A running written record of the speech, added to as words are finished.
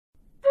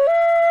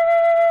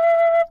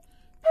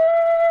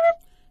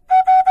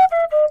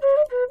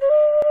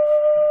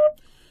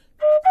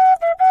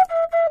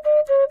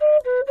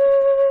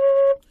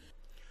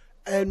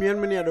Anuan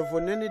many other for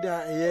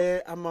Nenida,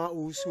 a ama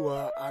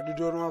usua,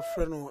 Adono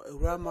Freno,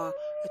 Rama,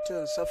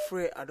 Eton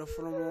Safre,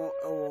 Adofono,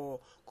 or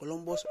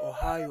Columbus,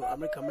 Ohio,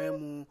 America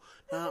Memu,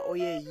 now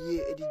oye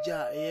ye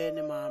edija,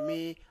 nema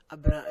me,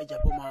 Abena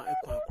Agyapomaa,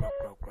 Equa.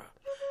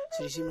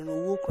 So you see, no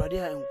walk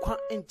radia and quite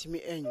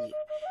intimate any.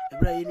 A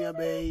brain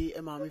bay,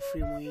 a mammy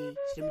free me,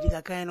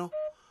 Simdica Cano,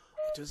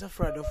 to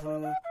Safra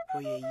Adofono,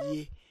 oye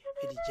ye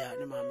edija,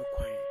 nema me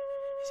quine.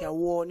 See a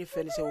war, ni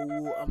fence a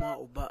war, ama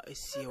oba a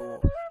sea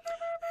war.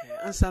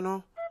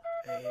 Ansano,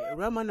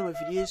 Raman of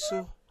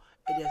Vidieso,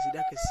 Edia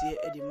Sidaka,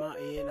 Edima,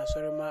 and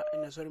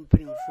a sorry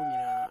penny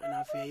Funina, and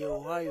I fear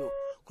Ohio,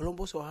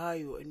 Columbus,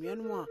 Ohio, and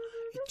Myanmar,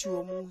 a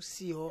 2 moon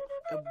sea or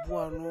a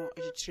buano,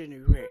 a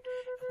train red.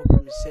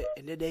 A say,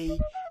 and the day,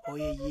 or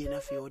ye na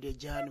fear the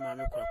Jan,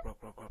 Mamma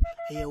Crop.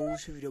 Here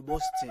also with the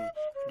Boston,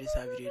 this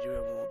I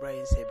video,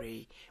 Brian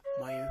Sabre,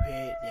 my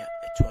hair, yeah,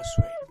 a 2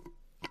 sway.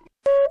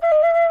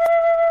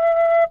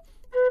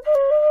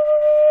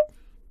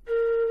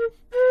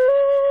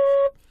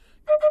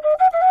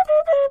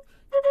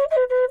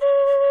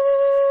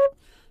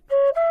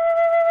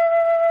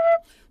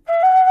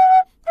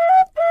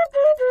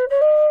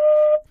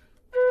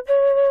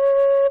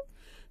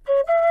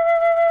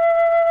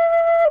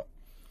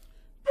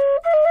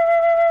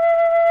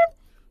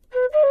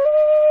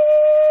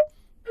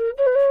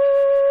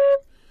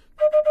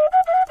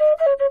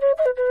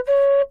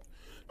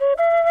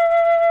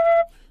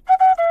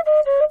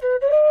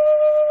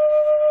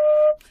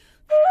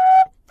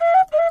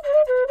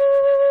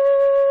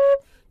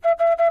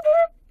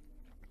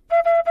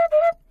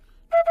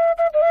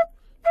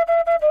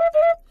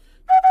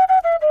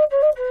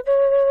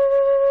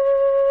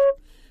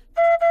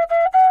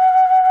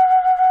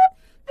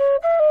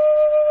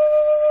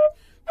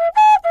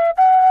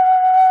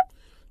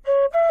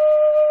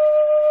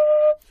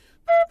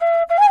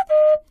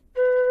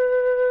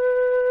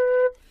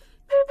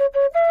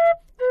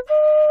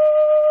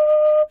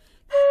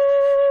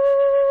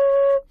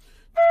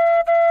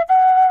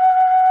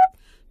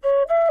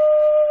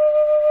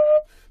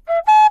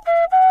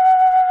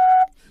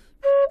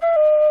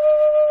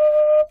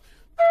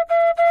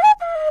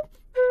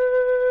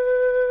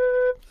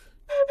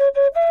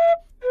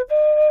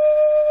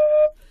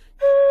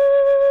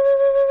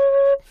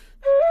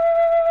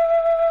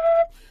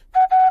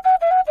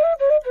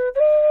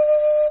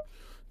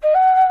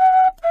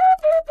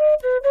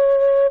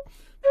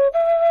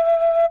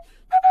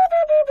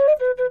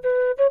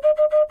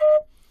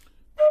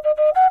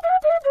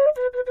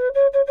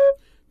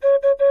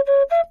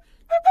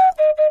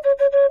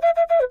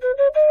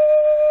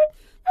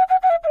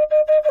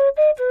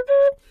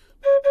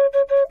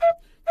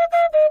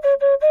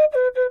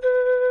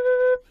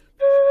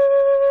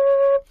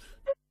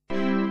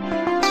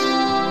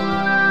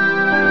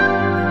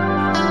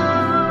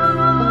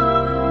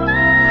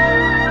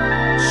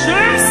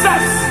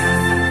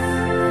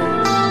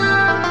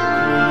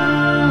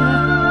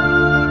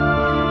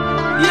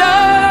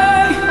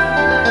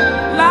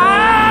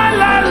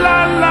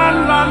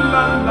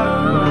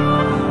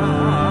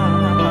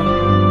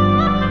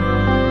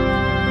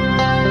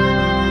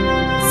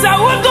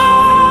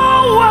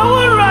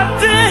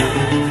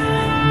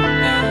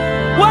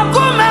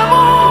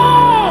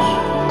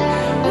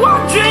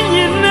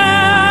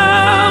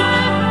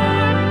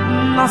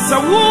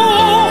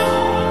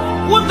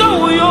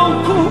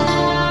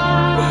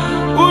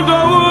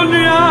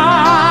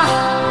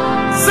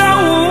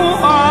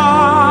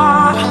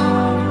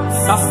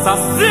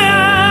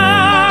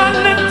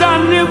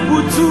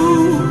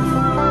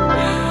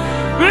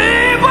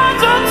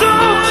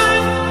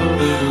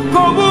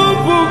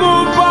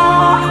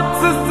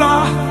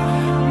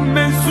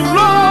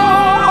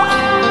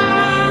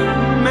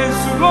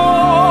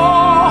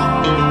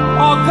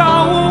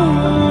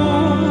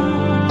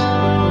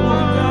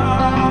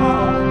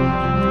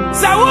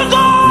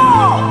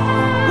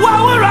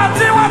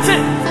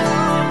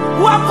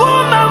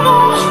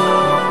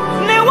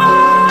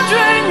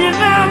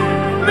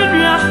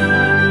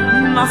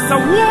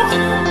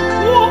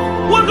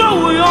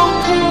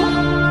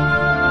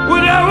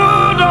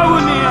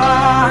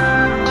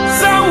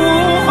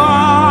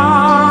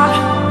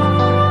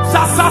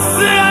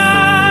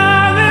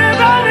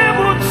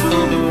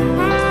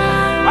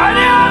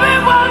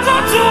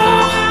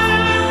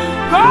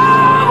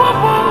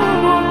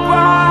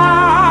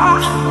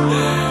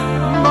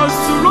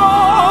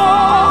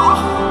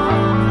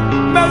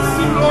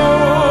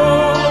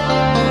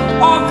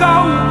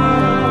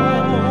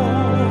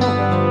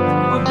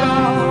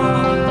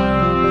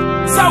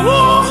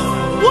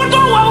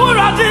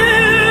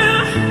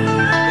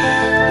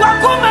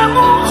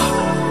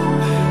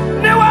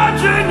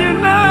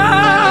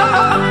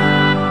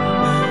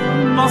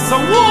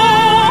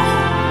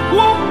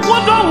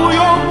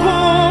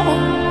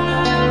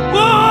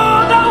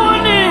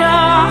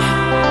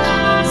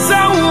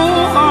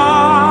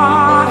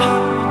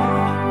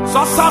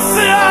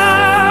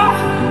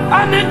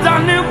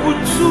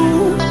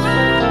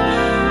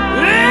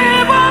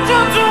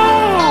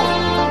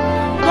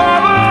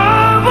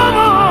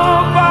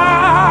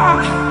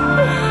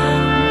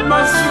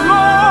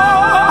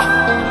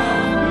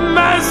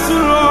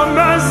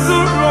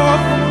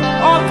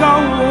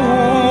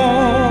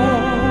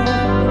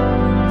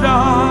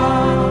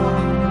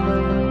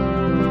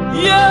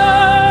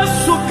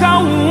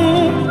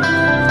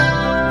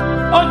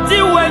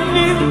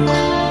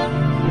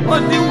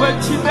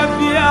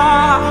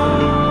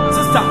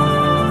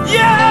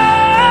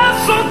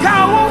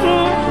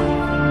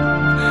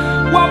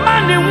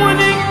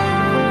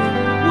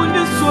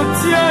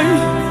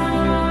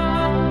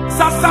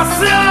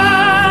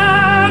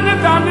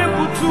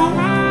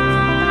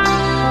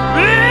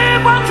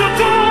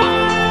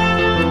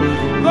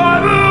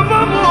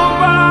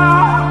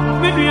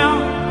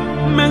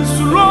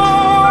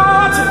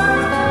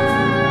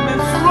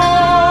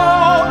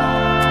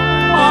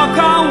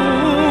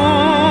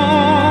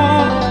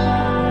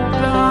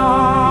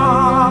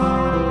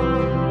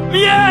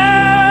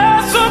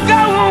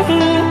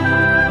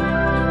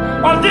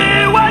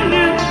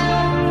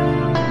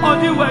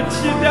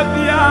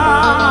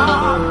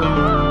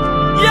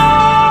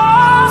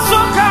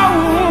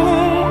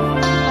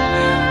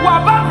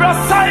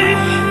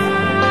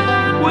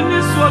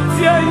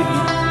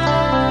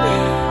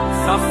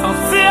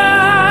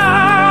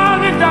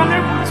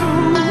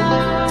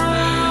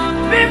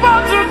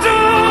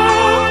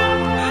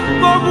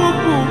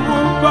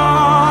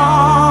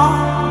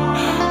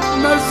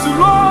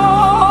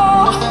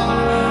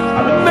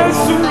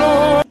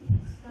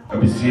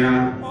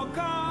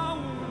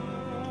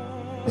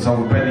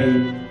 So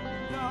penny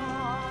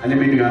and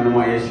maybe you know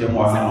why she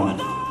was home.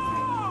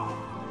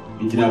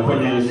 It's in a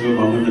point so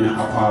in a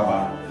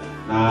harbor.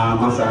 Now,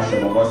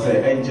 Master was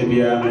a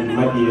engineer and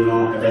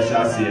Madino, a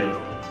Bessassia.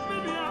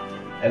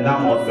 And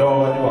now,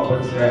 although you are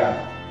what's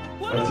rare,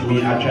 but to me,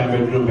 I try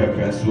to group a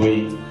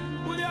persuade.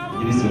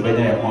 It is a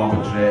better form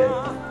of trade.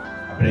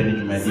 A brand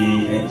new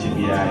Madi,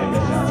 engineer,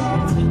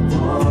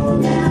 and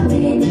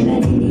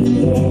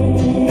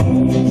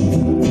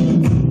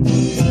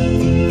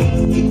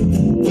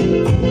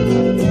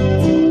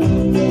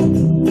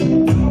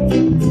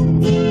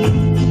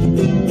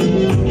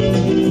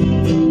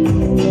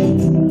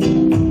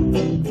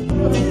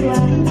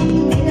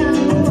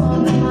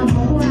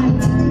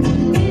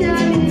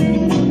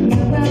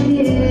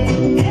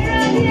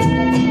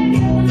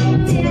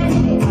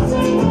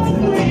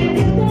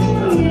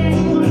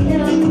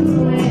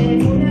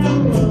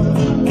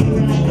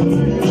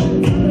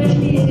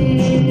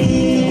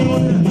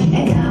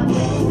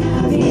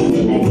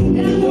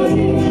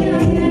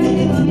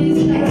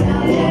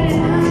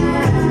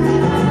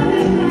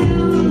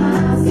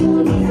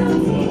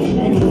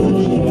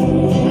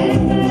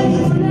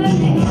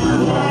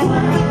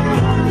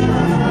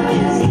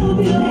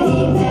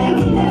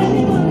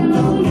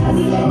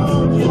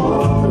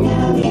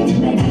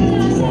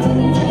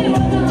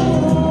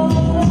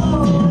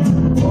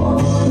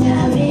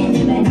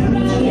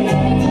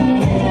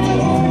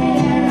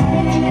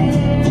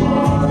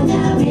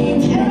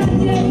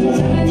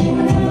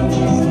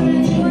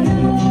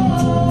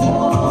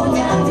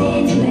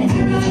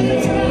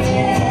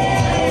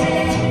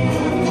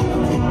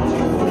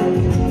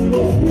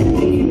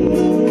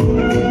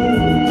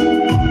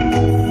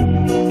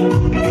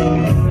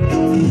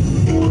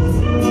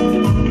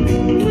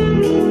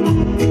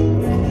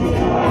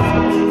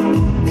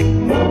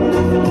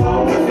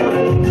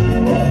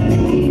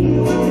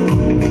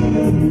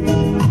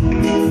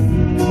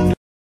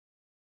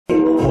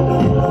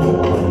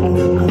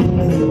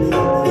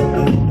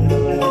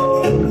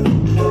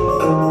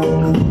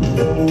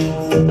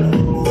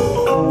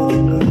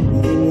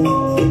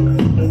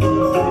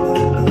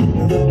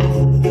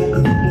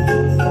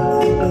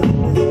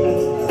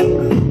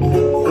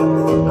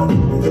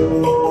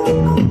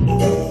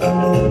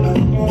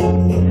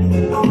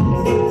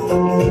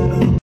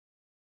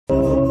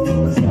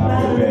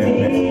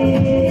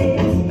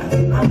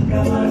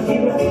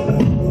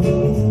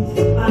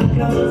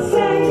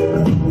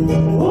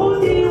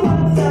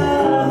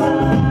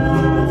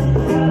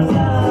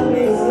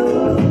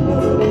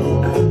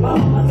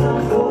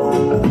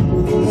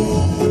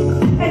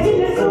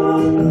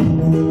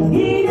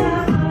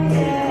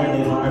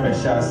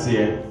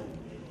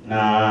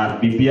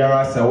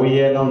bibiara sa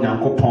woye na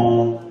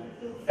Nyankopon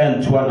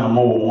entoa na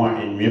mo wo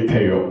a enwe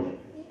peyo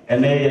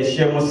ene ye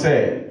hye mo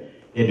se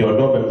ye de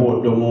odo bebo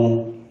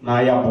odomu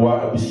na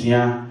yaboa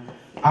abusua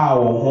a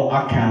wo ho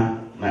aka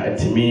na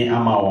etimi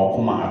ama wo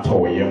koma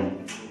atowoyem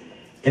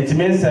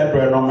etimi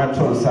nsabre no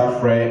meto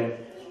nsafre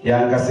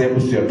ya ngase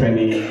abusua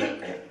pani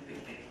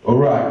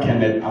ora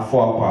Kenneth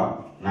Afoakwa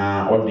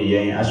na odi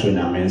yen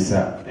ashonya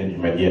mensa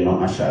edimedie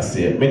no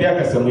ahyase media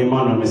kasemu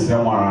imano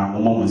mesremara mo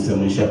mo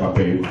nsemu hye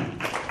papa yi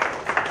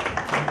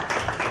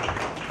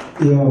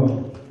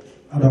Yo,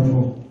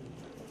 Adafo,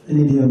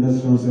 any day of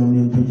this was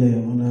on the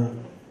Pujayamona,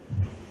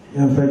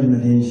 young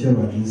Fredman in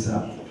Sheva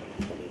Visa.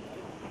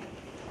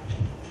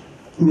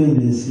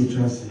 Maybe see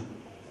Tracy.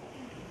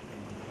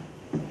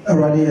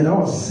 Already, and I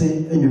was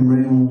saying, and you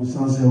bring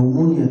sounds a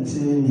woman at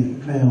 10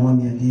 if kind of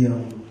 1 year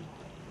deal.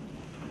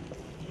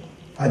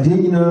 I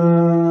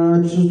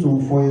didn't choose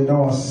to for you, that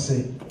was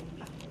say.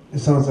 It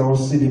sounds I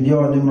was sitting here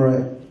on him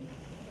right.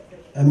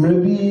 And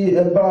maybe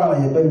a bar,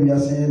 a baby, I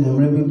say, and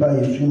maybe buy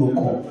a few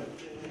call.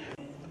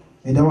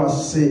 And I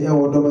was say, I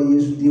would never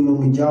use the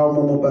Mumijao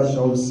Momo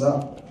Basha.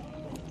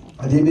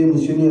 I did be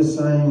Monsieur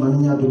Sign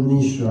Mania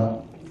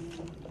Domisha.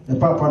 The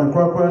Papa and the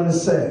Cropper and the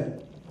say,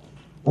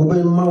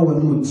 Obey Maw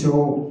and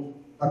Mutio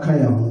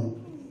Akayam.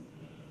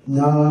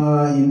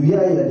 Now, if we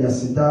are at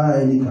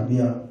Yasida and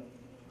Kabia,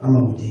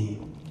 Amadi.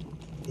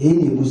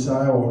 Any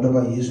Busai or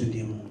whatever use with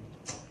him.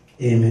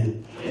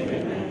 Amen.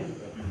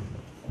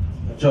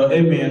 So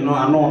amen no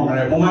ano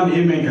mre mama me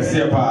amen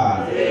kese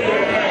pa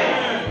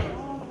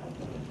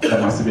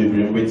kama se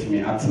bebre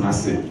wetimi atena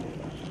se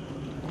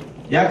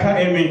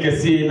yaka amen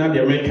kese na de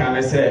America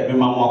na se me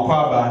mama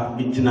kwaba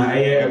bigina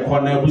eye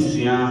ekona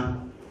abusua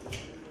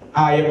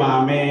aye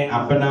maame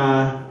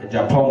Abena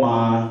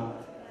Agyapomaa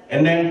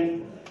ene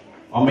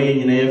omaye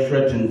nyina ye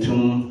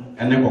fretuntum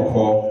ene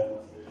kokko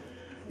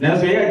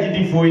nanso ye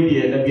agidifo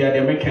ide na bia de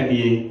America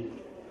nie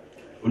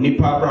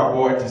onipa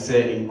brabo ete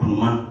se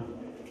nkruma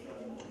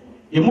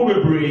yemu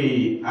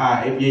bebre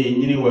a ebie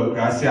nyini wa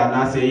krase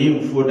anase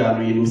yemfuo da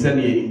no yenim se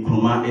ne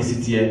nkruma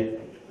esitie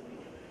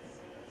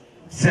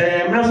se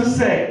mraso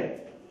se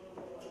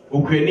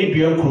okwani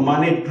dua nkruma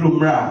ne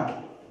drumra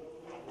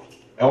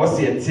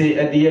ewose ete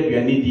ede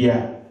aduane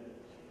dia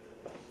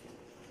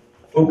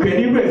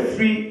okwani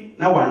refri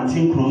na wanti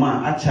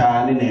nkruma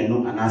acha ne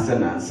nanu anase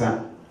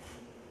nansa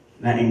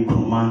na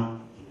nkruma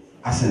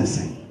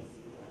asensen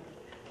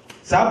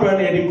sabra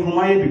ne de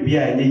nkruma ye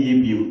bibia enye ye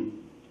biem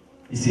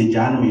ise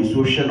jano me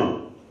so hwe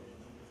no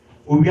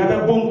owia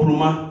be bon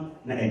kruma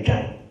na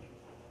edwan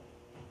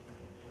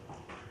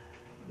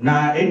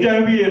na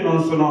edwan wie no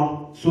nso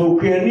no so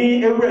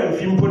kwani ewra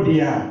mfimpo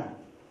de a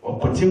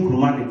okote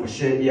kruma de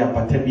kohye bia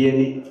pata bia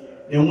ni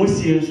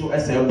enwusie nso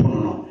esa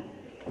epono no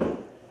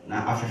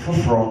na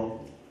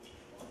afefoforo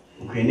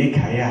kwani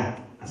kaya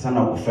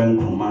asana ko fan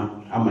kruma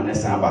ama na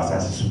sa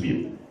abasase so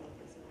biem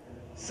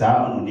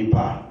sa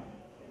onunipa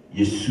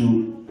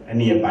yesu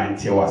ene ye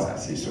bante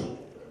wasase so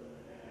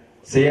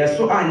se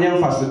yeso anya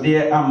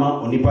mfasode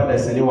ama onipa da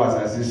sene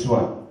wasase so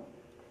a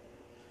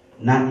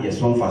na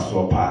yeso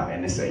mfaso pa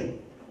ene sei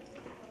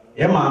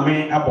ye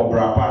maame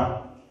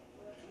abobrapa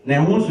na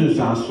ehun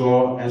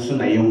susanso enso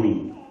na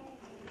yehui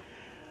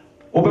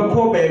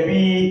obekọ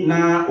baabi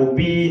na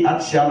obi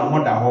atia na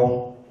hoda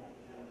ho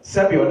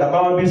sabi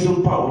odaba bi so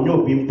pa onye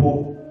obi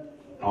mpo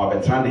na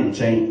wabetra ne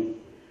nchen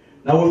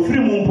na wofiri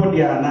mu mpo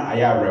dia na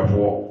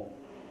ayareho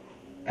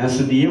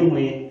enso de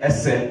yehui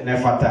ese na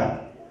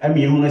fata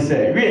ami ehunu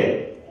se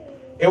wie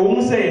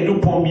ewum se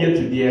edupon bi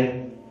atudie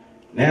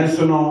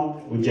nanso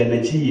no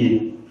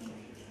ojanachiye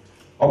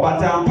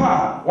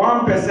obatampa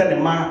wan pese ne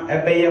ma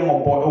ebeye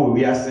mobo ewo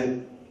wiase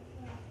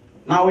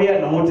na wo ye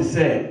no ho te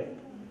se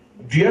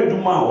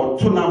duaduma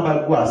oto na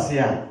bagu ase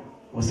a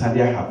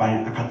osade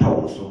ahaban akata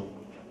wo so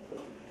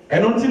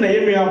eno nti na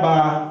yemi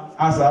aba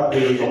asa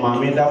be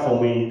omame da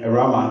fomi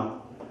erama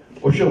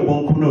ohwe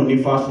obonkum na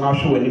onifa so na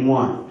hwe wanimu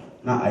a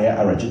na aya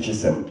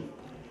arachichesem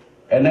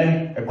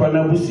ene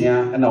ekwana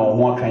busia na wo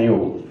ho akan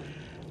yo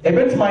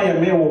ebetima ye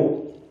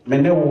mewo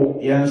menewo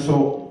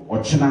yenso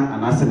ochina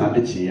anase na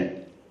de chiye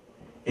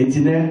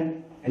etine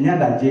enya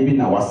daje bi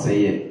na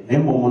waseye na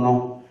emom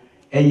no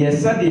eye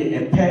sade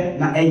epe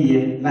na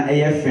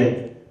eye fe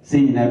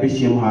se nyina be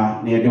hiem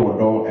ha na ye de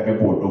wodo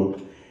ebebo wodo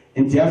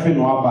enti afi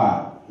no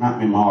aba na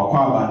mema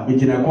wakwaba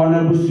bigina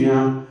kwana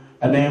busia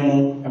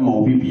anamu ema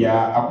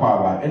obibia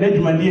akwaba ene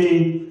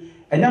dwumadie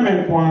enya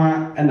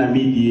menkwa na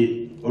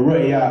medie oro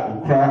ya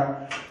okra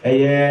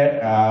eye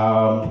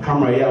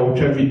camera ya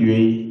ultra video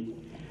yi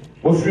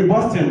ofri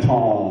Boston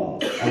ton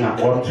na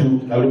otu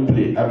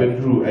aluple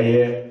abedru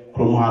eye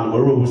kromhan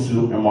moro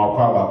husu e mo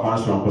akwa ba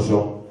kwanso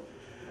nkoso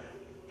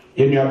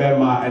yenu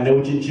abema ene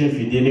uchinchi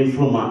fidie ni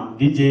fruma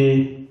DJ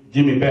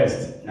Jimmy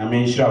Best na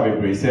menshira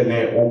bebre se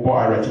ne obo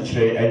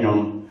arachichire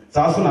enyom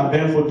saso na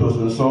ben photos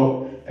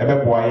nso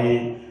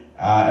ebeboaye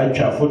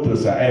atwa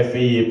photos a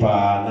efe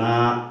pa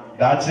na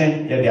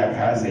dache ye dia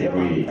kaze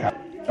yewe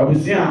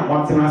abusia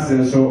watena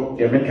senso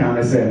de meka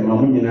na se ma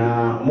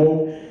munyina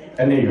mo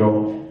ene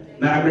yo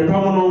na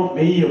abepam no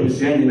meyi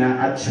abusia nyina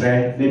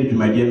akire na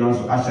dwumadie no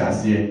so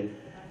ahyase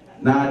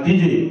na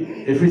DJ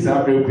efisa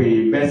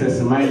abrekwe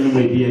best man no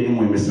medie ni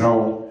mo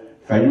misrawo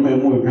fa nyuma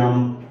mu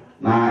hwam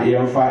na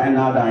yemfa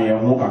ena dan ye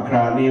ho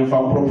kakra na yemfa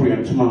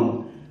appropriate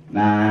tuma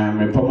na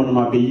mepam no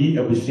mabeyi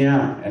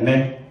abusia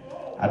ene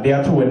ade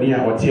ato wani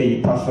a wote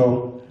ayi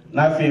paso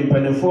na fe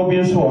mpanefo bi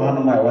nso wo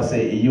hanu ma wo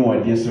se eyi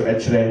wodi so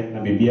ekire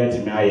na bibia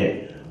timi aye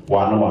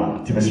wano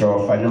timisro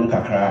fanyom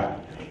kakra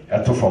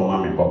ato fo ma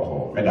me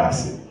boko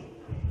medase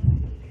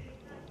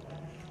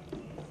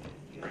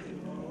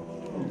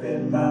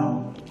bemba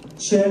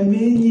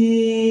chemini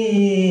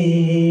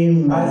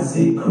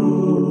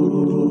maziku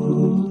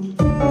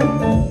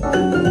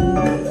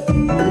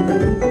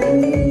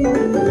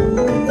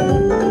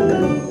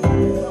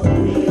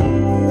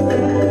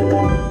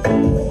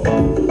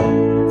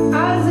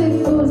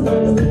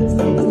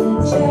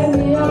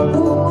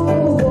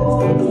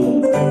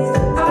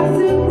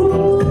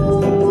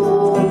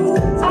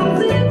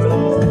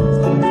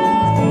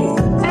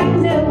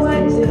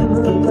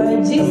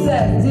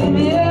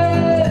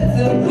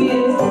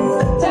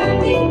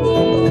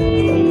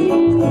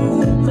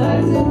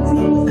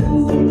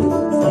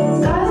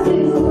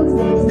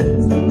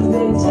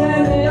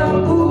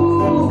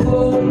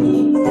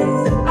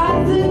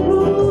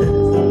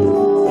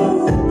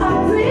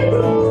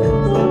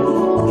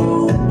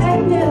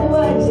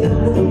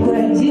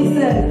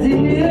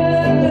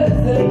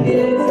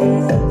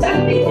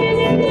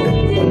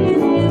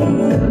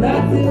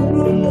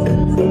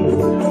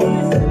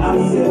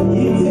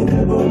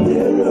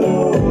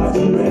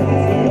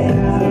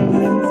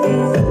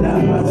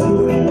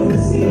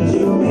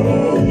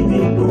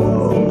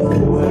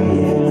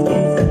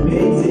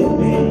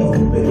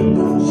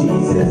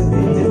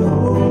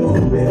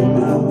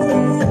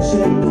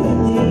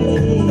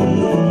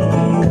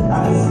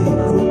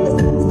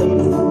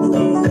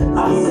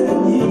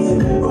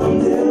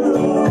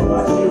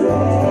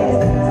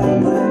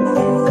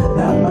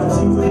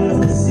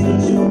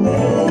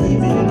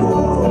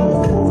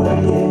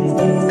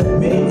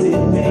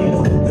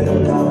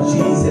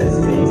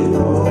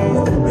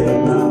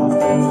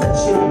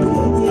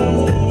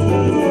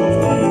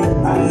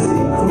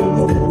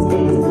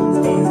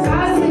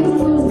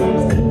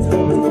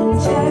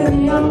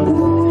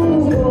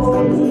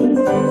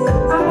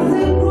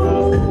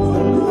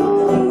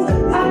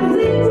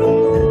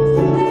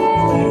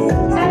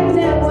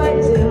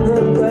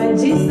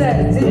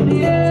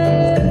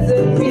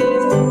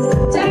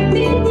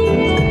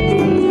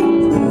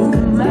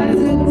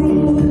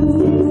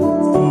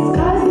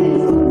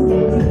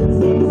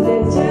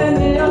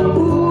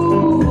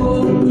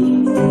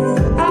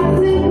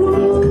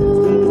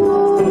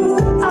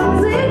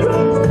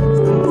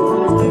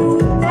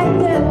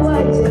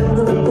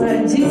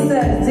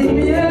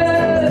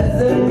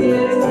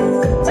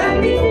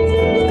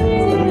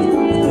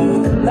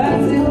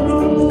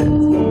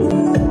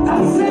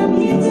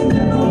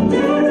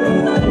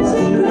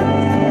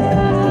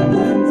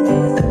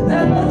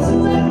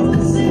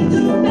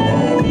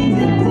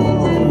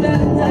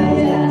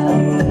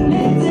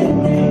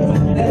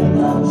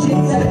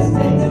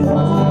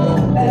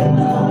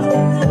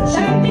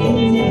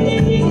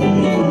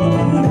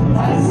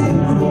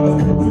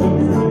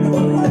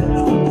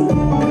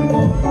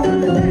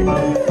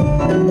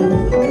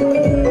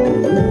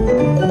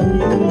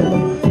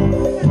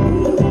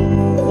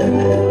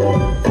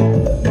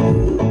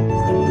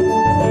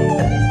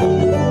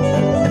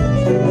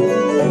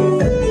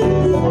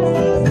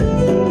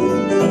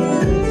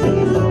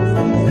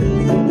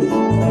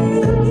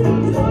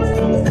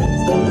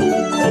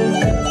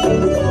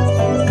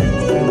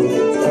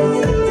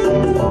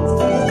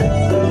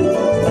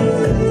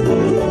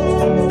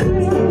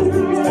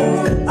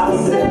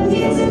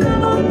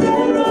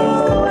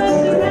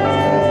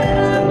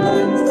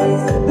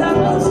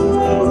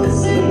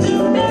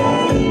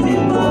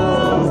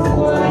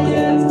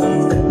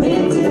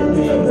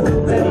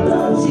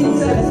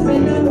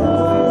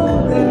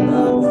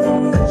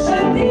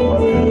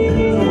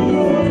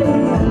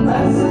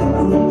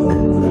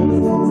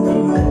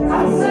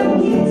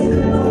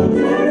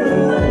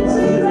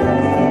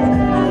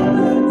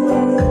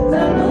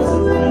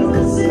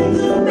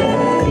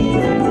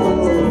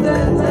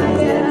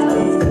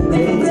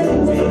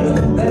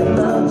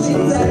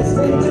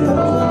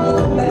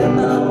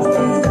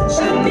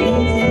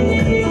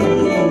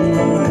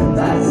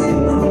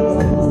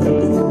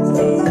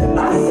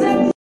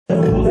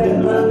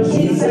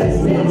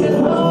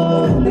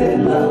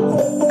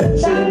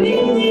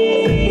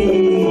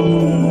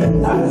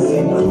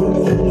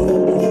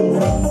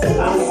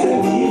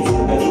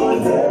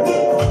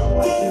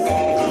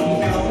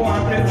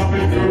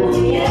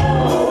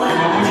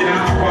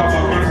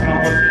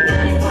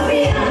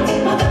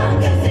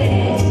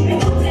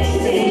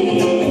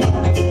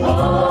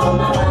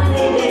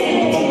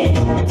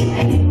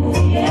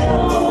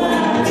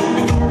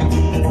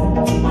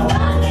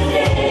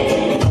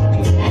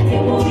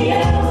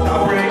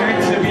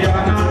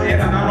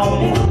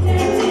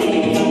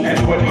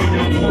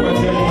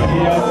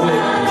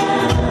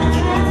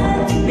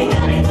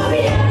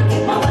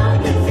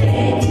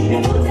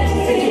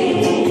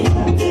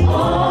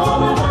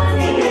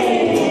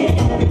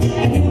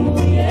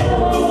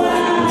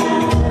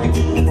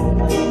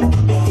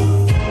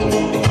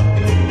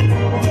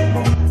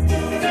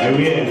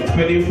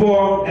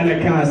And I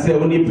can't say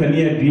only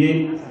penny a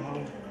day.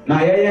 Now,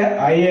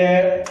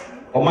 I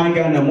oh my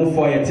God, I move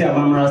for a tear,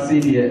 Mamma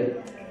City.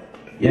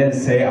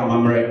 Yes, say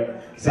I'm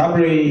right.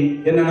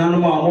 Sabri in an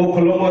animal, more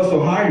Columbus,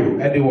 Ohio,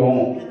 at the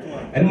home.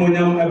 And when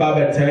I'm about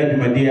to tell you,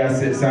 my dear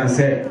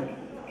sunset.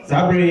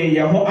 Sabri,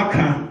 Yaho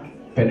Aka,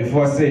 penny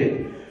for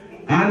say.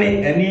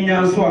 Annie and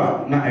Nina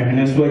Swa, not a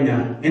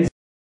Venezuela.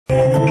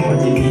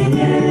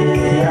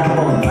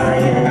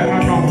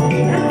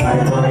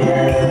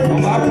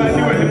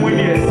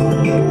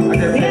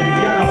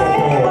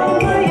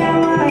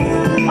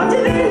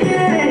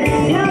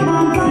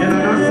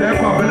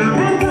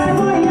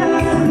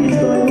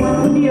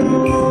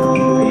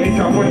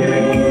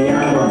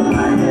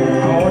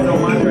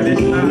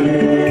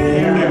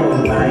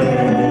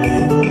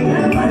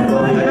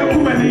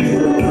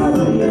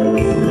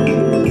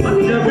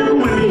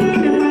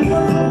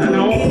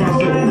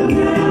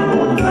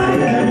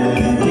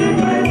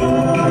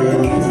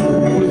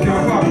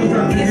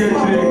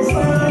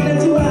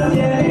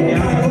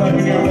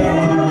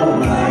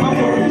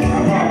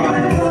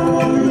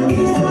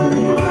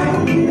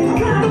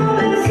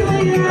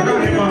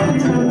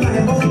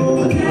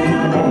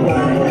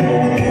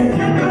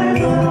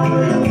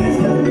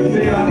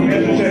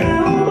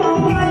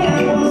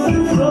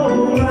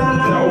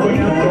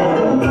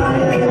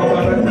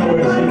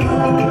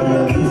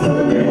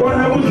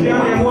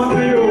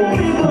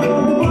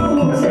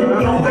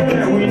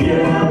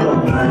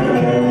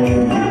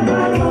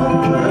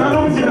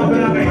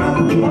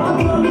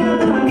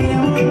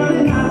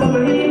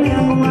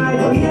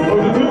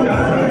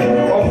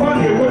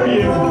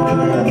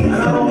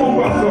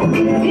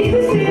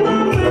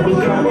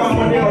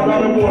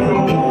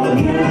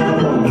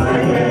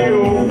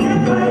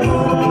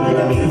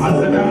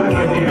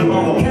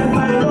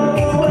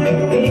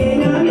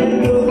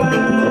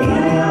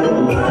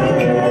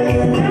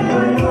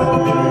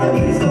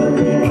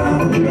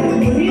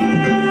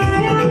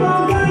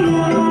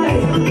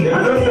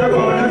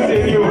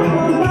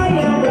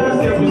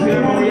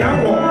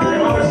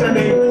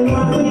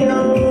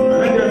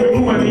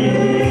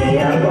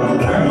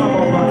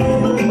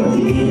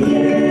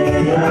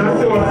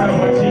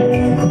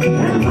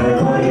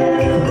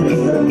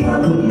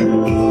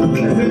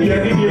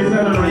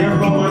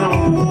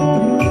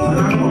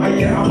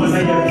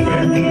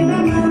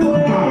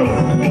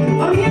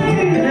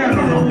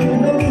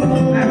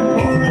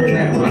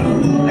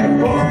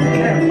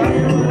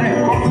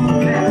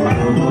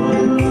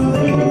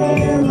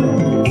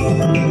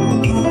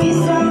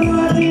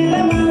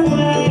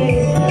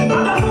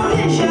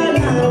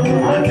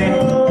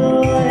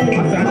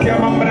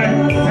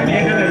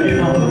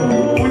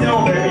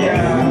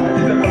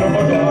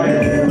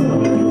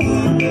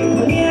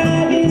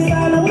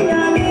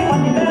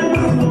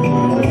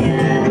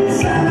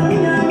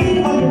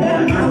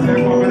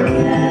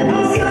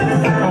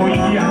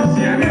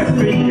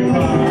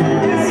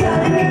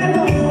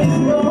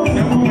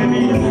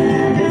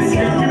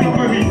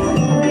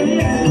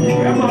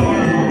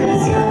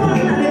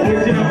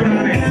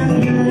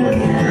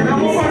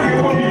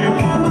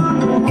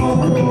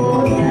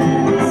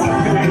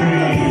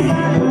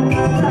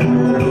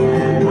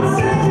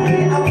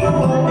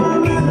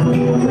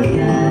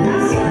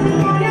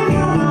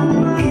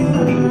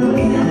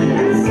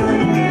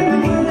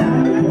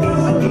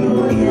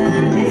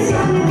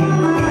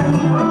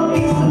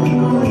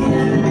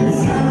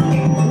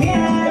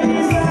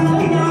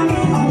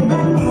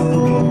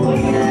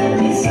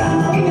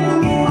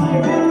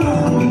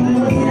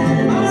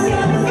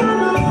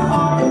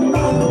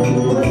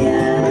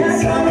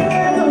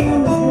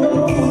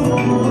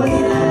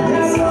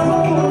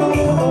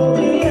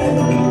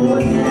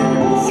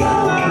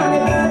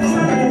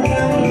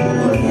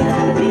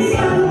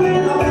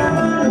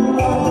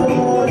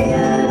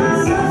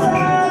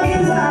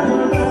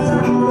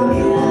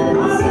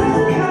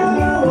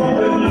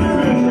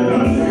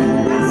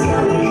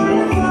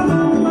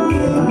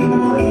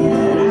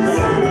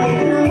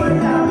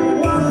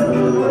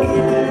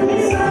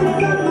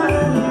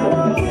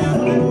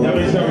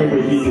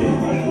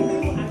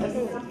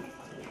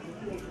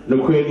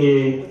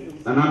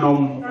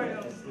 Nananom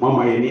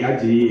mama yeni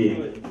aji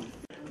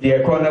de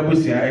corner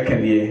busia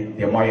ekanie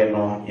de moye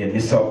no ye ni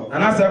so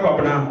anasa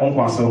kwabna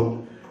onkwaso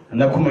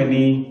na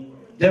kumani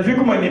Jafi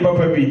kumani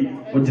papa bi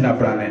ojina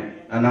brane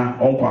ana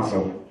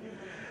onkwaso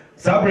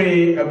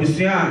sabre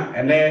abusua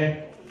ene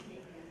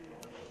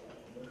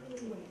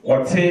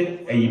wote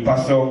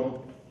eyipaso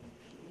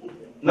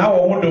na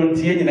wo ho don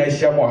tie nyina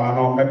hia mo ha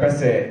no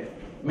mepese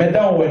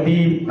meda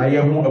wadi na ye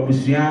ho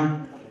abusua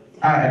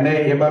a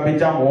ene ye ba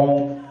beja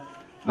mo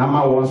na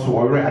ma won so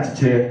ore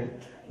atche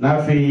na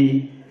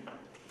afi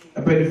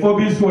apelifo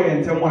bi so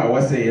ye ntemo a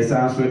wose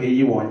yesa so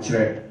eyi won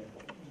kire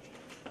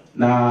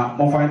na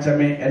mo fa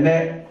ncheme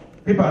ene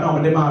pipa na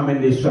omde ma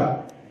me so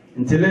a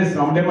intelligence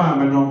na omde ma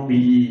me no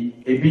bi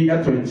ebi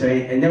ato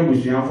nchen enya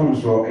abusua fom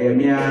so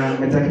mia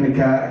me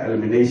technical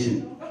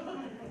elimination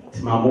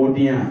ma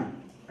modia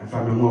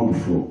afa me ho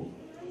abufuo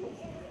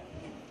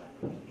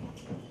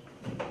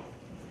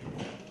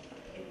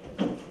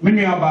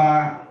minu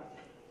aba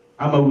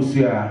ama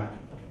usua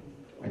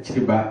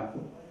achiriba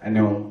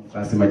ano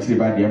sase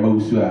machiriba de ama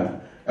usua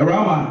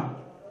rama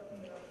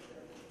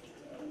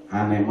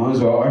ane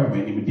monzo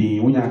ohme ni bidi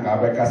wunya ka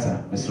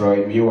abekasa mesro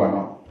emiwa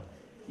no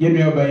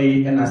yemi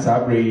obai na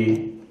sabre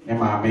ne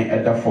maame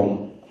eda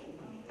fom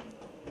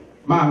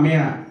maame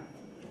a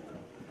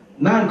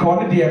na nka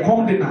one de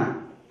ekom de na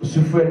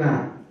usufre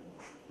na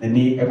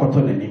nani ekoto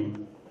nanim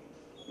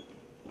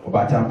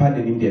obatampa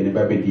nanim de ne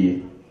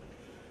babedie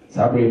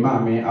sabre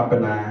maame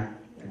Abena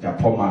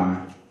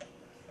Agyapomaa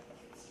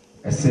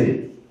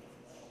ese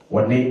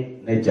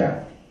wone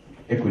neja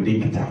ekodi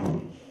nkita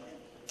ho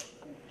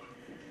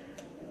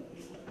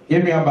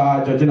yemi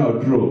aba Georgina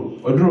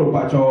oduro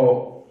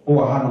pacho o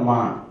hanom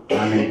a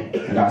ane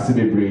da ase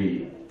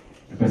bebre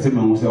pese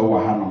me se o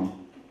hanom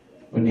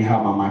oni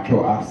ha mama ke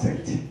o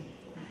absent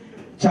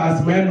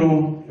Charles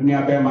Menu ni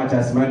abema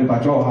Charles Menu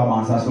pacho ha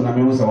mansa so na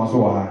me se wo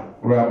so ha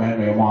ura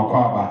Menu e mo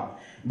akwaba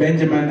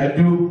Benjamin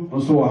Adu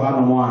nso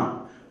hanom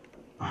a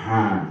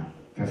aha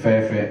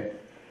fefefe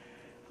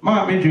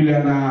ma me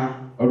Juliana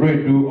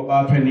Oredu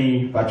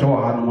opani pacho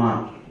hanom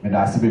a me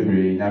da ase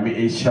bebre na me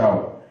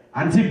ehia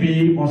Anti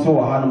bi also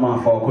wa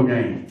hanuma fa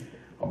okonwan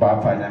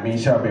oba pa nya me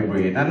sha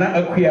bebre nana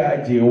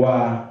akua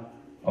ajewa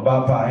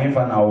oba pa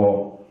hefa na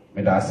wo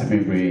me da se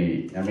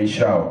bebre nya me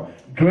sha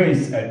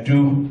Grace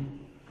Adu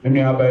me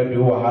aba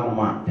do wa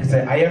hanuma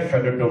say aye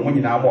fedodo mu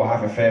nyina abo ha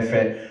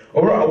fefefe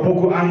owura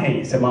opoku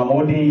ahen se ma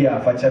modin ya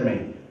fa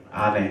cheme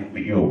ane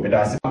yo me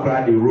da se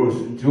akra de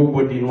rose nti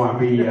obodi no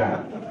ahwe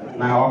ya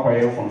na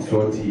wakoye from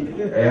sorti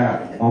ya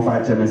on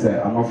fa cheme se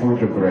amofo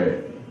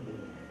twekore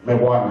me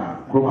wana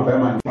Groma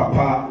Bema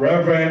Papa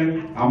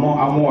Reverend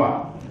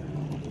Amoa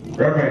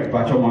Reverend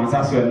Pacho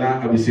Mansaso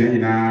na abusua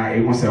nyina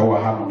ehu se wo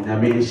ha no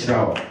nyame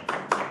nhirawo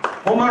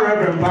Oma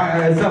Reverend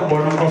Pa Zambo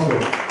no koso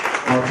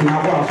na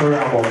tuna bo asori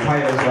abo pa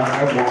yeso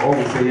abo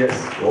o say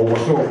yes o wo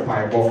so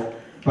pa ebo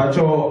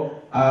Pacho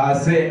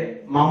say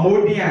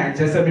mamodi a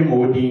chese bi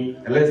modi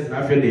let's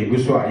na fe na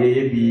eguso a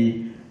ye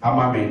bi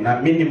amame na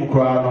minim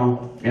kra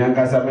no me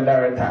ankasa me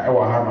director e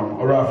wo ha no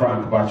Ora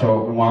Frank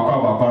Pacho mo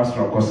akwa ba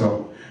pastor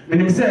koso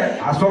Minim se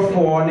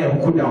asofo na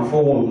ekudamfo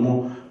wo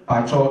mu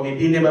pacho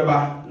edi ne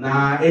beba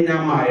na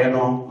enyama ye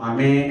no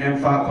ame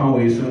emfa kwan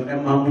we so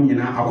emma mu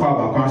nyina akwa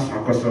ba kwan so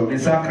akoso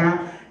misaka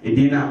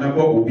edi na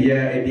mebo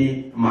obia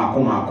edi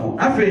maako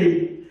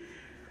afei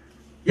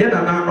ye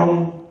na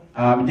nanom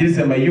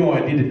bidise mayo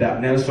edi da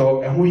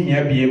nenso eho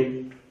hia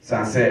biem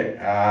sanse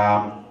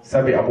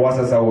sabi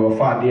aboasa wo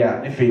fa de a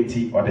ne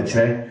fenti ode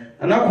kire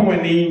na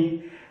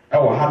komani e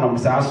wo hanom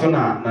sa so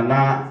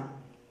na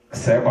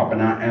se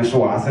kwabena enso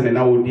wa ase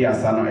na wodi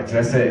asa no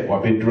ekire se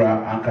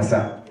wabedura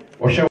ankasa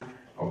wo hwe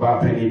oba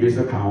pani bi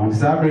so ka ho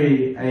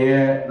sabre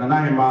eye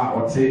na hema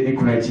ote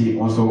ikunachi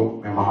onso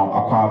mema ho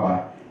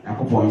akwaba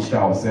yakopon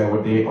hira o se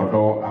wodi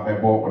odo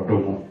abebo odo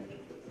mu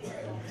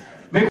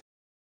me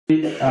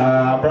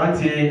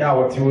branti a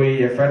wote we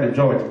your friend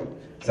George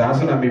sa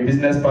so na my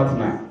business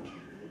partner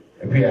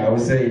ebi I will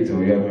say it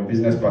you are my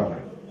business partner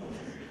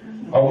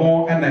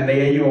omo ena na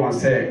ye you on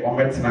say o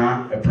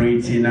metena a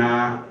pretty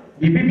na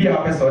Bibia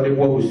pesa de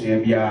bo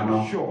busua bia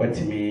no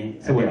watimi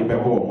se wani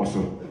bebo mo so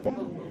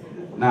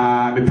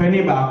na me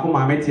pani ba ko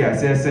ma meti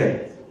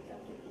asese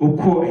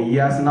uko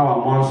eyas na wa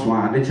monso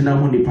a de kina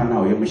hu nipa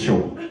na o yem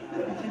hyew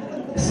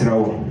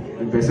sirawo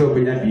pesa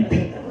obenya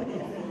bibi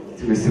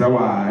ti me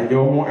sirawa ye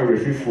o mo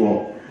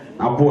erefifo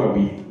na bo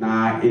abi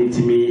na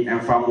entimi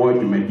emfa mo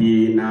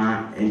adwumadi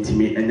na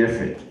entimi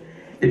enyefe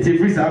eti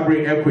free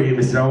sabre ekoyi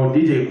me sirawo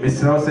DJ me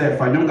sirawo se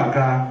fanyom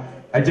kakra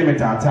Ajeme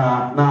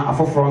tata na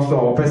afoforo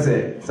so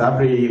opese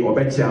sabre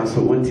obechia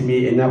so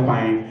wontimi enya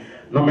kwan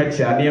no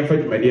mechia ne yemfa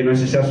dwumadi no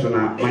hyehye so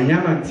na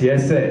manyana tie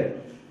se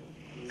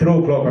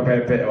 3 o'clock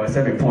pepe o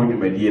se me pon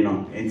dwumadi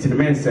no enti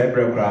me nse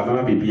bre kra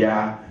mama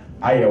bibia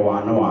aye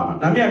wana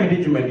na me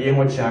amedi dwumadi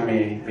ho chia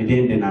me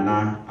de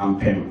nana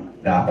ampem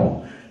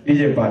daako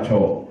DJ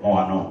Pacho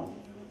owano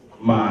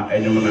ma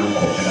enyume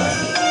nko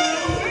pedasi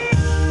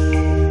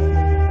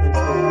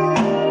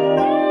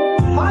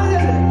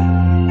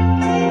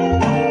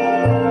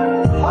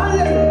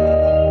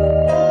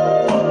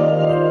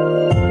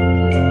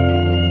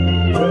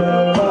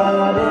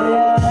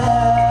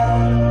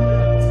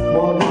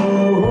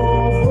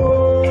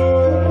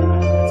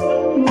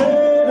Yeah.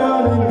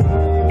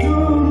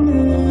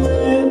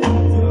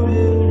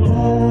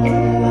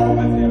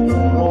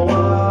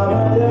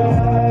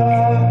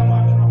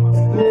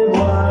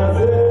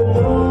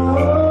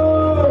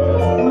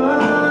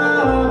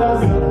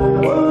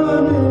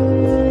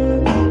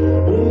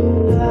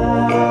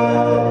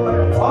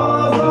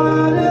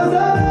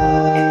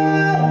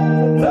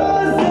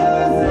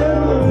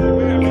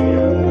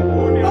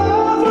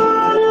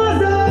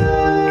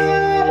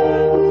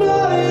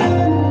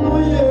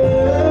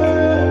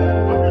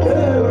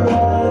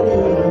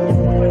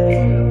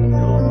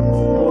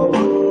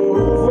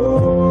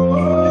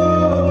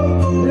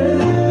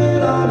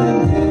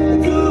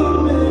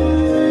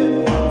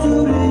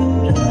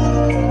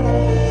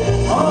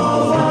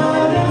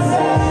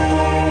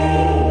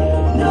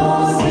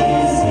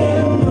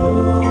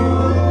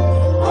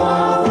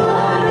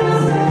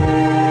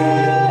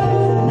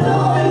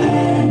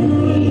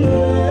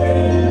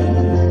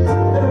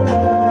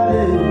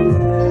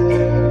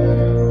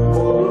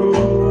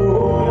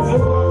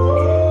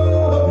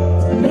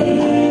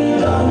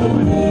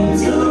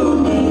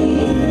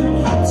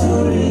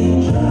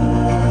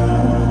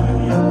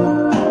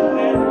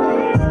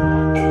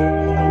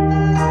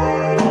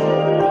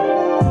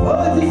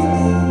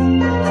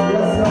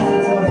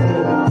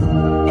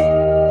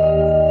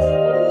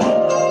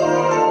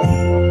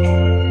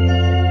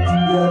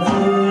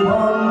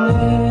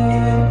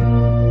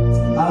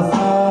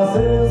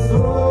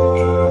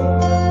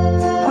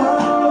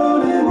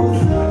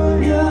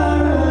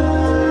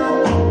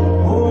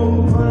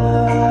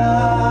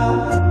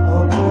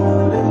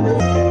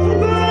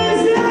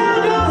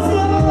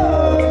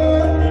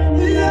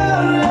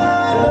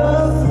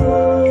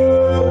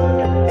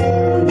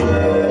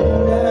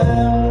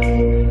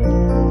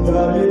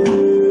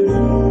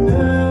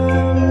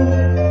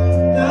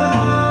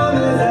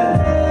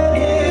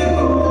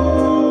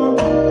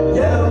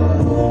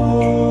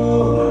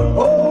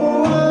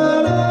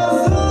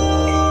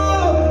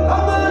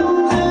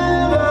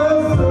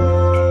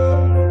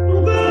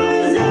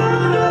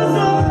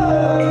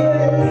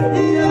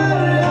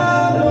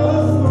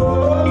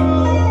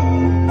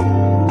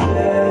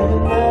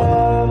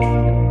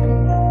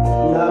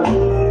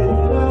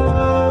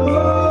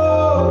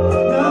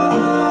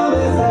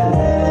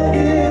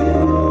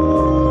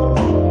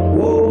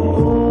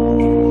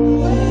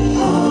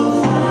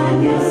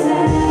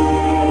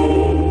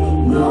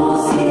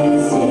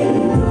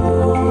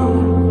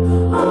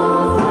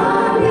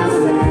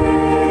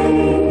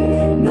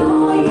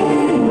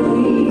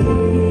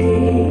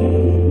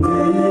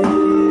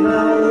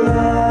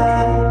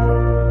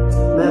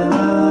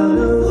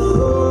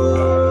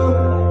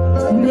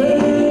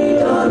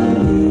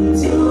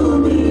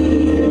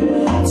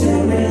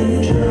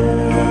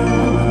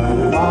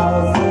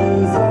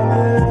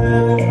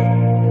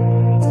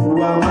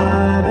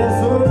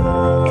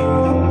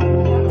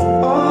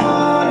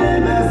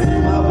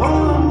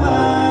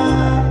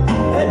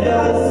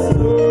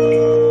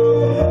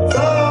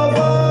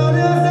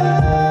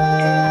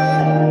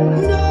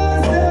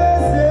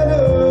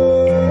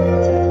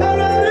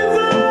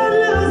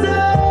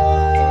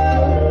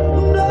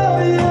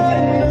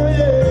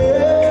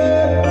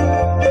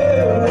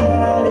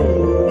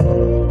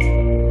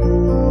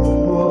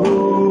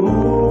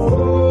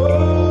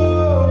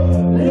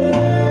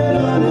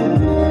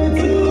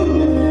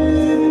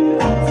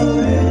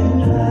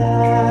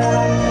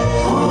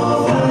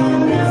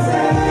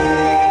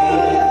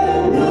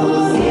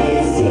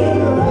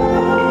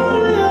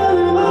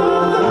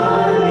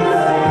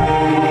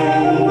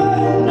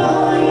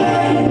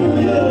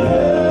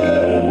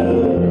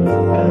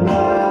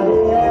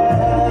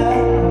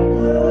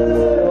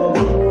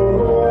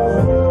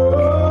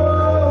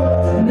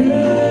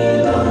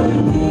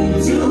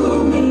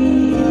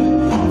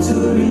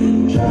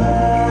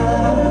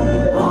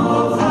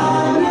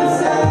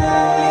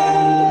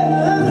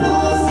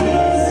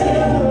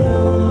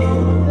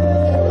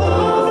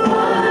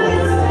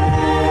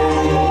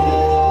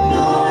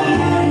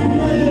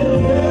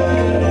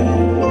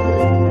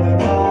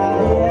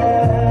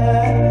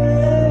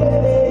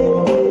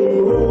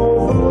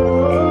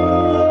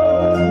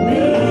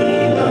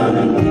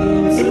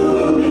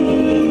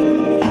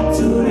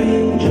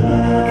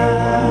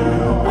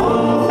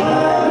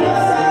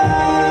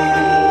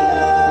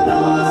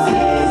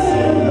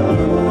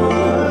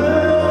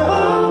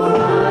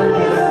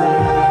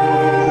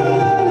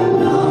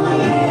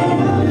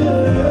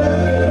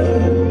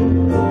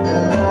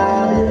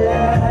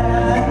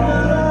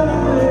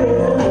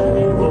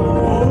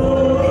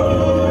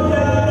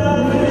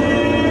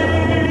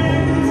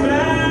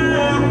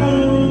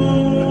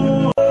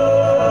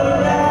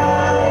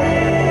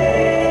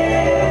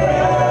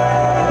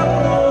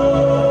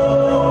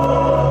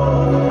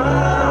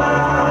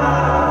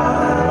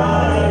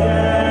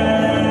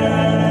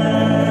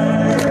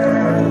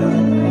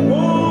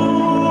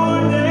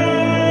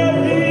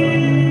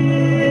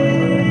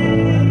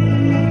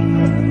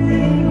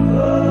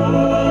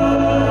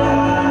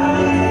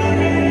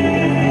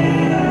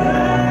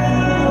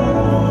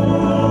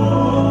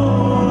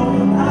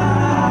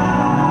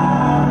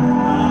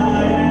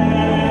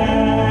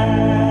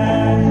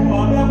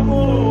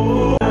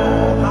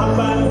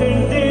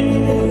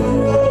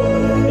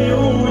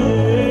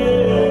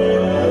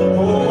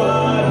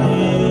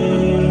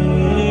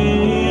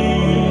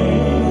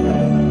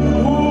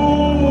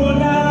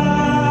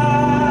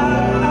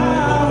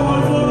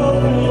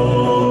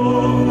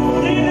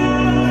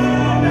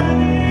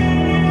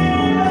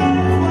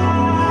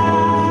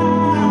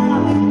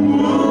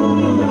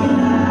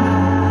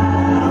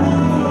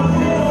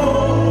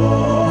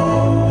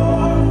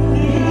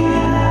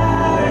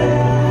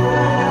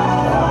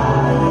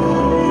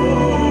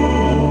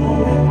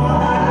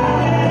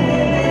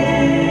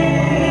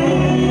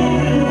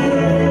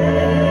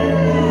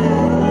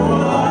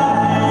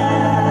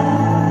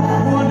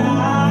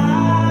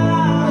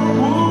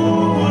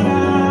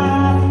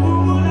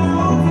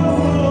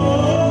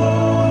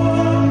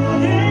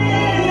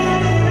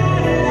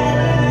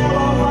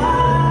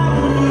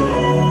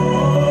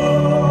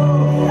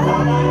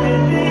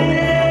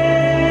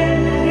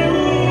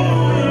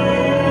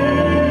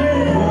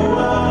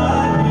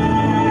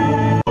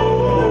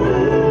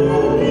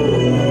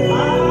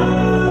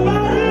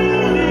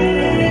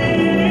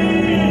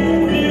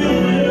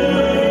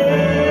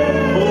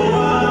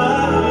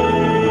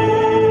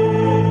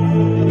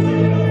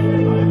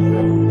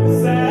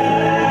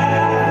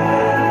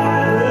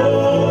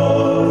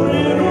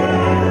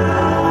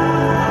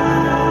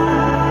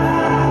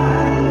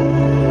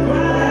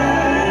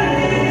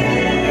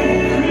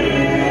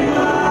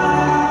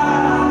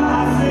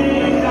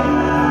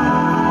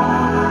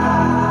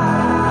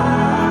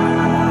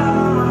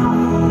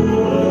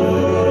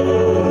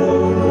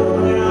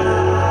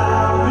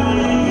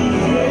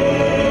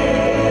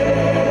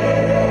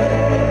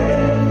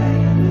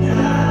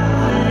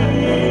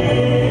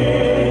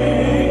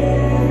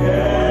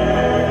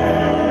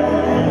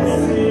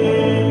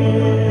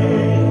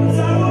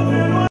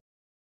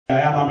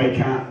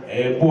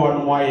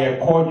 ye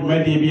called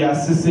medi be a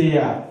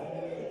sisia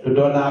the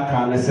dona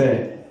can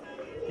say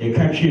you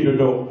can't cheat the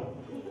door.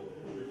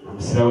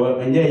 So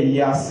when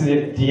ye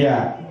sit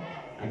dear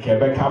and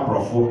Quebec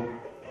Cabrofo.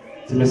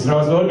 To Miss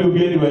Rose, all you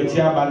be the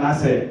chia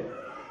banase,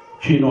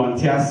 Chino and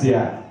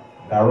Tiasia,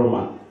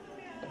 Daroma.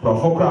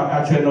 Profocra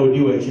catcher no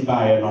do a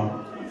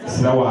chibayano.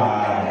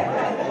 Slawa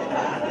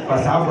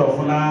Pasabro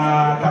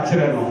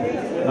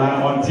catchereno,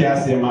 na on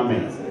Tiasia mammy.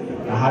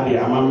 I had the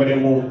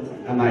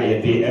Amamremo and I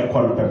ate the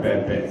aircon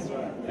pepe.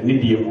 And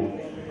idiom.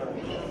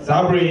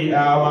 Sabri,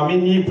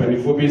 Mamini,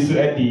 Penifobis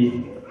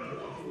Eddie.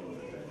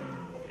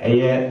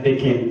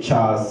 Deacon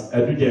Charles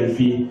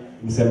Edudemfi,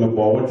 Mr.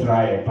 Bow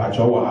try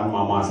Pachowa and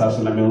Mamma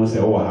Sasson say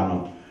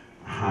Ohano.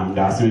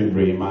 That's really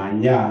brave,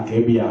 man. Yeah,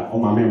 Kabia, O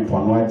my man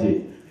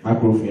Ponwaji,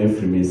 Macrofi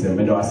Efrimi, said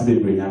Medoasi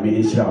bring a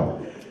mini show.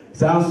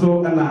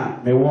 Sanso and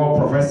I may war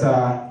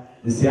Professor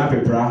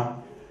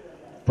Nsiapepra,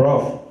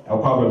 Prof.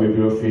 Alquaba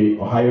Bibliofi,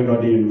 Ohio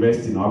Northern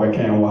University,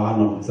 Novacan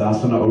Wahano,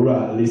 Sansona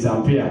Ura, Lisa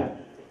Ampere,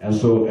 and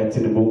so at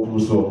Tinabo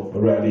Crusoe,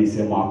 Ura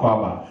Lisa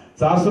Marquaba.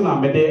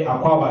 Sansona Mede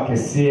Aquaba can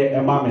see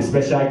a mammy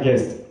special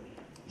guest.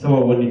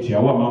 So what did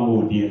you want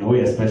mamma do? No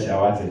way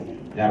special at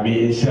it. That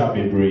may shall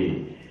be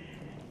brave.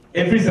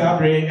 Every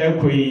Sabre,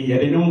 Equi,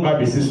 Yadinum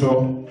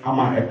Babisiso,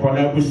 Ama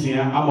Equana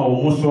Busia, Ama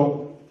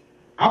Muso,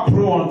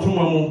 Apro on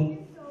Tumamu,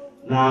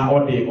 na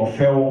Ode or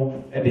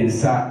Fell,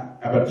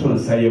 Edinsa, Abatun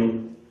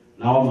Sayem,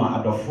 Naoma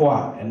at the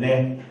four, and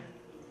then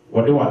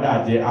what do what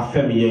that day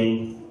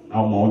affirming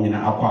now morning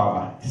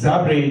Aquaba.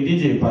 Sabre,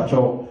 DJ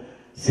Pacho,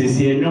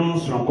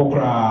 Sisianums from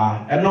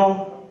Cocra, and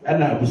no.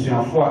 And I was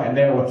your four, and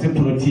there was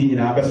simple tea in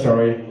our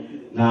story.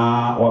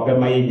 Now, or be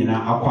my in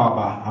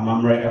Aquaba, a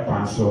mamre a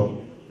panso.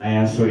 I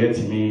am so yet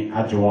to me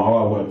at your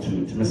hour to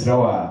Miss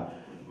Rowa,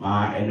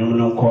 my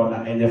nominal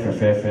corner, and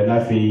FFF, and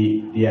I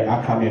feel the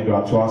Akame do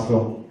a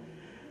toaso.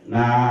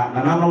 Now,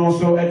 Nana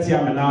so at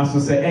Yam and also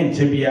say, and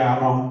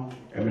Chibiano,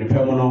 and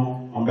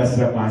Repemono, on best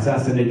of my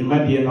sons, and the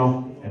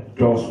Madiano, at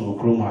Dawson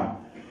Kruma.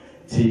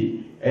 Tea.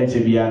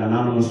 HBN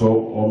anonymous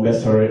or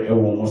Bessory, a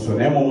woman, so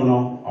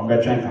Nemono, or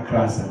Betrank a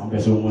class, and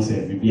Bessomo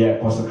say, Bibia,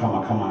 also come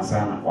and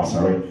sign, or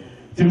sorry.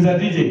 Tim's a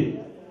DJ.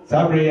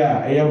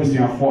 Sabria, I was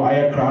your 4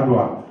 air crowd,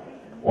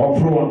 or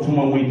pro on 2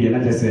 more weedy, and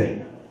I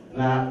say,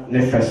 na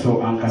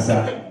Nefeso and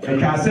Cassa.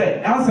 And can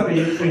say, answer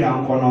me free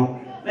and corner.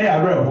 They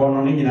are real one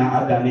on Nina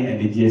Adani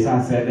and the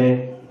Jason said,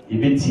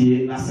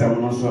 Ibiti,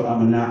 Nasa, so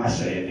Amina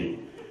Ashayedi.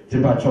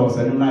 Tipa Charles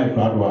and I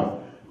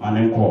crowd, and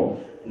then call.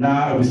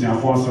 Now I was your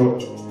 4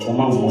 so.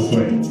 Oma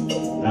Moswe.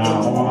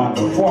 Now, Oma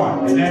the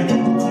 4, and then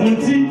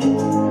Munti.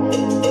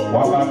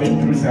 While I've been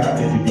through that,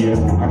 if you be a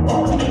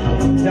papa.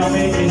 Now,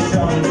 make it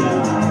sound.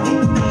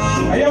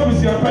 I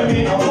always your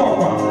penny of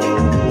papa.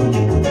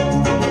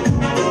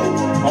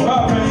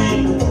 About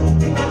penny.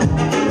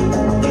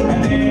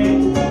 And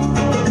then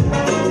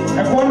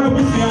a corner of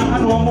Lucia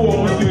and one more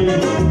was doing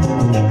it.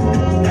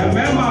 And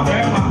Mema,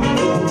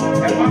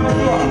 and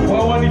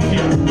Mama, what is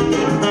here?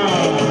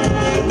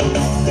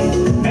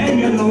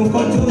 Maybe no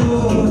control.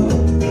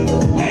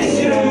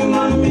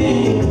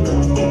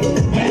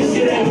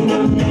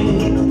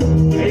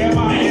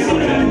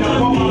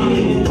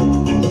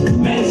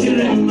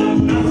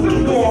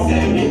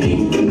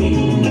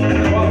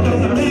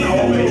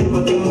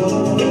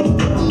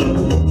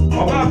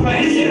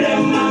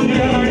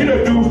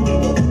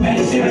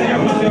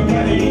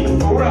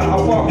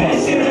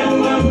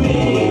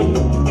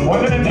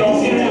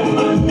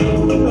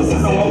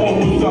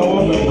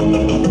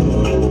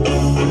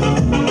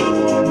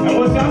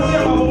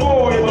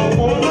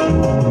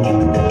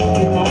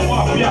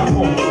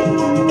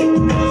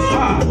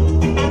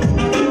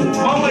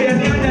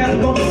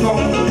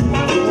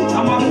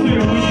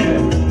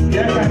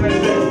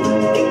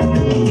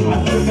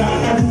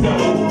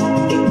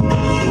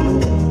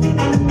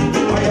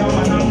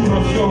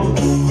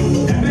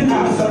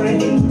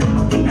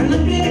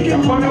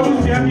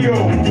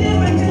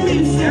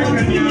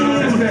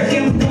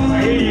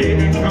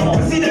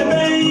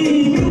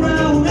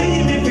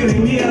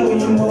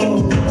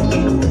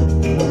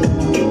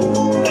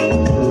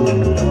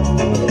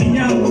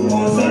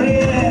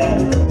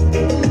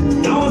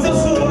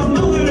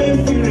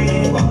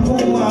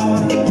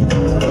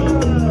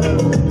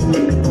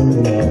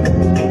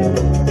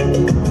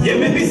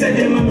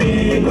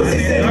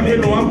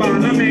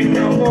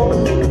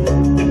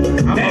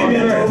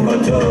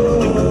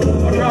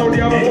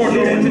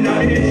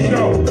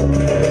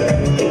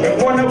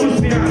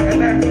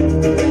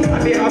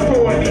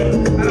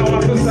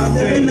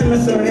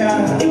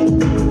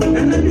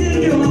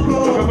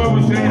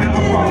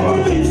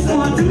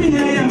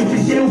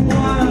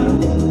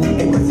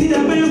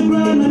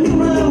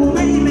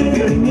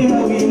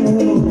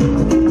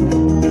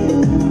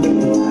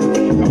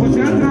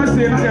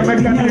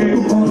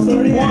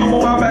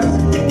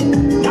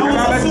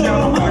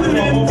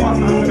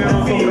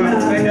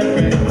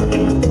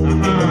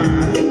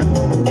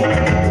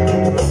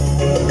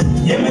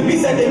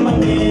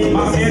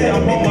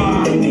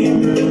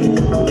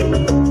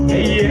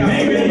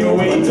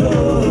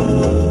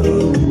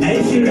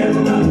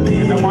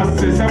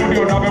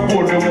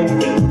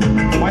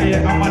 Maybe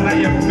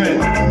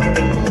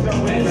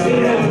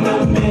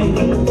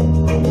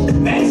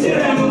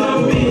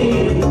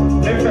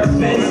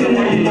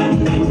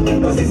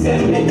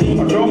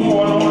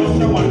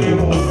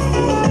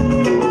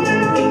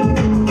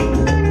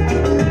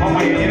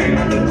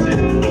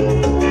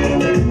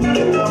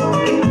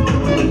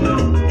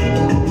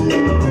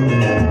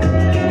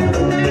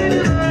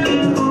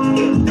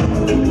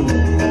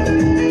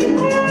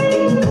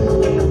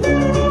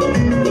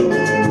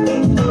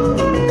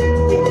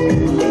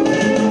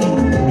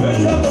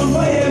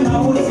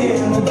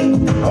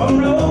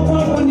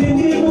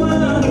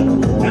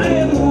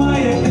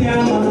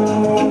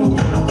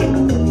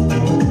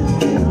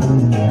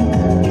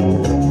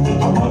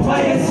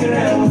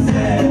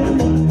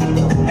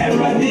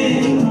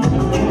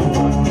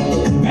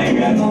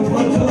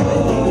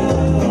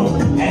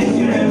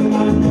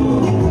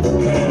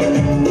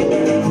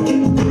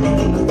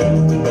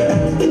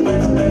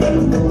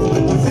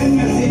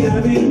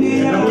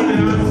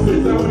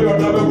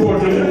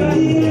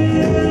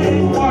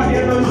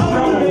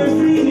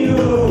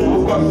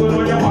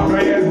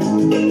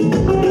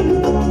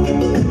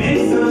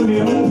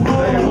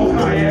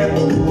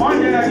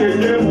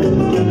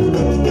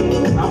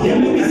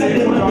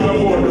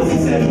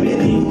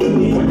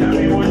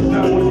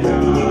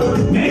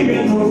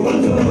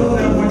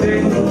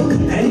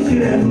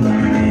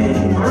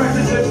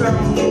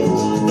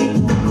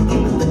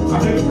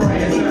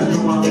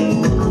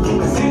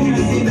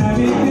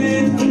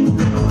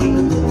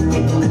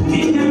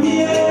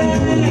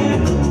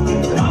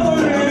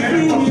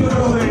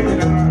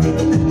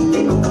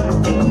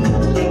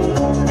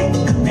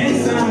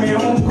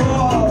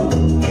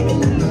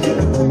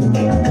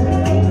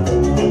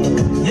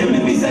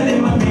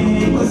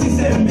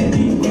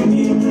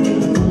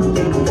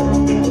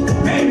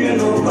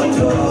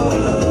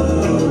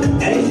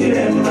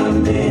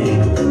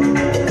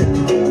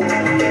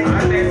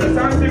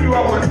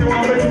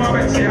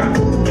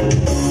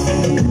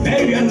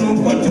I know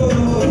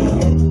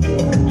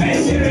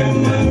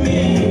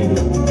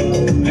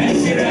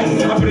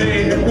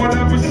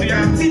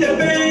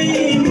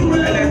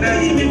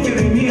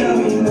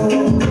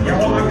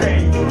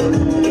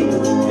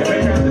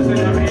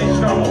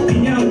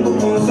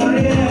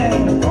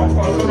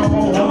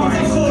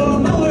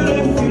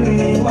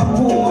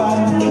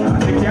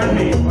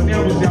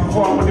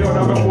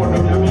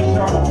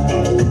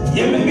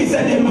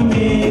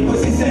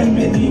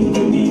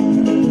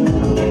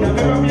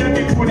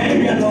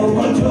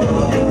what to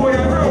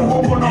do.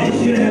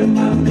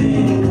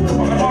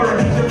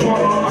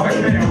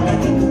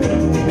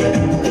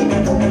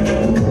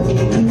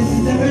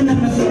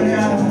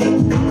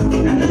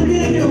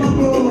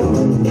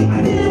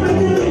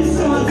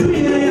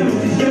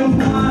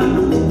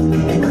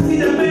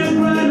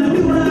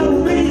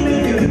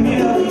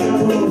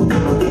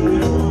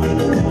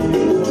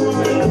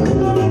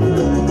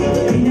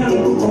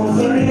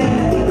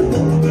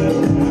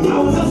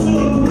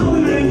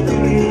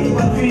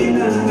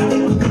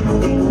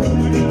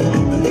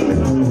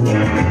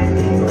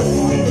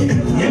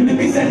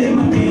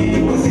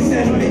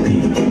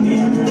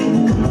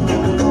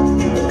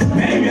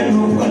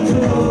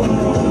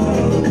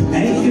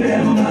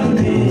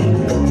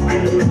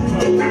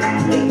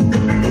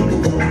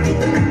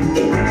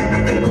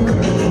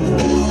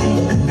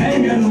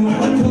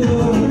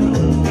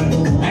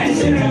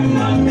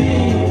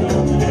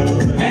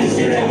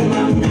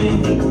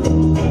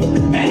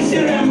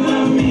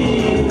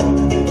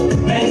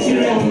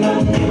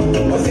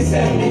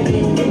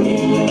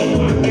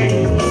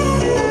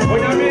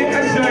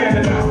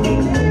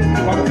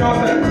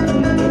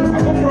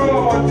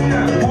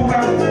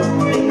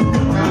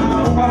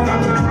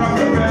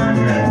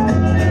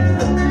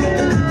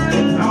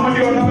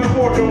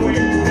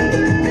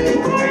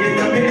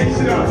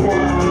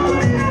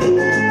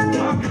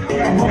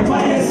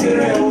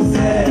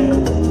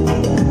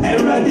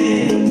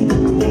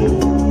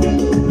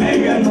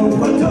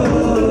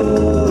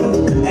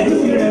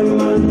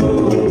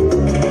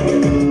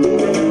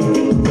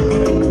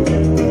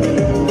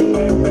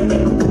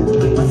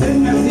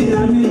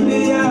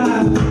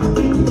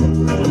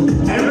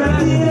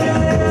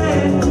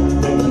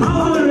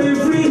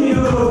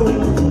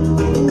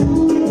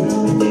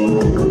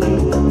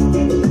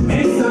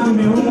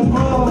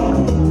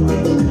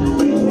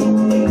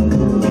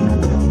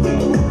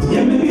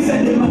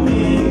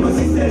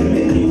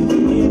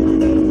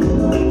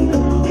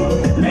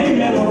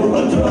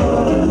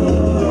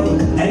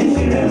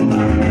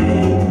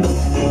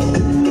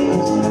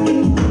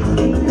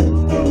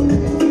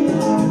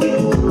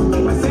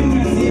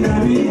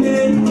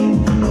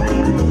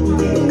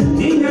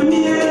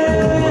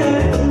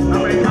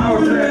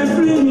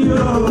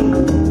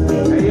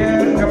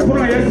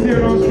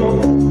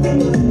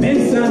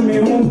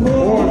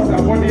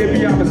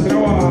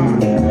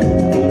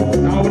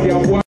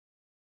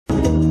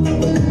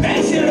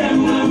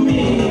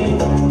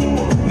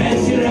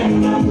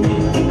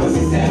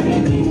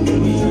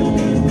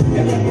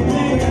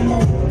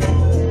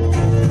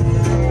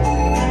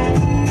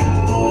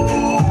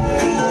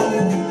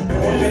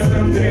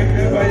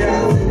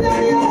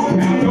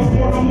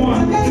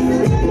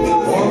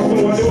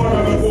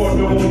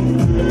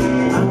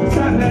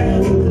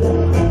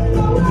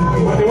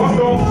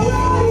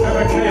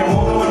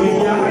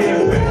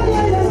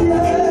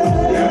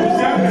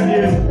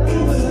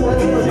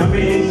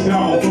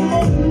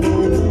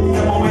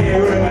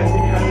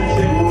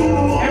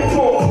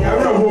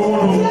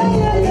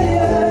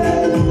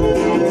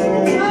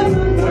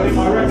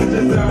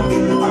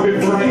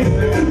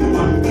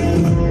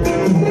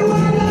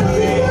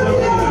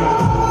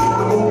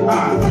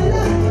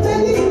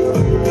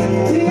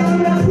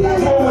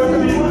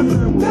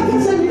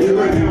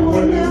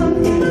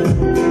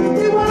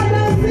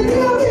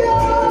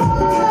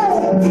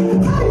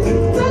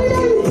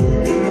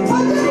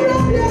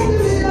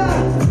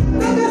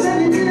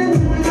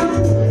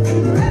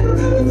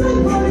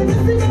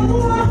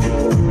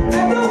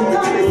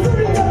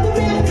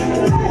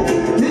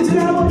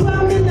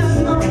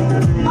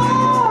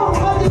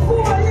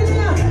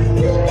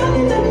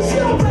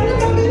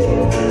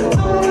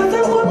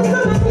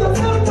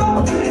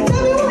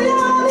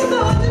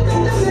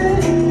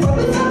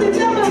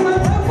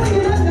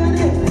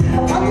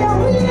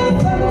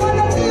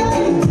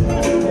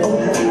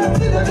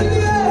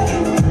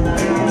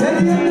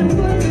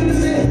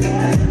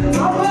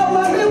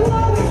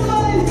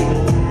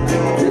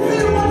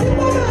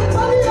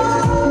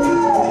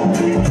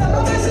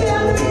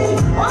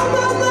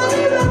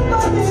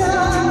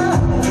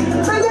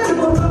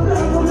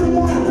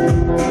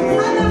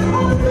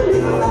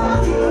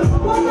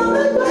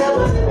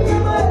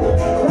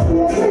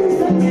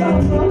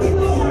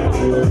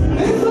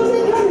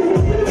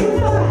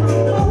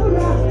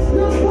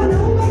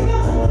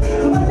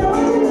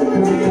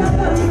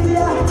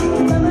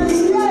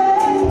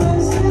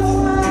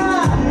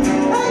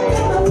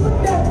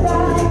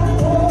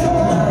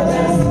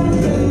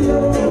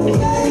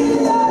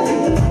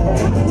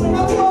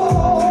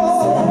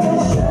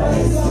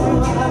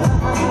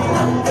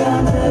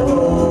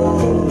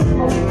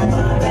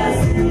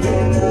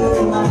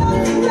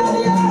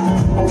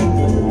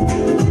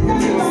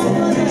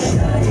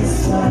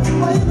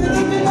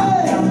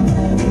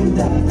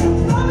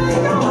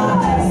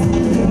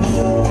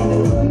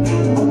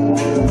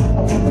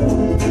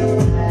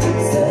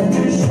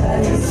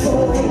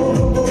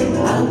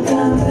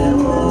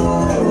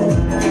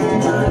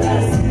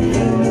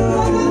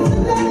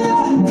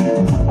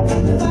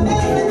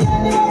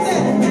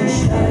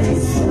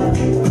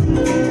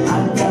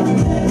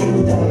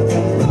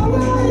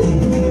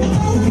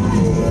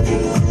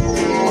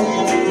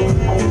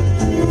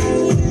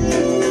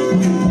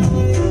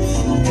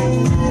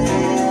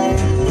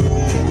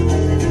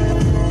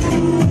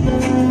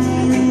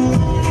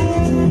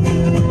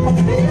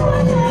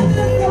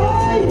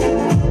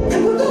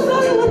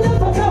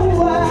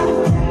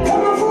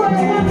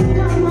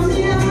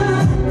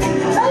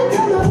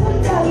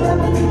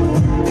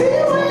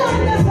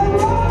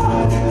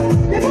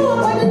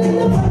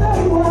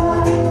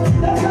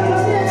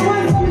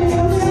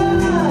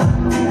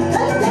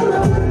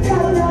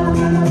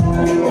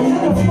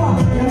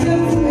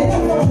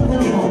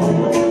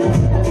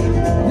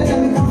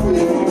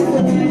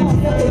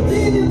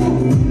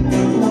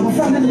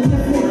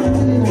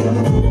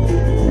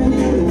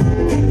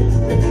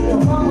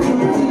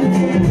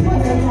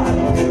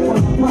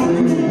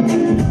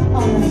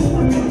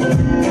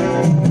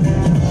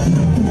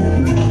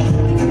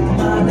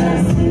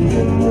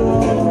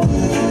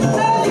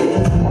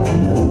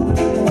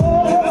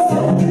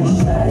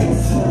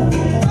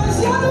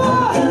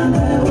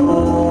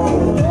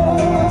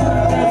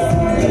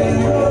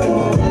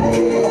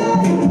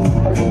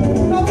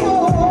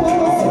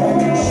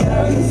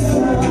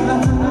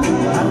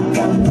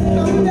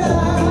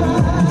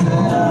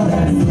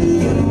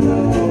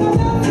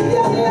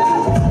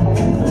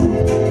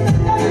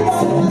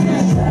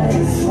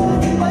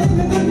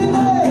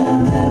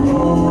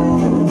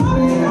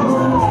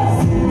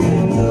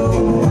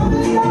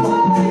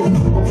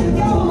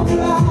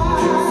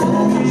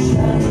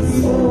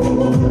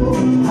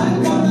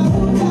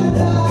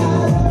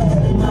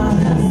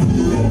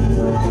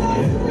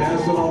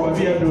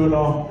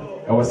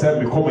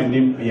 me come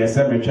nim yes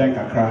me twen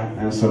kakra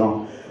enso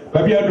no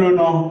ba bia duro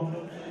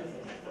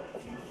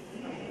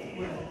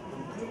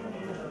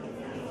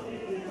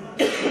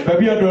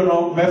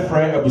no me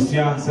frɛ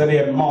abusia sɛ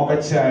de ma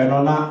obɛkyia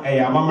no na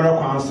ɛyɛ amamre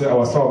kwan so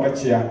ɛwɔ sɛ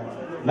obɛkyia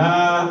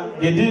na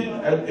yedi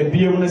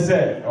ebiem ne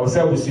sɛ ɛwɔ sɛ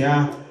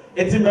abusia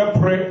eti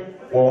mɛpre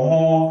wɔ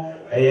ho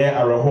ɛyɛ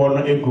arɔho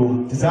no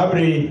egu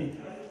tisabre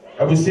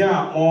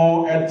abusia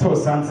mo ɛto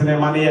santene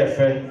ma ne yɛ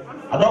fɛ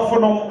adɔfo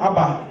no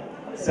aba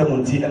sɛ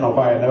munti ɛna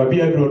ɔbaeɛ na ba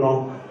bia duro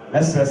no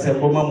ɛsrɛ sɛ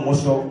bɔma mu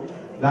so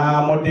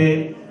na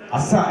mode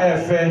asa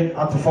ɛfɛ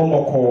atofo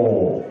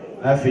mɔkɔɔ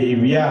na afɛ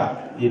iwia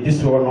yedi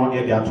so no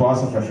yɛ de ato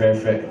aso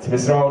fɛfɛɛfɛ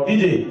timesra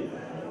DJ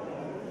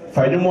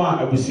faidimu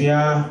a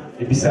abusua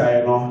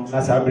ebisaeɛ no na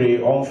sabre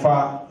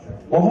ɔmfa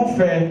wo ho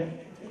fɛ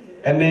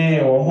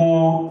ɛne wo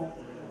ho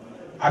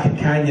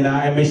akeka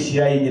nyinaa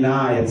ɛmɛhyia yi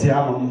nyinaa yɛte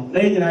anom na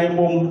yɛ nyinaa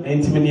yɛmom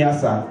ntimi ni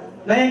asa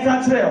na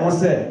yɛnka kyerɛ ho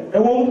sɛ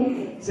ɛwom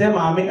sɛ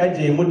maame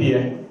agye mu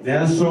deɛ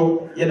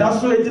nanso yɛda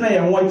so gyina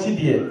yɛn ho akyi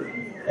deɛ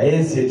ɛyɛ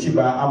nsiakyi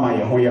ba ama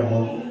yɛn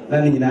ho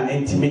na ne nyinaa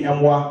ntimi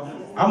ɛmmoa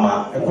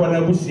ama ɛkɔ na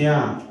abusua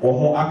a wo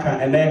ho aka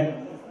ɛnɛ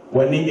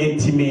wani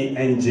ntimi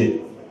ɛngye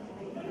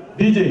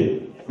DJ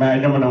ma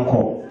ɛnyom no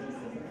nkɔ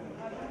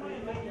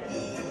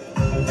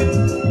Thank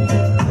you.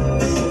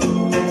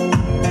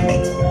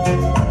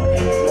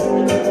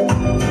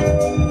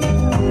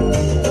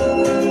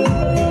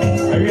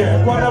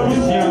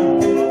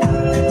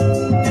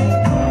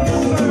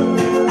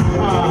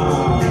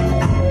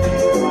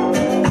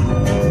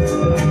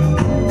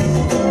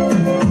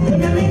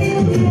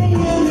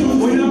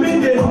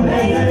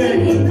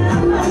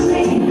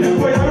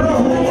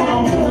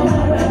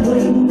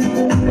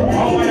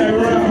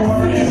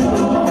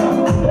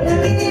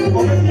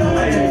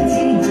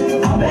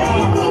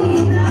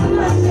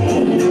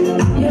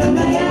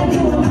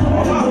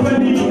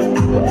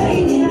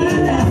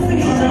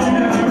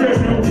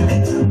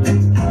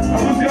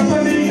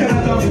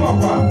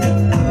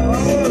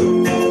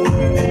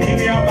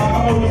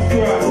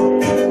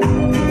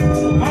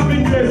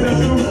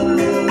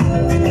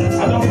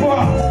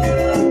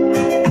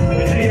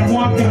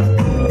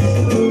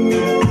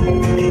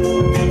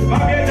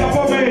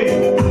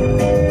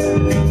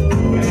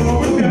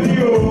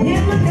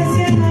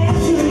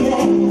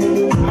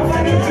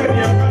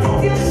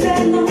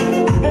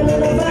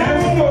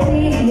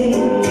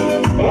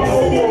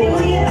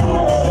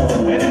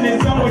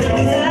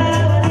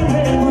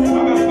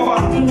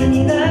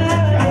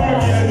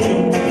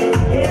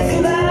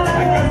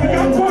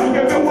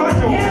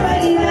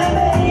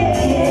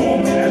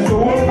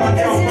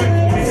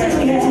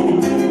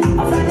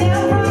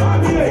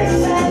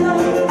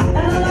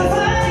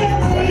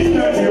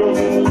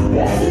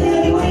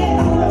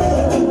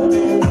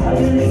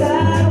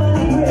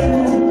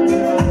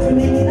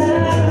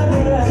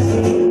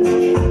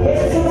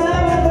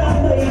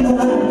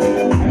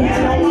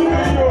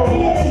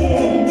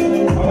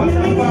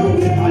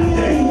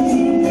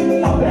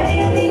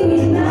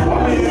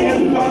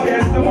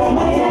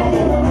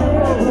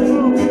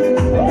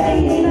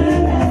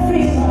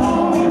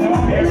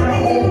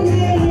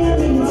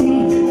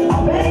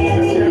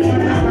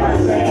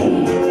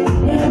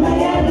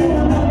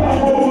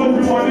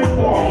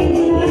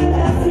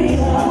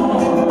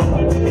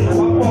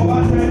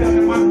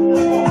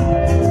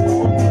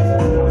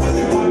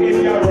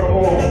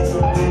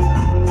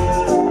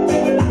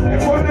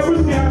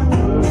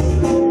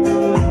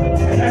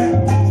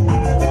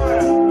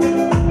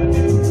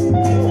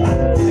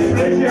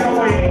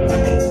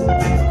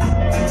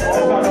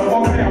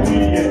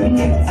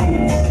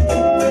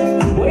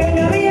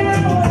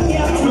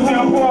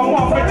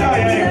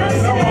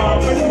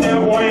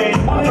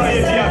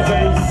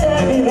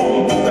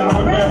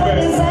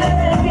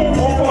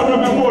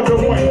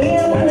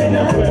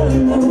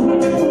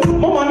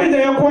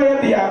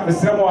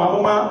 Mr.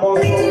 Mohamma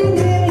also.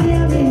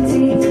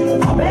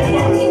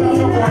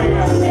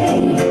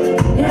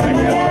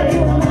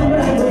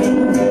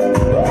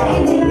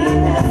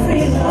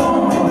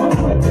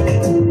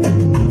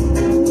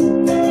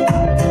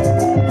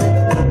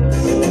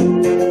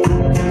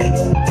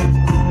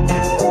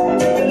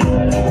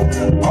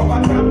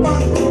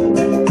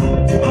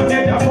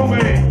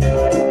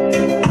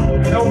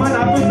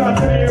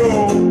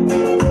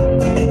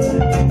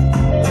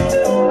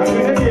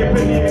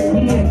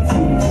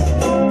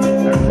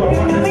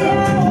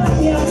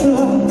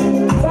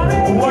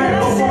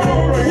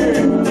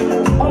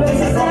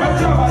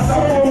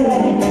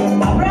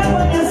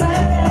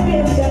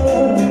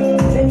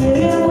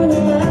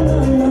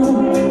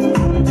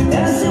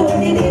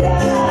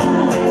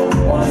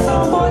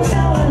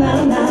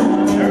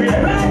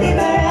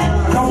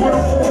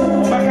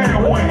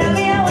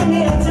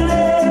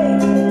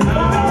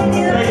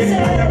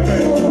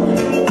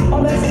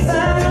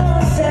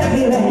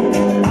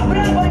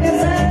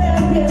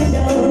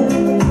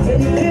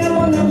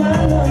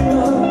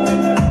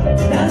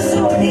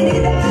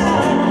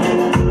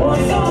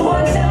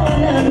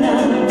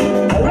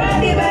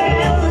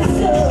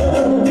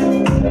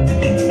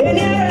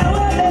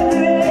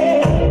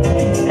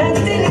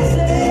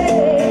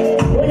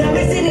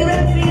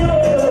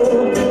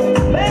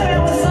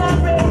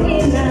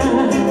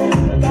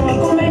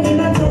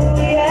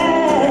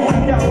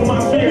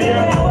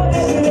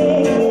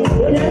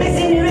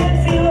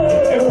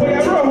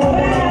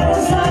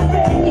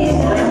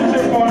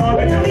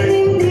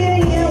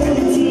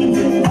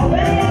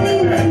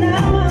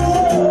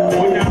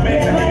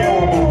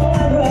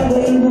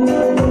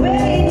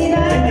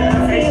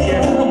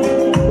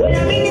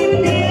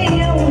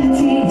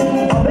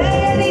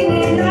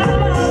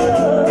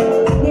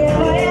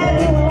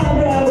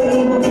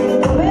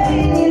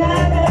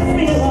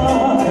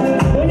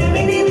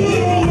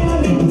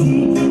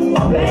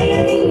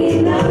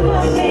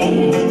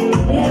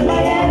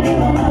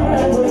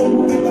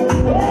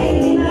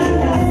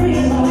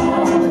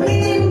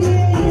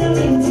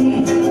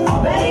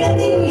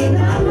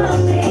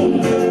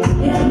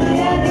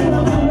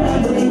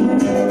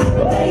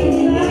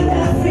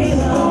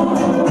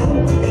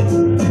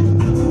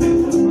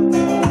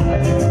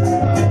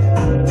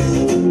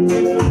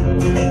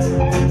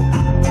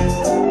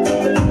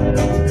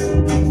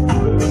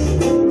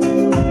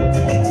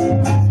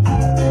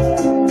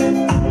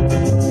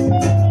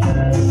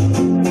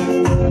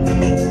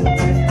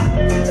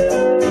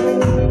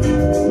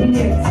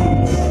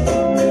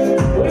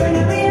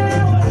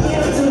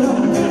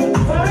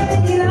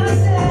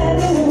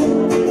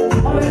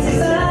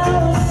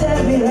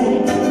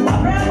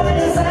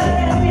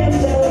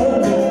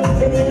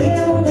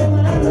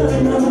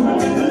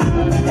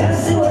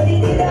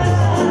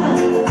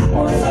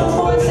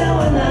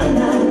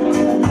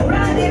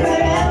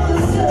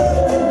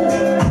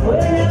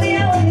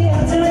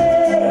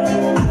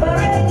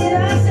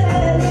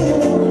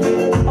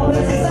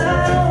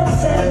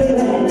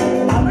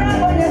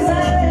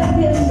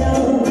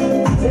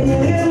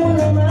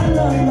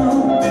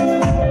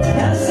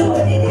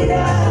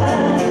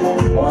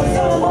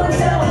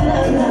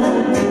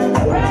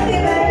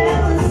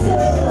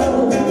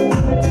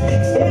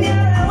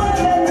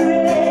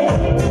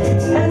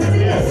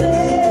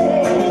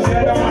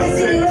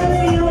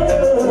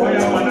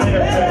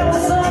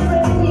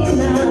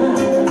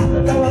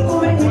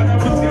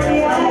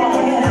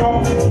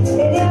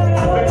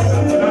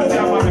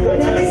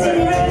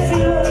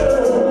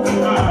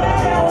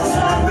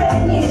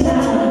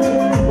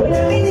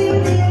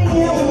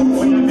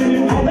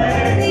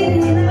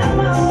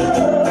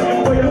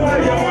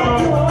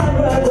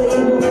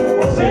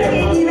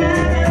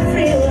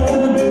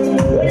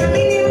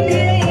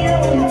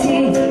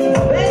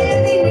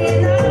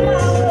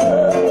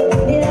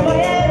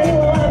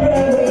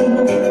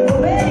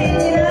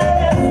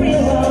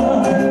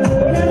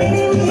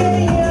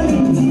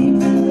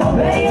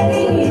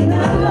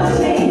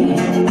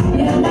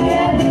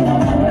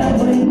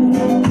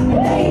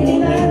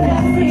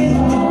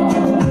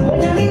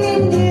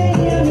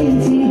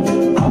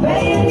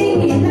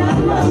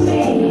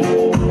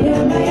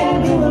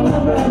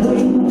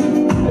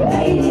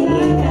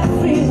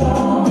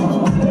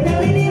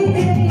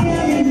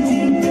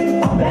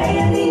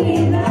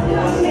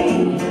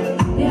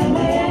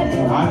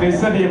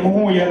 Said the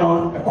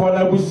Muhuano, a quarter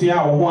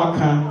busia or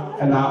waka,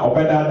 and now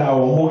Obeda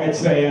or who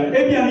explain.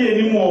 Ebian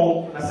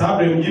anymore, as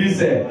Abraham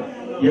said,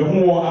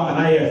 Yahu and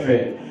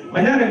IFA.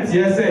 My name is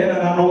yes, and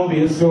I know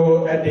being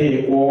so a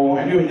day or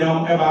a new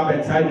young ever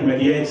bedtime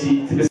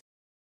mediachi to the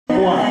I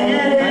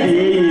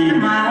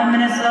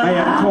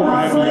am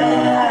told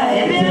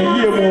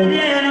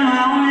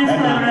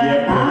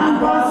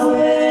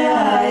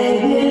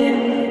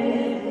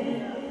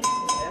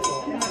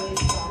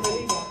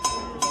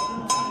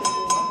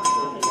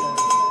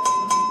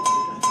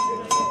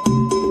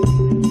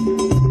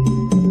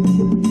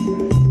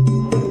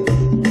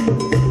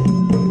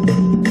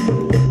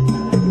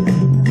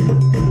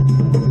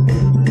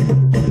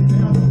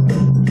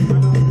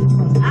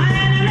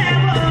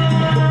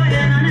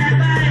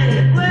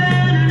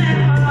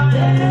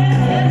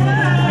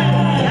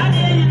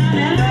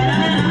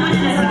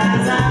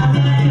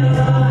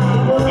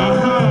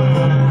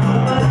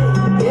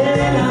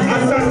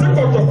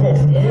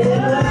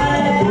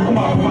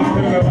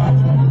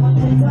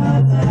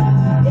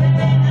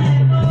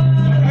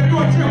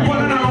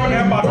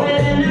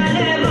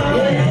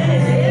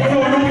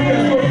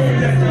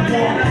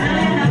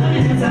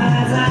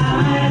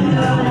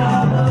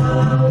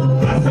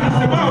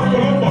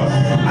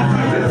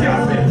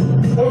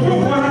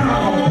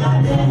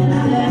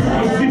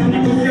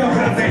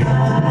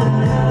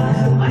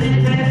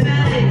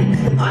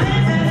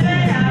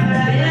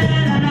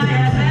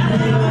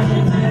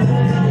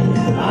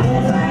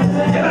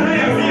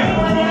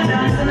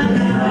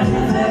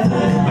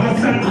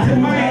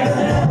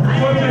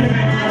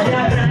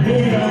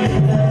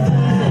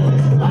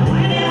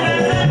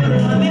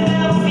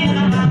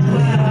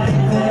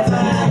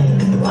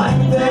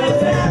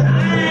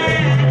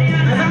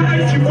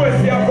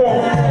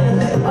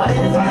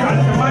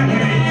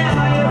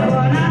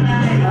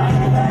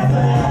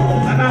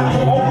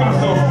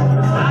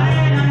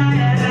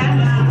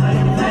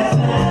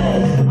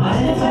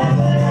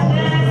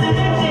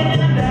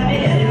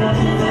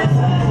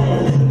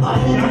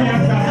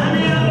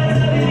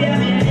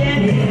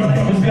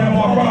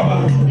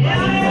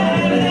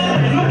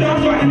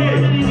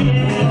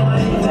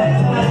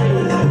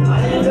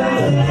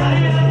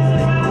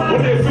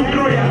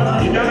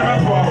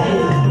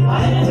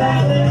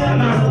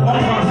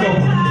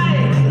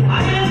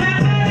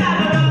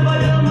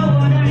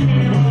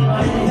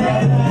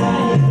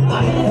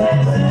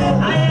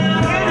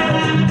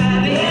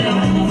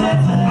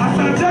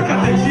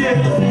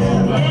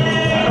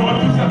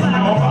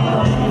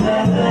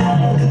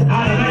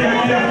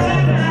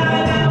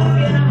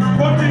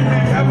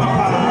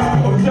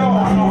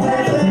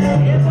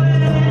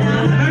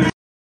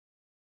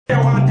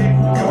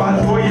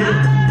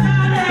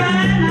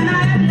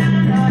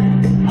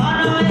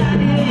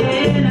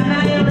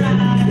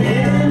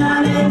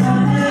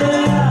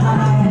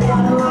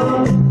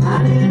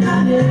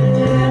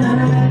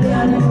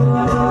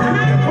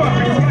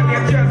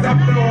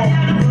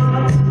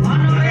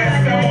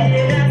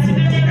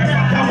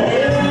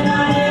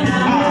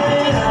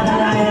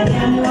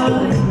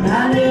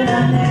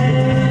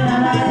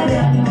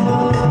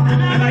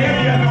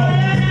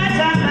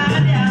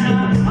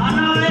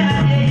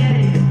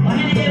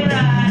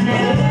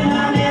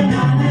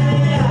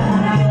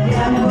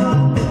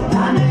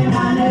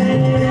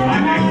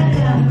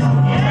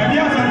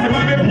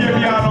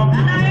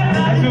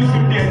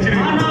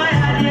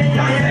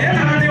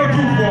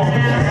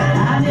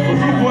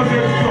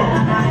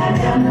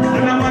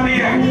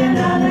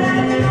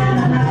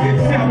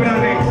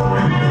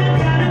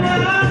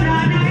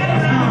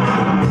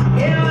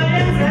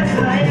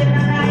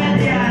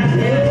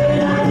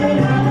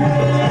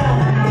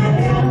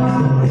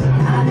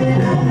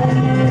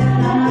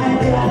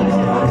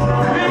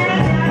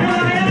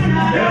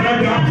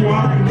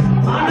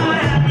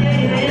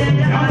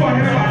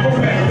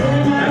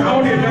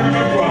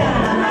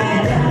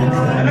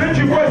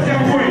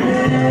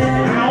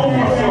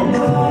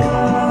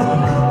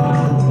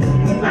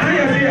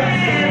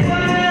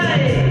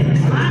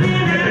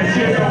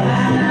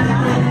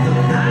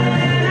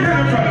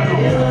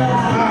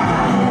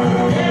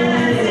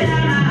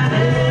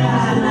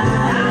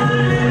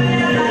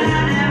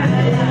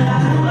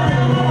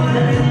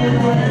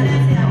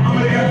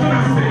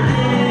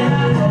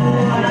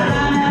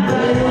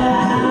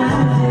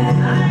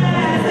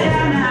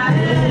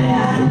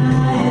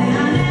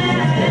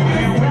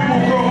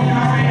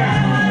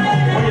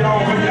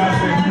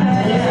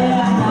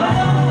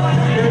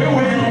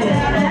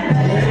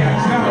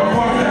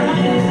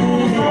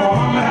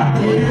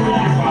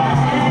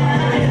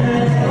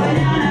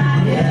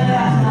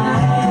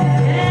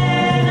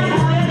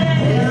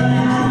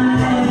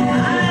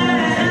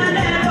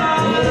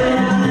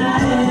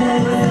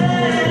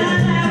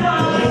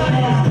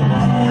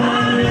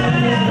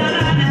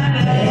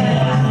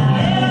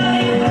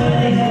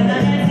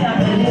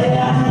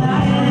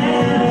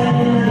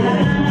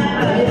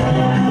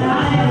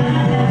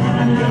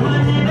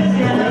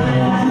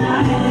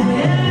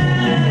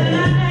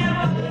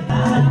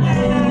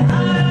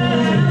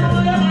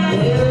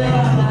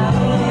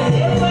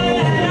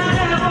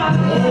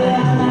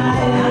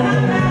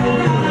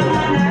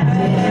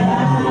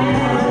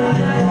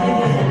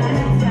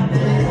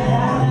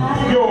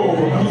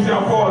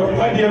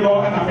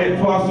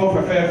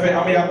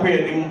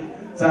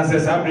Sanse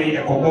Sabri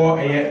Ekobo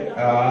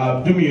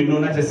Dumino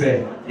na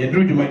chese ye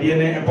dru dwumade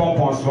ne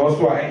pompon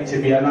so a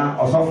enchebiana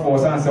osofo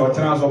sanse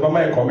ochena so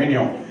bama e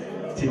communion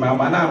ti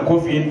mama na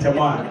nkofi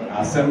ntemo a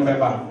asem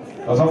beba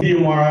osofo yi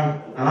mora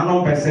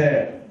ananom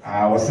pese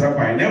wosra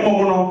kwan na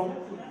momo no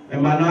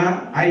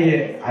emana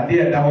aye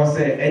ade da ho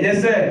se enye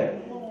se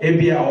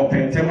ebia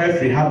opentem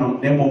afri hanom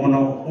na momo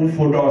no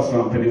mfo dos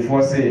no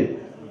pedifo se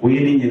oye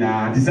ni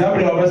nyina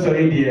disable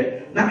obesori de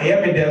na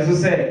eye mede so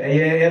se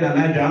eye na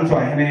na dwanto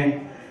ahene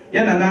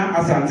yana na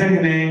asante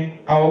hene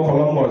awo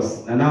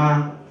Columbus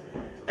na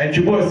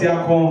etwibos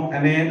yakon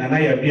ane na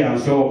ya bia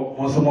so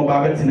monso mo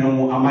ba betina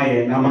mu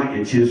amaye na ma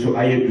echi so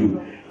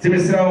ayedu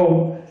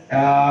timesrawo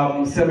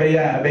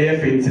sebeya beya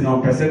fenti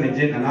no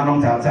percentage na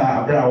nanom tata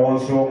abra won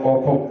so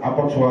okọ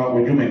akọtoa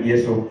odwumadie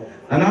so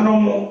na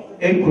nanom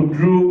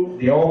enkudru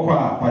de okọ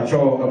a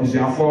pacho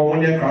abusuafo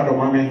wonye krado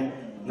mame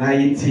na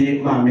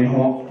yiti mame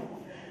ho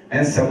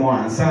ensemo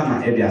ansa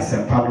na e de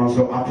asepa no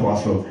so atoa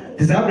so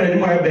disabra ni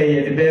mo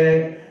ebeye de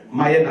be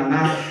maye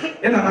nana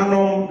nana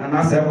no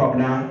nana se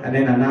kwabna ene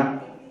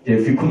nana je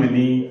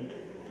fikumani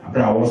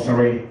abra wo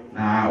sore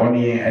na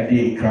oni e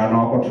de ikra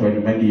na okoto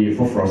adwumadi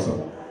foforo so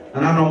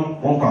nana no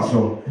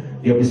wonkaso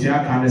ye busua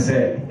kan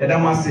se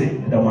edamase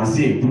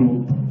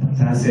ebru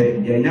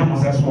sanse ye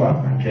nyamosa so a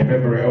nke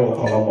bebre e wo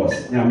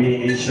Columbus nyame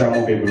enhira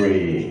mo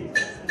bebre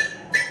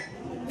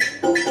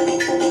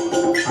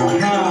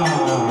aha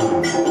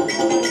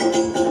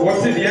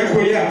what's it ye ko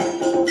ya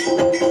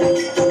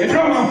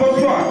drama for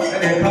so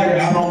and I carry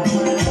along.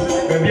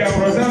 Baby, I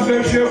present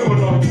the show for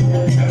no.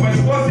 And when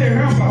it was a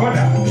hamper, what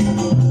I'm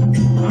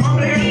not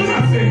going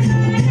to say.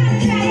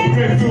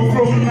 If you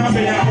from now,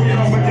 you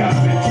know what you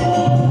say.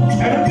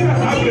 Everything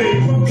that's happening,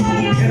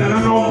 and I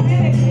know.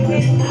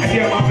 I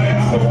hear my friend.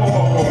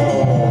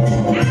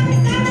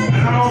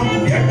 And now,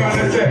 I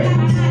can't say.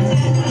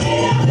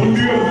 When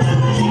you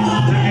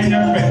and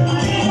your friend.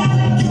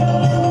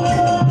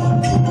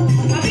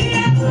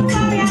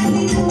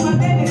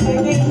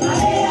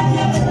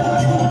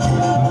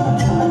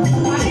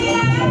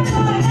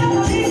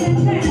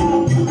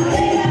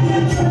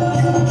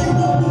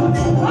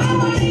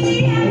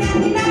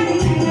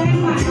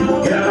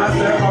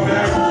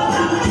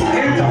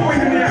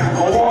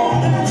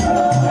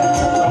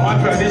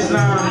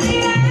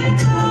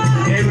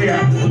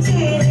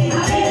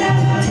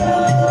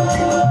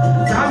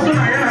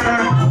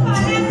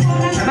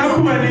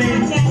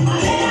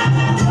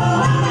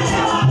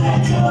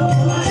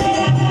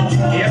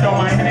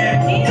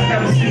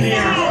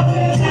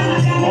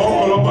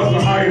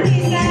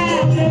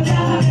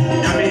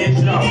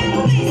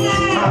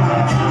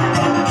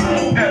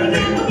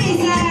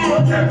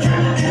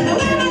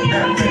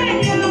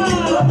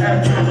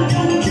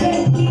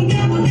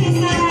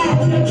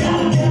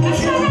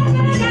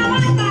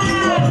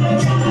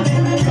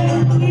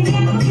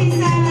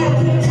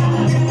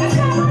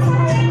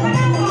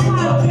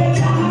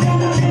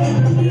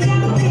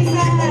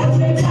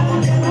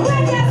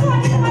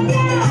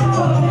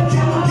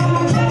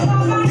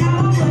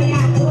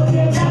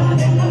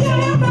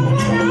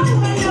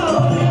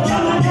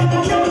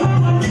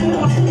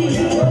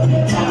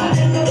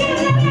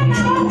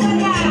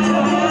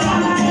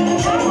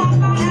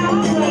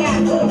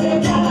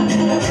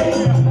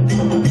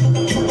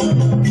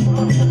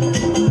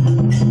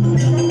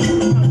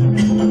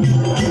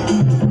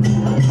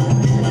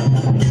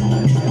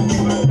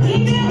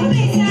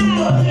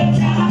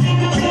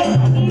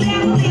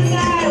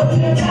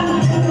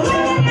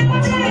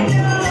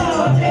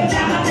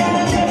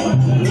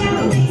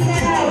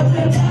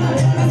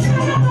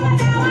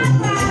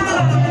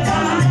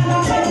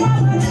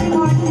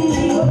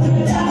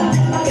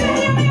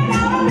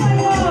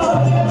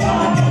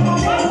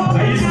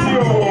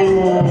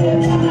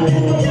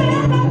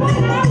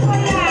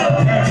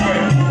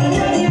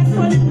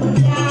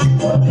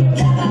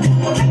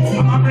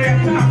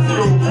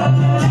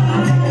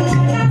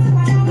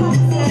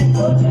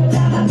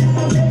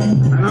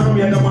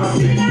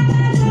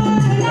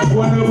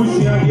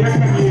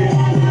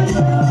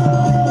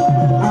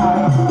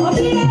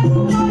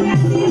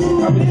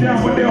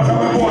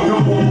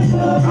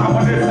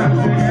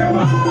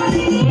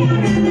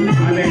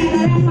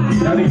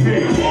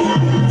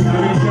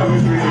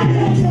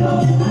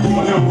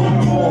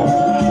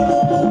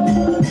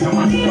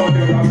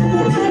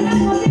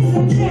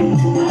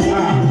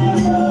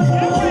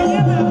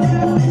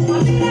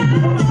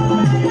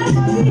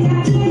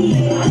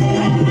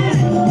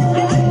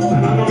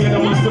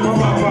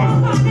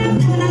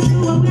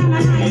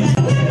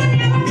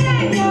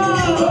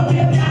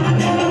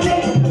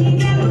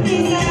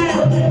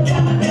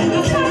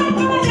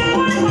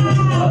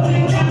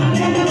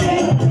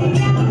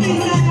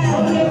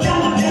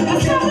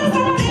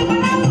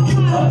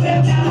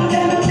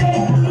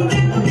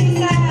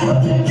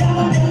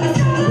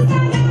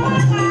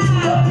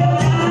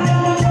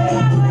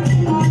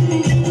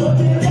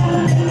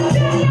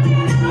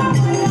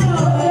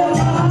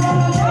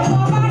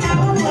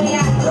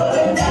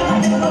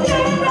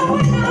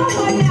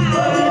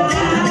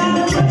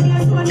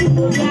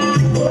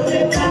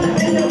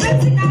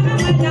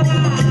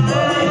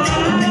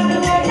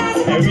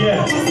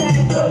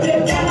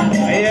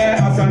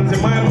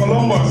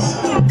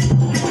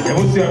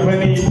 Abusia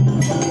Penny,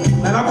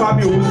 and I'm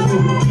happy with you.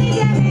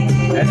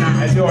 And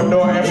I do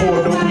adore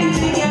everyone.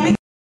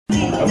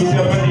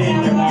 Abusia Penny,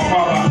 and my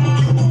father.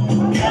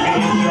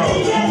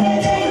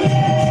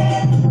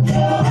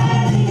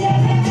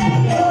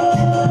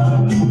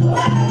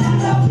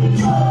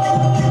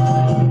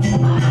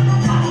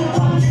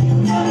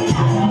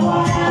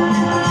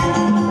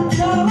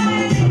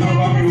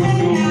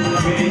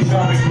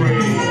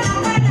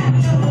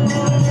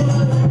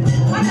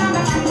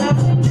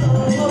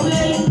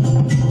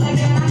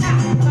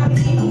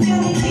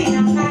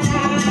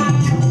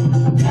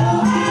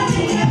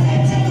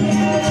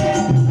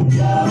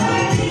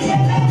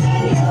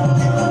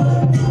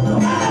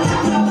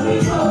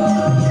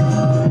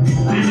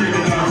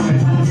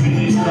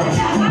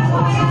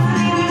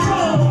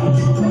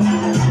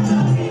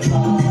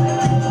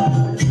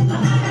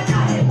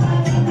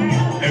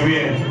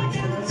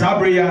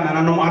 And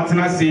I know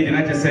Atana said, and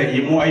I just say,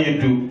 you more you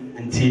do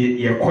until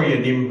you're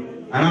quiet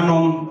him. And I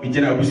know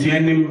Vijana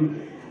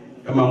Busianim,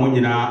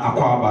 Mamunina,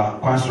 Aquaba,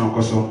 Quanson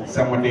Coso,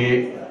 some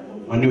day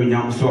on New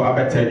Yam, so I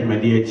better my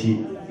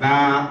deity.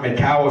 Now,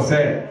 Macao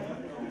said,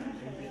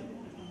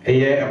 a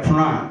year a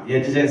prana,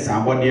 yet just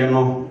somebody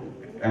no,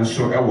 and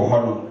so I will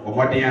hold or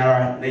what they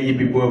are, they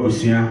be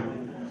Busia.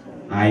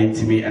 I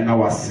to me, and I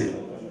was sick.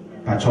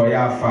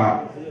 Patroya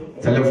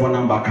for telephone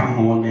number come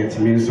home, yet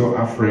me so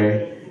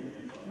afraid.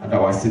 And I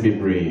was to be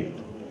brave.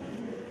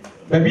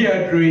 Baby, I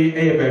agree,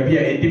 baby,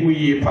 I did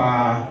we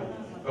pa,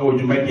 oh,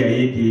 you make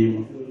a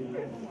game.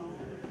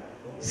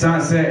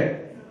 San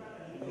said,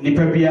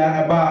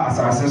 Nipabia about as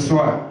I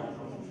saw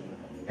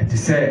it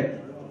is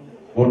said,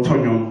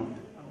 Otonium,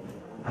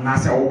 and I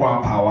said,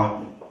 Oba power.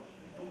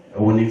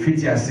 When you fit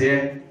ya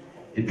say,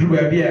 it drew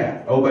a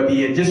beer over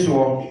the just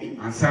so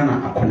and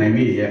Sana a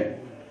conavi yet.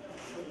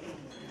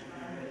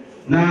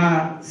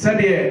 Now,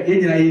 Sadia,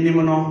 in a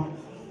mono.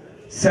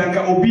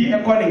 Sanka obi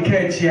according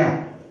care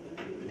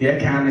the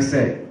can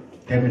say,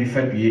 Demini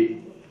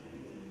Fadie,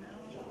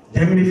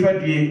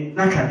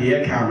 Naka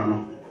de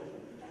Canon.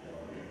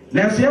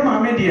 Now, see my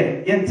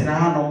media,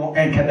 Yentanano,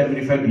 and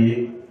Cademini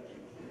Fadie.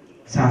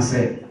 San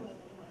said,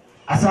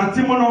 as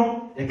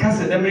Antimono, the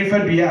Casa Demini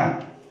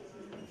Fadia,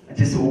 it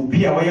is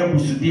Obi away of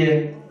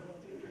Busudia.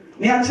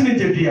 Actually,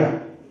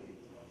 dear.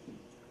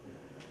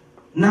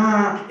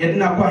 Now, it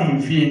not quite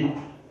him fee.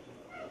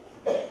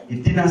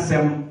 It didn't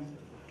seem.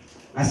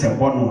 I said,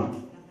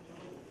 Bonua.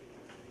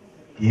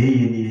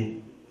 Yea,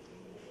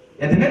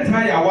 at the next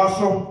night I was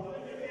so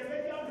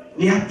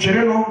near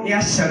Cherno, near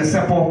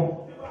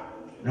Shanasapo,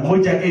 the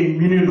Moja a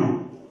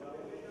Minino.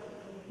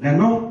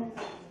 No,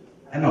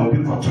 and I'll be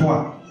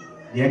Cotua,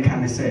 the I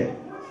can say,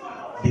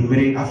 the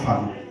very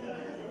affam,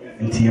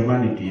 and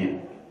Tiamani dear.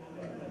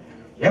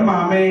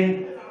 Yama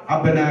may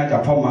Abena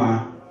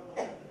Agyapomaa,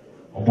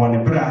 or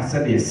Bonibra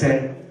said, they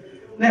said,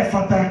 Ne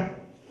fata,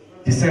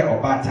 they say,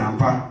 or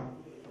Batampa.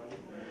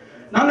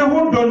 Now, the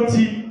whole don't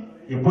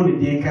you put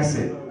it in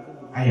cassette.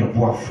 I have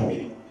bought for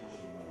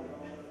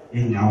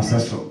in now,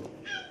 so.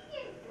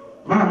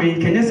 Mammy,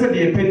 can you say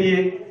the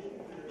penny?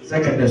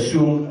 Second, the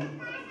shoe,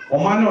 or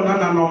man or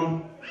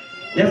none,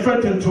 you're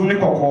frightened to make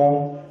a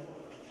call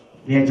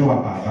near to a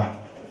baba.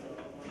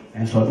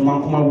 And so the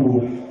Mankuma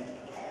woo,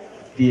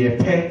 the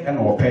pet and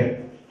or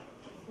pet.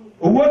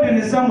 A word in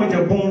the sum with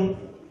a boom,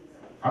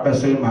 I bet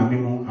so my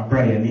mimo, a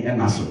Brian and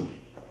Nassau.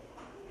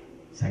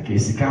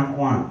 Sakesi can't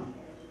one.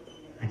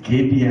 A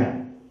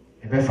KBA,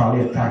 a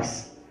better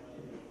tax,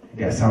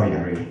 they are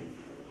sorry.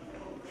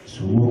 So,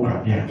 who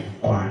are there?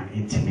 Quite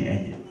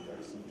intimate.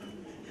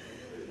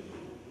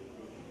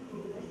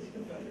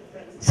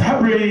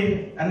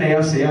 Sabri, and they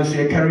also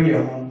answer a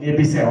career,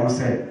 maybe say, I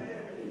said,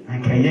 I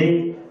can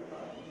ye,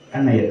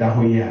 and I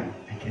dahoya,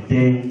 I can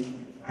day,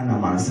 and a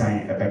man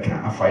sign a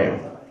becker a fire.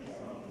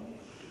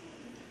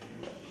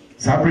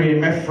 Sabri,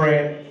 my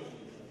friend,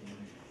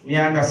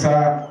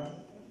 Niagasa,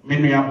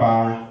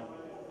 Minuaba.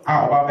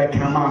 Our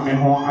Becama me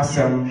home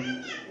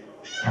asem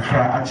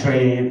Akra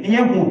actually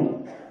near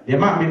who the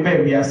mammy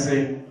baby I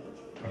say,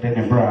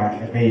 then a bra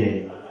a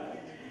bay.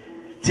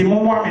 Timo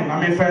woman,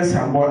 I mean, friends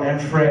and boy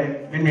and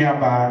friend,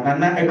 Mimiaba,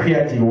 Nana a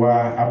creative were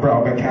a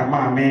brow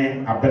Becama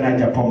me, Abena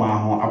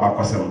Agyapomaa,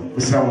 Abacosum,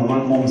 with some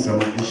one moment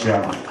in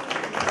share.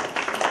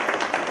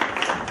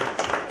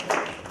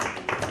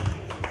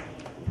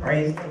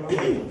 Praise the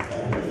Lord.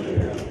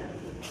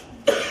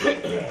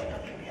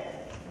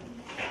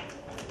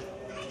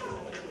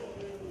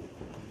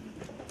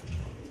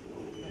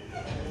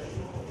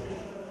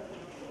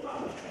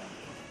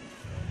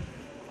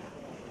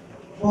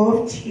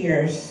 Both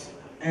tears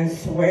and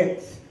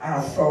sweat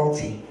are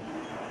salty,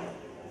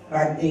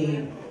 but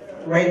they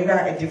render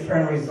a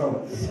different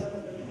result.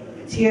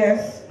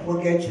 Tears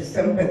will get you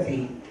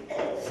sympathy,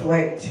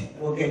 sweat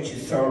will get you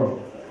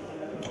sorrow.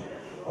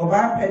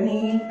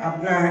 Obapani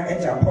Abena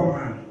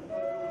Agyapomaa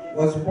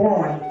was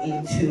born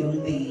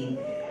into the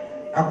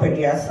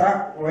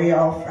Akwadiasa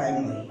royal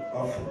family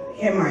of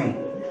Hemai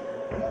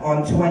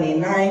on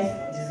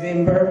 29th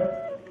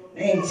December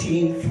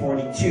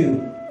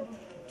 1942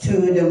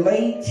 to the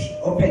late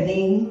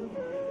Opening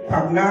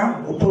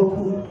Abena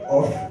Opoku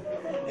of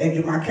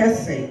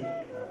Edumakese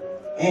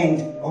and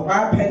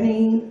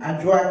Abena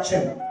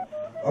Agyapomaa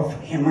of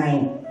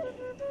Hemine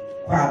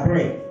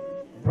Kwabre,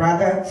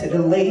 brother to the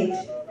late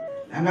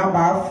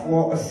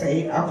Anabafo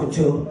Osei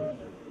Akoto,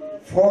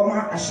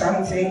 former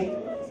Ashanti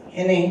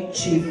Hene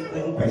Chief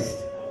Linguist.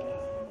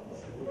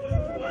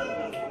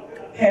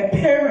 Her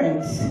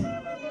parents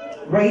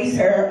raised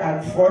her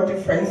at 4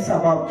 different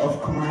suburbs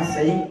of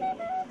Kumasi: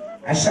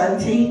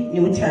 Ashanti,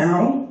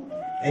 Newtown,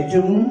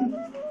 Edum,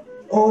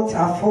 Old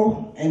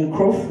Tafo, and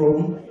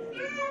Krofrom.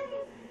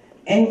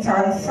 And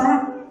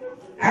Tansa,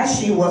 as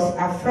she was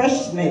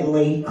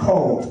affectionately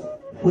called,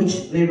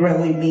 which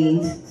literally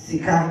means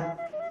Sika,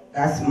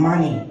 that's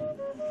money.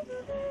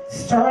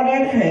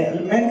 Started her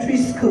elementary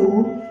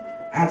school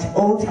at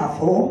Old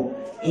Tafo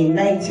in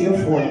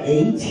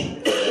 1948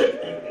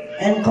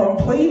 and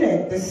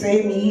completed the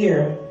same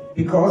year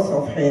because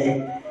of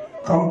her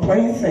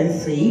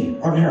complacency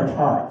on her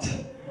part.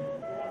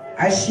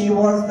 As she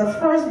was the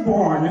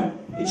firstborn,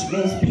 which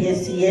means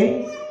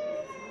PSCA,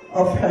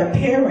 of her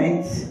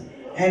parents,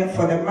 and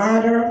for the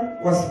mother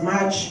was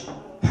much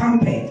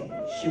pampered.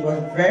 She was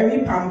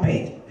very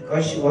pampered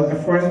because she was the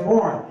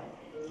firstborn.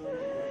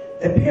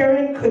 The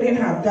parent couldn't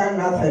have done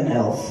nothing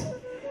else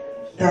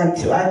than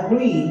to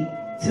agree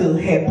to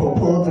her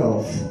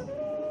proposals.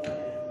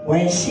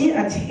 When she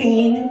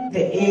attained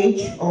the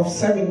age of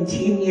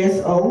 17 years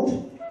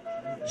old,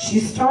 she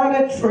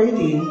started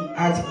trading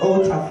at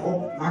Old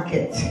Tafo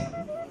Market.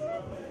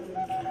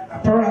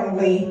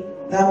 Apparently,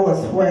 that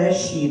was where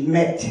she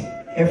met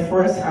her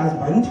first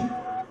husband,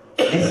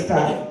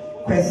 Mr.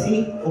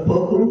 Kwesi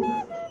Opoku,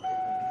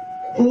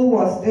 who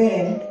was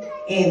then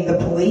in the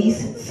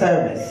police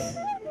service.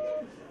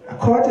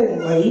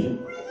 Accordingly,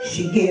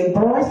 she gave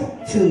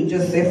birth to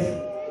Joseph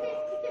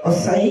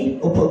Osei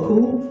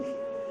Opoku.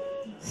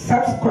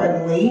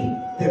 Subsequently,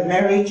 the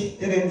marriage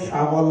didn't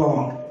travel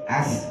long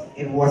as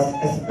it was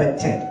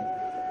expected.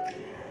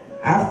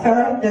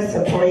 After the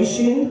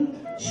separation,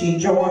 she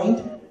joined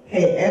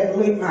her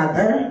elderly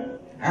mother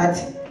at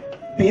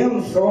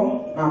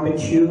Biomso number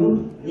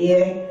 2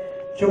 near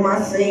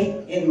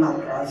Jomase in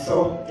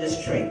Makranso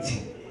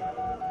district,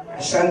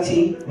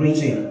 Ashanti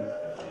region.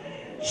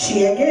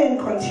 She again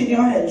continued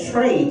her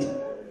trade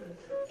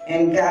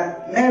and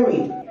got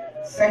married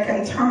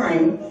second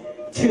time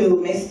to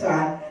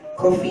Mr.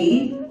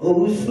 Kofi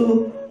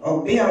Owusu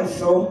of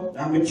Biomso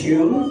number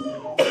 2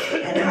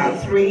 and had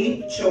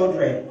 3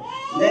 children,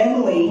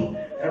 namely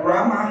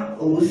Rama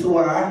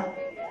Owusua,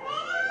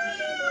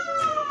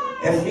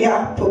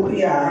 Efia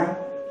Pokuya,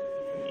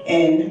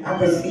 and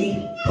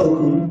Abasi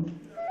Poku.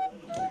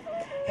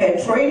 Her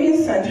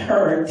trading sent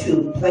her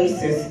to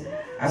places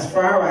as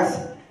far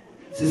as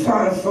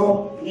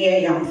Susanso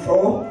near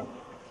Yamfo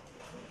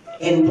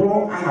in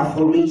Bro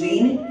Ahafo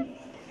region,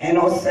 and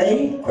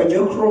Osei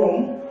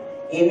Kwajokrom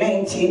in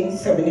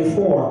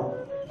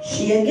 1974.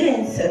 She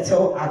again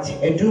settled at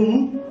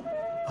Edum,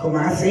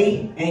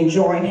 Kumasi, and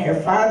joined her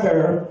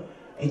father,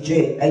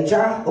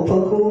 Aja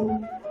Opoku,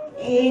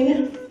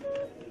 in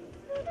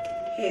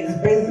his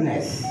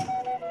business.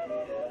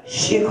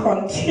 She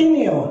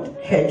continued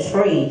her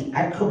trade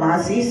at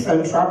Kumasi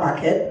Central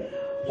Market,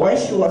 where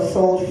she was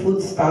sold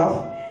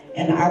foodstuff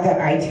and other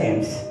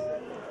items.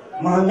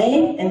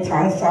 Mame in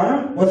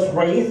Tansa was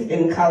raised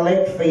in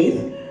Catholic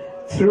faith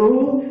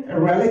through a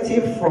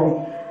relative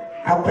from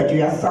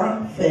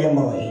Akwajuasa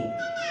family,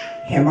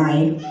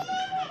 Hemine.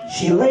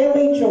 She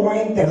later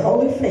joined the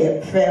Holy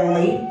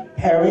Family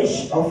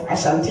Parish of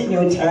Ashanti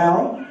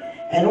Newtown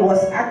and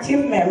was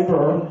active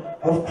member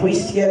of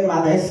Christian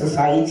Mothers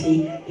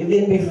Society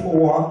even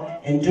before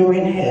and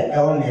during her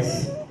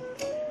illness.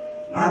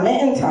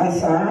 Mame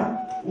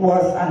Ntansa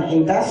was an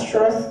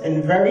industrious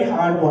and very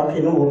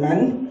hard-working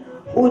woman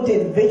who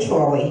did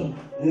virtually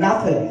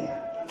nothing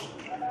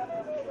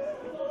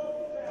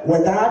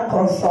without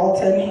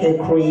consulting her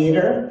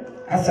creator.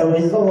 As a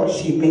result,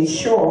 she made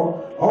sure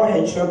all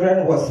her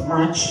children was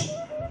much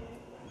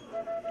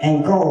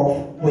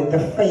engulfed with the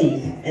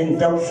faith and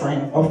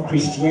doctrine of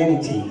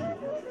Christianity.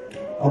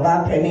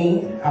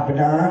 Abena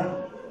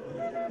Agyapomaa,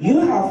 you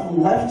have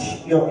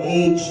left your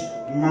aged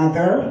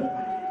mother,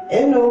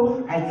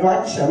 Abena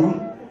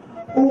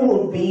Agyapomaa, who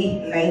will be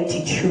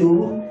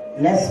 92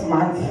 next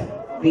month,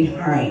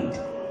 behind.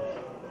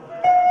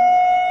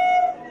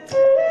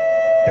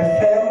 The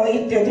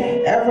family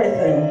did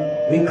everything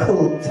we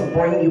could to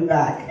bring you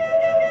back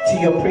to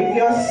your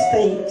previous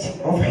state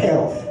of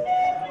health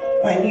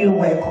when you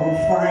were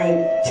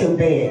confined to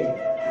bed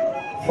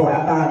for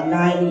about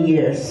 9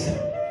 years.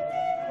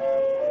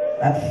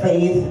 But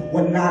faith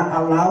would not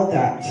allow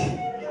that.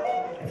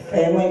 The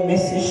family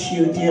misses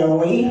you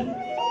dearly.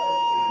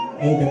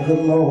 May the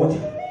good Lord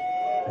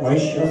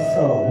bless your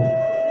soul.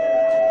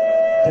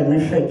 The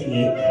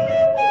refugee.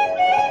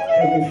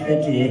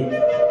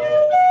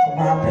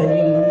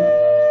 Abena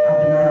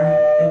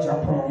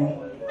Agyapomaa,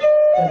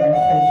 the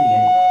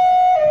refugee.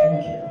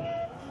 Thank you.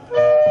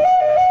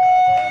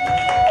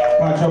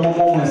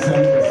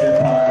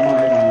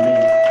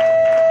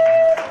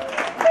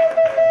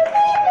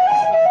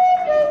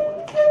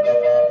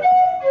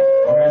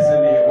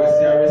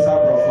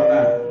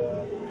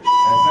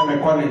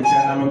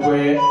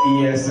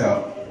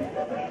 cell.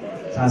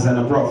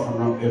 Sansan brought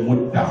from a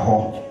mood da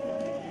ho.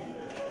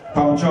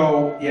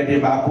 Pamcho, ye de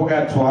bako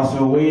at was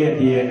away,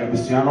 dear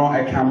Abusiano,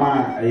 a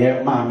kama, a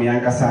ye mammy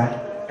ankasa.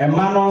 A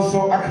man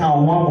also a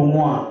can one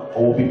more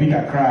or be big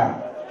a cry.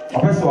 A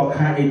person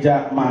can't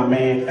eja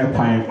mammy a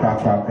pine crack.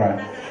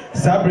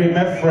 Sabri,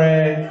 my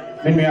friend,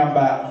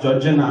 Mimiaba,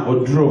 Georgina,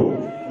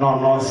 Odro,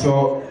 no,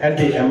 so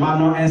Eddie, a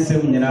man and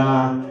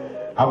Semina,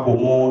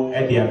 Abomo,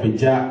 Eddie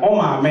Abija, oh,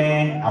 my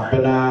man,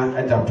 Abena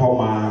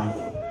Agyapomaa,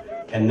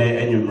 and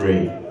then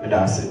enumerate.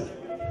 That's it.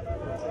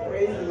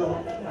 Praise the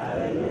Lord.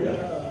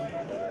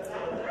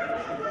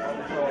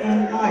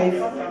 In life,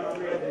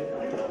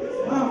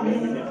 Mommy,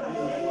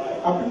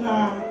 Abena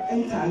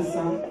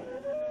Agyapomaa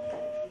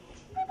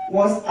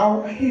was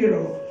our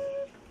hero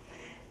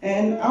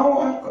and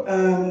our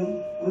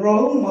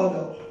role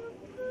model.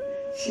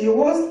 She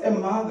was a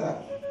mother,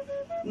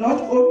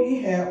 not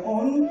only her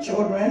own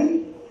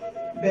children,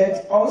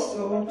 but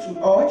also to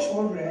all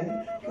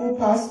children who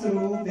passed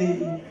through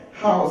the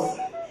house,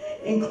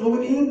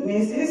 including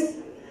nieces,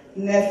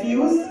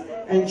 nephews,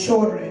 and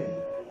children,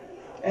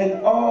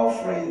 and all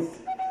friends.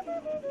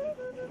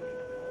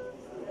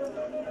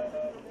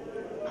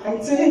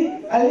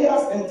 Auntie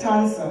Alias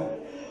Ntansa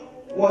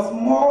was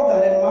more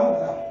than a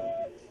mother.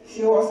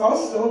 She was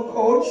also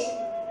coach,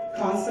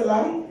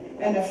 counselor,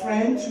 and a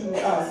friend to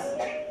us.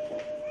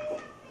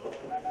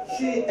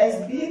 She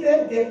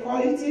exhibited the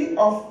quality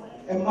of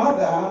a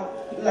mother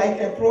like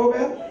a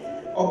proverb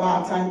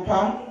about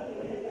Tampa,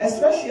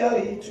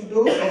 especially to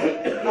those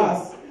of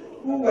us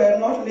who were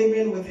not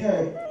living with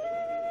her.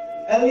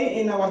 Early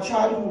in our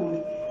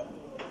childhood,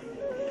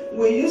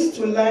 we used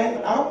to line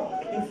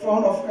up in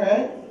front of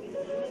her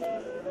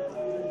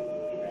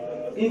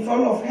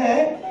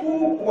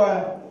who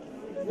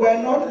were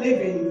not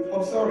living,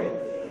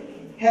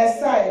 her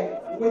side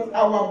with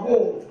our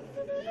bowl,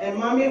 and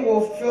Mommy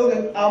will fill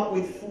it up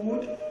with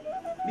food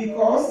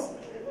because,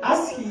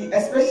 as he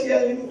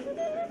especially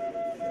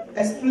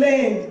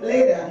explained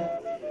later,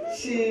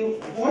 she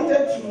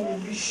wanted to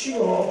be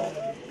sure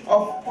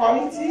of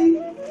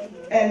quality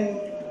and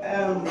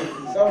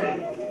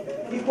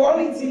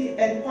equality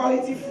and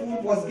quality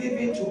food was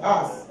given to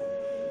us.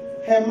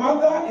 Her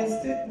mother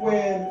instead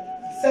were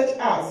such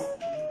as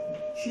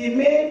he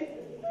made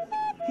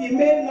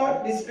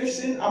not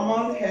distinction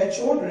among her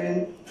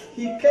children.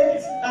 He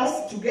kept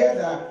us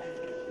together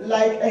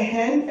like a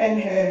hen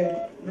and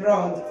her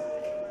brood.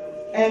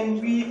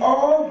 And we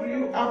all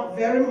grew up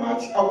very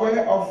much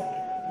aware of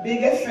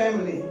bigger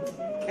family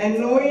and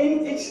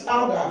knowing each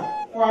other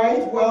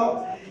quite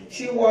well.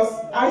 She was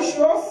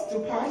anxious to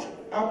patch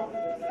up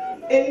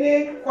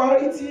any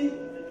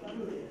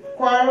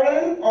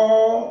quarrel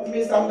or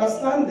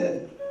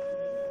misunderstanding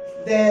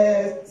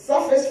that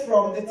surfaced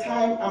from the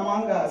time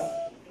among us.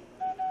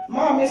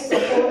 Mommy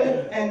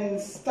supported and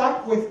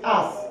stuck with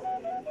us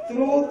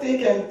through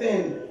thick and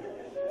thin.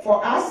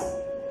 For us,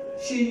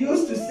 she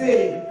used to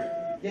say,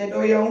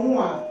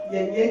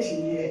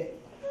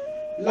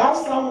 love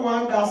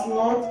someone does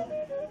not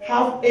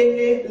have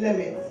any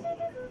limit.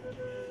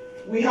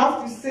 We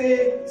have to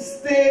say,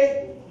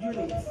 stay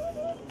unit.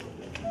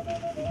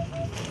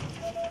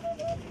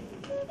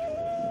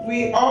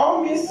 We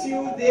all miss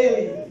you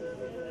daily.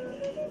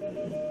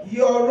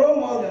 Your role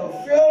model,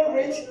 feel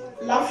rich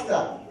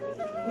laughter.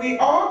 We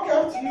all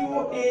kept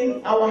you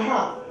in our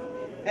heart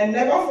and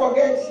never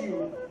forget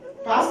you,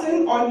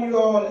 passing on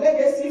your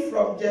legacy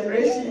from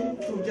generation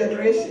to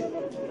generation.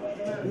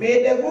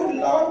 May the good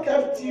Lord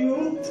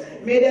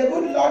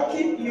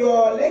keep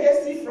your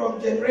legacy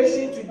from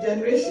generation to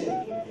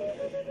generation.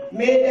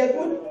 May the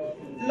good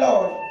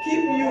Lord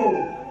keep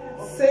you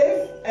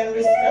safe and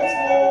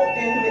respectful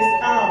in his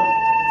arms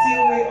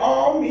till we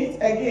all meet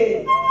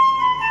again.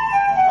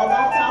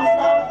 About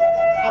Tampa,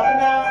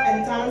 Abena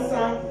and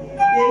Tansa,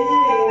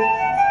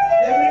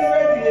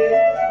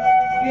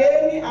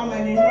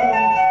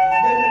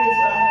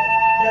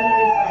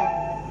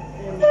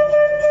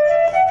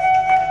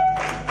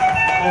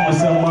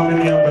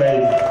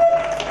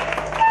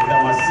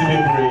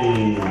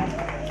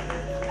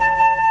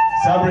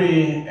 Sabri,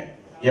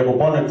 you were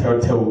born at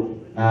Toto,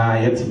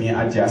 yet to me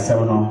at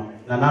Jasemino,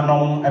 and I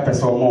know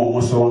episode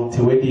more so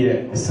to wait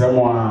here,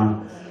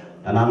 someone,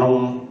 and I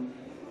know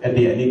at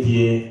the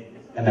end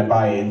and a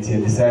buy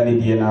until the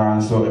Sunday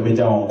and so a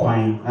major on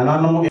quine, and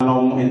I know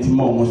into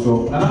more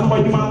so, and I know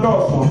what you might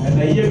also,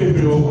 and a year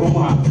before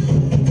Roma,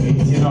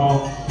 you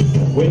know,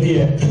 wait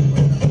here,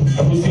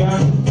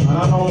 and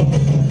I know,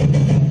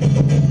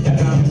 and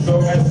I'm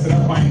so extra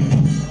fine,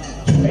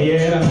 a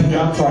year and a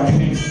job for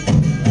him.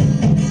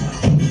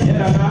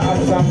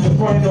 As I'm the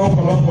point of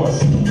Columbus.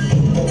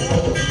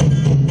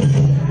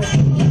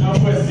 Now,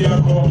 where's the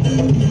alcohol?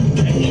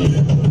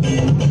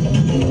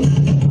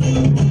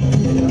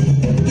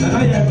 And I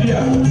have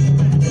here.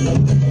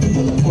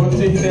 Go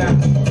take there.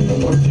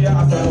 Go here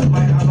as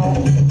my anno.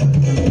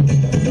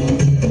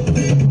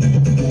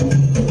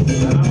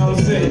 And I'll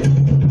say,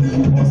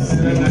 what's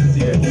the next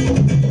year?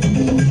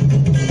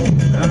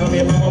 And I'll be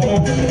my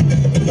mom.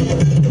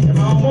 And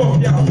my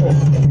mom, yeah,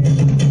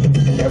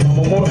 and my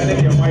mom, and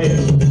then my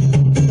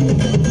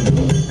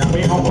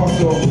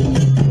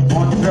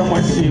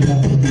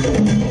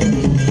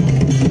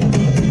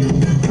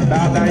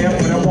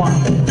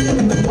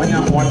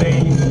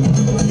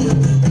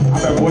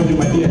abɛbɔ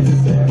dwumadi ɛte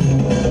sɛ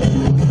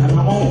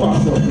anamɔ nkɔ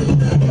so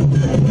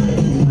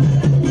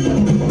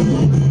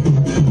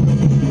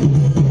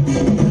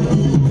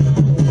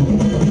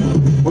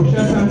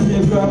wohwɛ santeɛ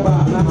so aba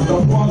na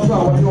adɔfoɔ nso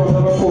a wɔde wɔn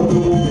bɛbɛkɔ ɔdo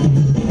mu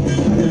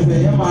ɛte sɛ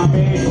yɛ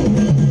maame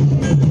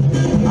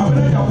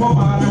Abena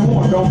Agyapomaa ne ho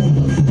ɔdɔm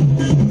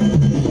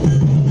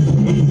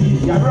nti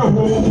yɛabrɛ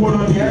wo wo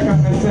no deɛ ɛka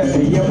sɛ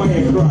ɛyɛ ma yɛ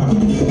koro a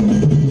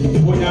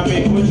onyame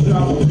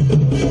ɔnhyira wo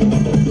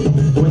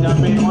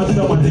onyame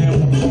ɔnhyɛ wɔ dan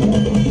mu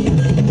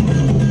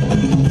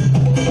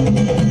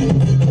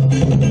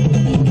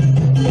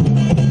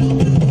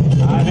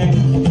ane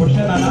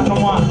wohyɛ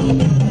nananom a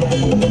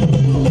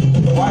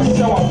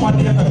wahyɛ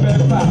w'afadeɛ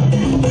pɛpɛɛpɛ a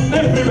na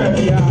ɛfiri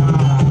baabiaa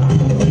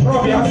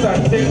rɔbe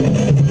asante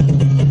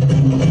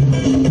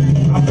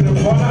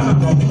aberefoɔ no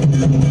nanom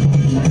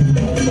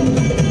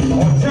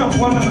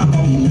ɔteafoɔ no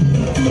nanom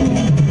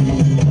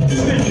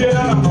sitwe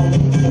no nanom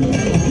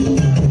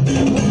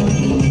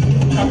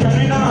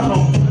kakari no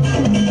nanom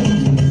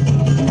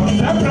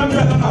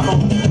ɔsɛprɛpɛ no nanom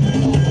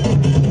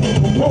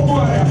okoko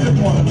a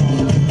yɛasefoɔ no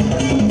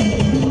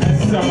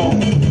ɛnsɛmɔ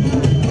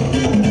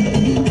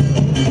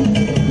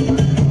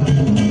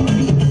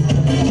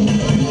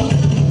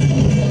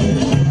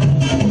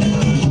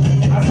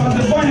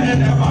asantefo hene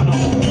na ɛba no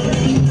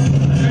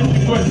ɛnti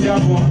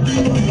asiafoɔ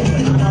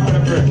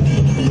anaprɛprɛ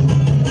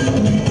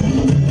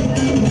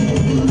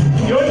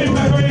yɛ odi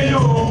mɛro yɛyɛ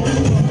o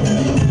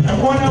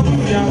ɛkɔ no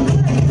abusua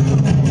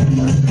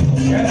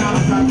yɛna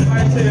asantefa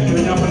ɛhyɛ yɛ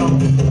nuonyam no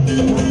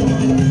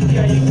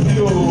yɛyɛ si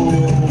o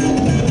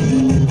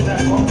na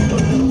ɛkɔ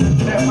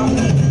na ɛma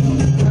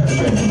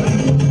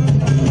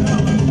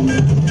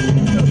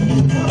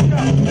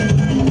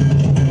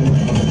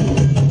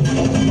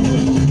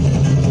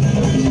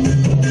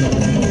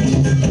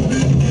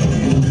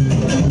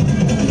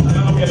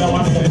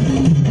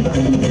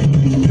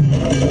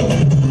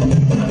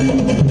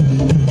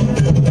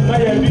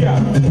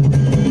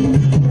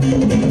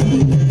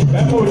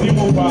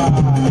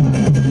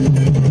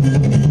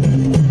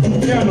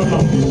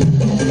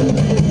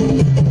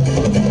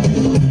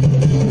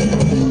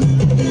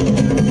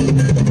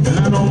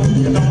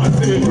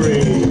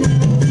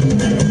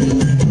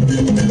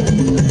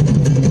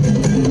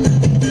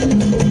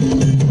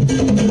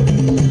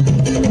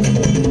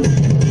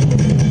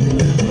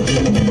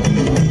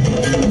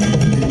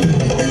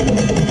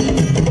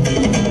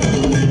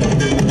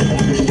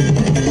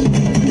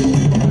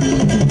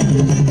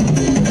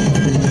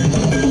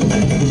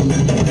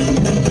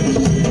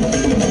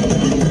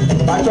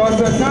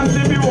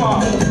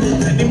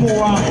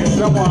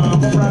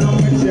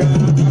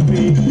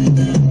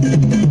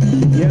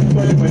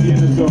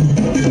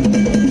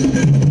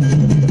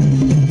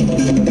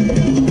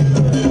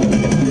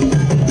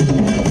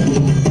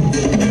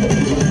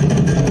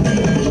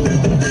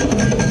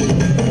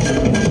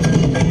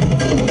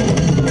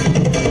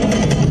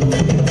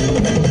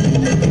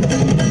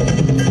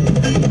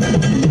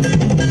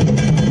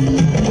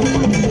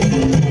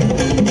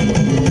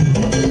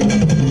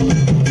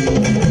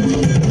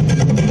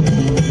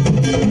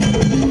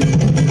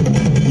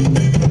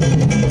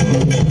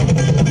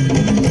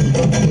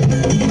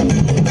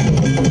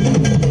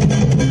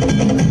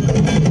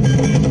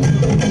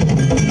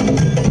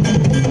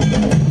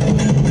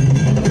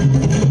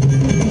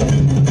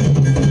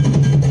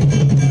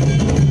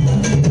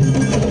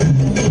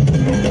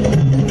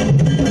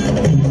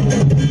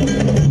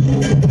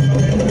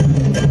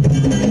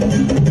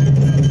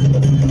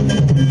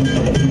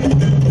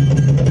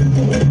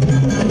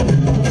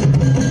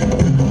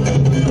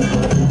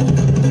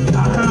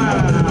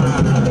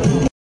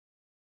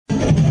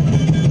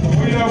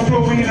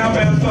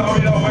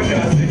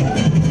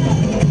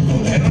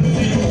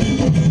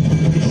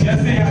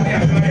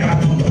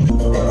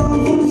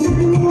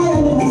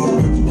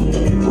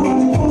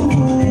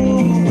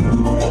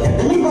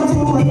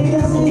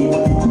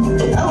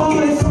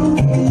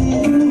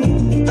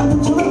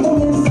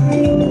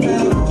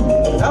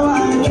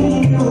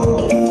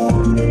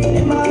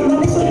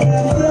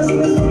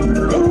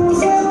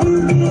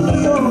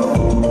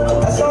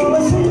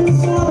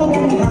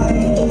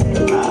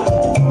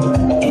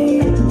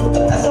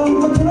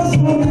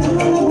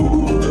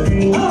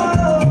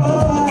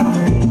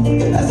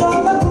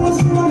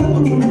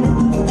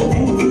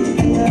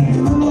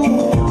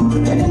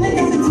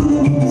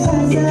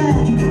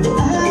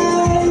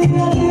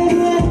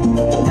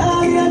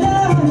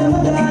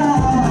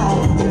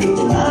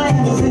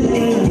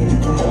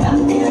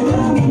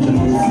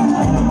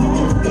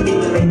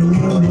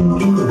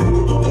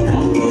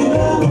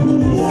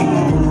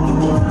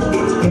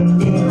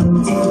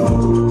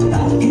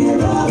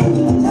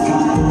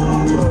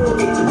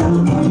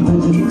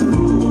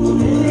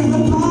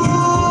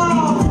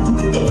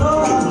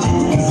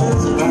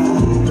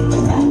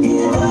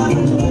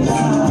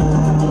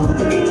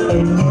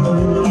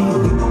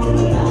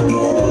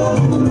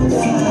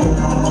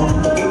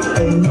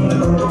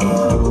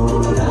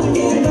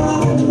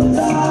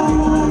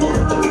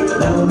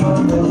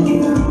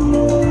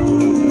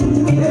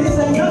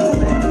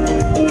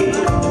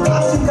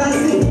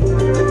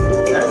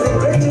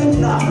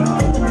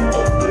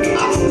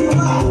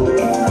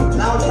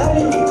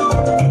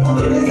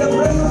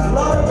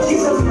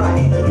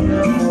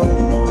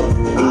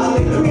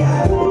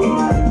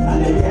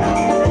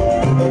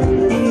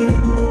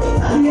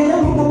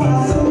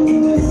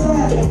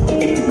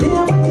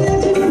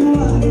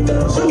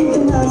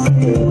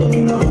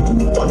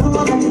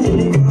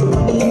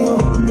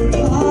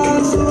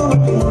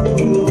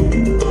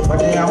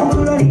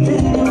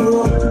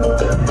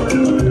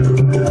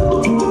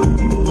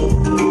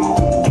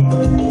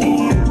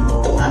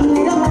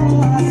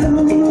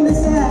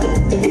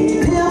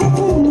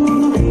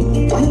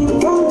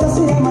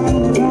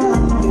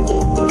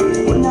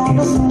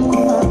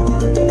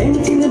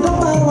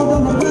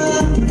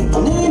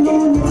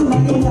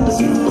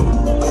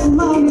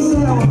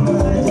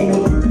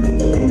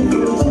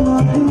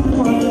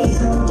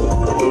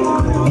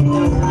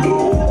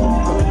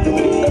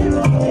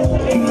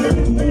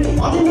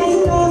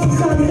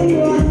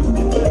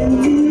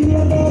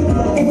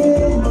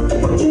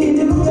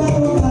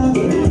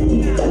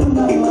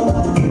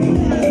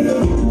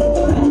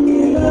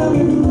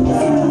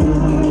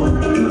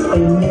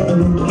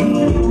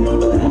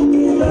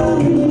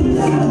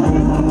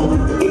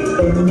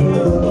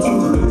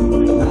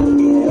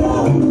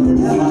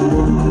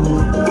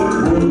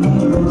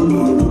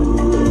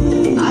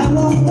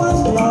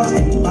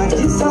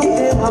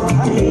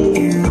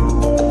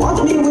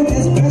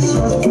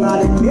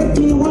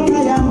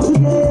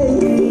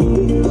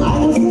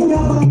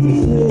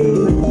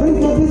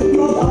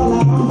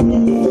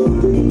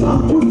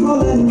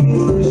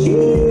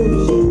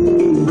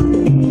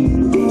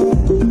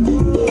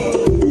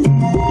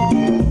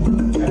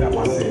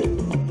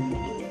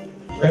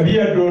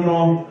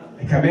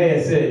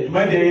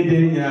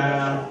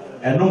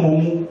ɛno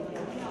mom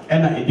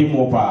ɛna edi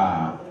mo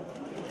paa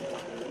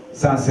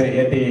sanse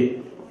yɛde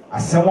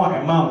asɛm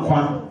a ɛma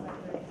nkwa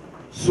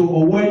so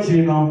owu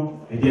akyiri no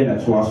ɛdeɛ na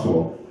toa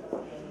so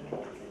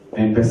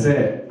mpɛ sɛ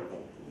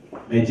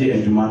megye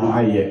adwuma no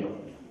ayɛ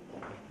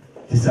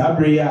te saa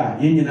bere a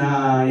yɛn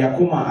nyinaa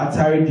yakoma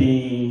atare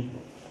din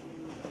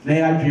na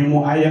yɛadwene mu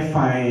ayɛ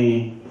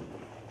fan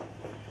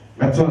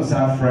bɛto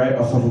nsa frɛ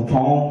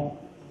ɔsɔfopɔn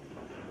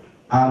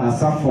a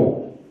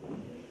n'asafo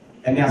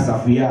ɛne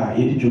asafo yi a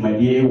yɛde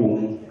dwumadie wɔ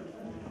mu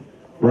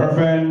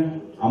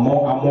Reverend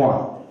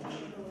Amoa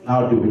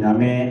na ɔde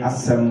onyame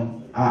asɛm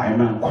a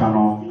ɛma nkwa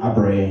no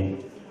abrɛ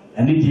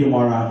ɛne die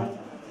mɔra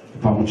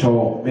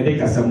pamokyɛw mede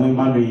kasamu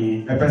ma no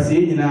yi ɛpɛ sɛ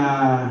yɛn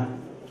nyinaa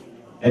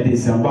ɛde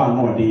nsɛmbɔ a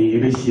na ɔde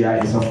ɛbɛhyia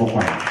ɛsɔfo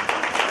kwan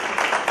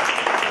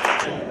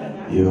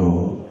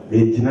yo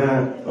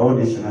megyina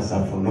audition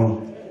asafo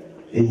no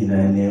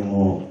ɛnyinaa ne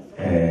mu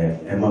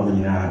ɛma mo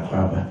nyinaa akɔ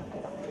aba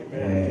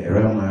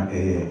ɛrɛma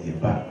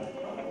yɛba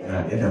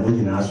na yɛda mo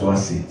nyinaa so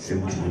ase sɛ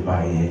motumi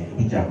baayɛ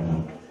bigya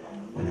mo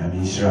onyame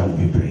nhyira mo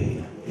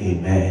bebree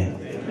amen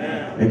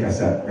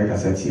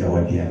mɛkasa tia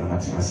wadi a na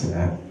matena ase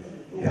na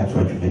yɛato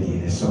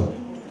adwumadie ne so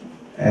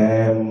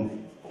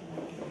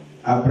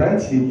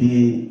aberanteɛ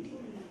bi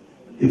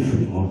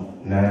ɛfiri mu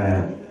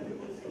na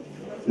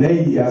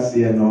yi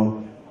aseɛ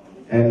no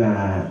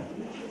ɛna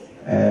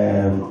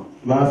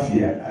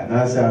mafia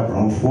anaasɛ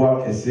aborɔmfoɔ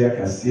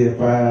akɛseɛ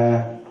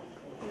paa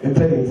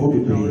mpanimfoɔ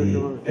bebree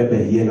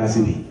ɛbɛyie no ase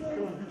bi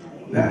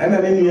na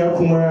ɛna ne nua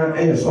kumaa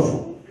ɛyɛ sɔfo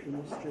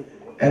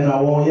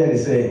ɛna wɔyɛ ne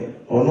sɛ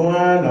ɔno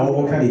ara na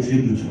wɔbɔka ne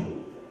tribute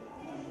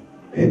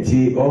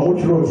enti ɔmo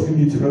twerɛ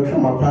tribute no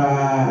kama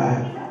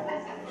paa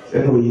sɛ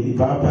na ɔyɛ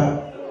nipa pa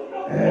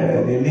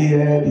ne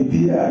neyɛ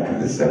biribiaa ka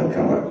ne sɛm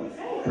kama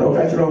ɛna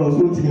ɔka kyerɛ ɔmo so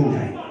ɔntimi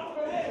nkan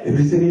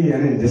ɛfiri sɛ ne nua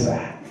ne nde saa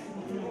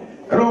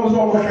ɛna ɔmo so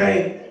ɔkɔkan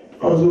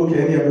ɔmo so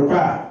ɔkɛ ne ɛbɛkɔ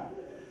a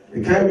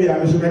mekan bi a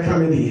me so mɛka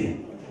me deɛ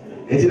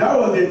enti that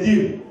was the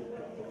deal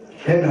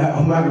ɛna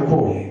ɔma ne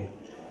kɔɔɛ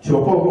nti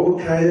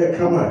ɔkɔkan yɛ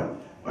kama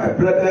my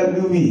brother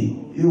Louis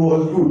he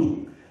was good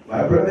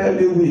my brother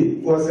Louis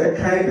was a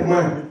kind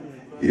man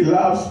he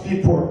loves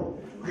people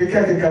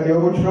keka deɛ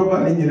ɔmotwerɛ ba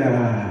ne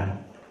nyinaa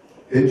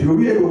enti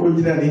obi a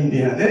ɔgyina ne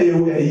nua na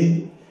ɛyɛ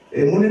ayi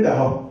emu ne da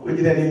hɔ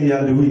ɔgyina ne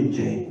nua Louis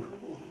nkyɛn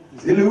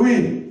say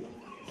Louis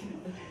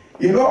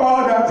you know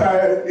all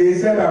that they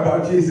said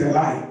about you is a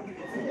lie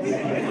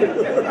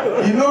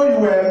you know you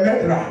were a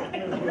murderer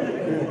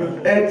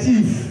a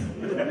thief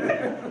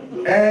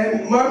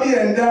and mommy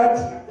and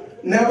dad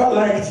never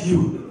liked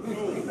you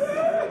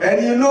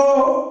and you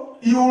know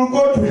you will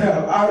go to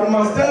hell. I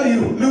must tell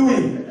you,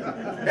 Louis,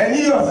 and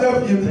you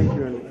yourself guilty.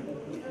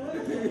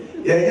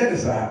 Yeah,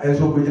 sir. And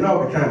so we know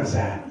we can't,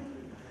 sir.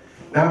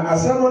 Now,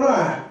 as someone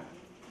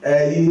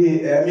you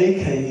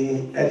make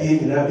a deal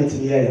in a bit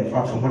here, in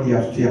fact, what you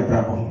have to your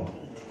problem.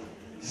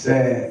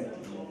 Say,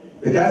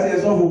 because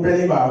there's no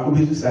penny bar could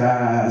be to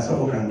say,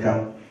 so can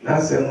come. Now,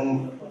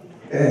 some,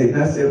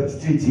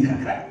 street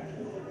ticker.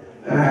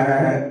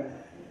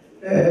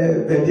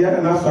 Bɛdi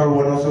a na sɔrɔ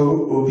wɔn nso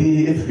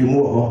obi efiri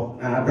mu wɔ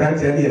hɔ na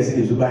aberanteɛ no yɛ si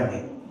ne zuba ne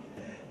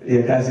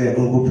yɛ ka sɛ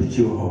ɔnkɔ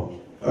pirikyi wɔ hɔ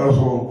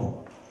ɔnso ɔnkɔ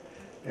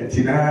ɛti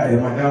na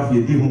ɛmadamfo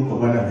yɛdi ho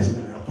nkɔmɔ na bɛsi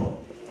na kɔ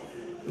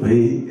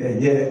wei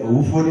ɛnyɛ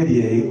owufoɔ no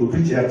deɛ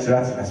opirikyi akyerɛ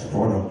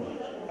atenasefoɔ no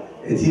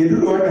ɛti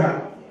yɛduru hɔ na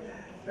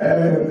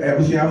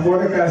abusuafoɔ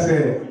no ka sɛ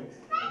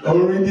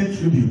ɔredi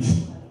tribute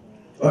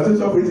ɔsɛ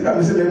sɔfo eti na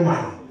bɛsi bɛ ma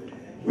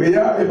wei yɛ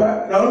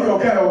abeba na ɔne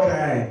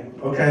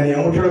ɔkan ne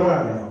ɛmotwerɛ mu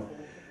ano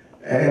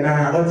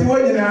na ɔte hɔ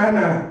nyinaa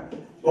na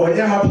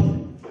ɔnyɛ happy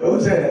ɔhu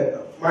sɛ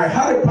my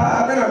heart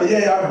paa bɛna meyɛ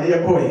yɛ ama ne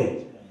yɛkɔɔyɛ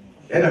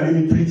ɛna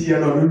mimi preach yɛ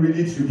na ɔno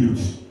really tribute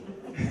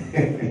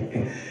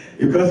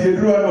because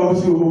yɛduru hɔ na ɔmo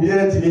so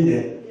obiara ntimi nyɛ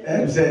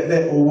ɛm sɛ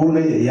dɛ owó no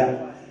yɛ ya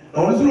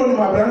na ɔno so na ɔnim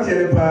aberanteɛ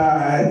no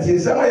paa nti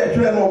nsɛm a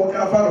yɛtwerɛ no ɔmo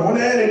ka fa no ho na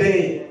ɛyɛ ne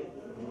den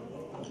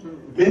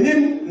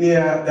menim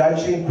nea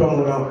daakye nkpɔm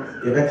no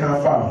yɛbɛka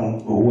fa ho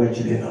owó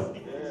akyire no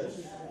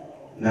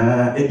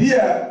na ebi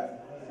a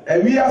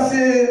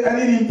ewiase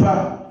ani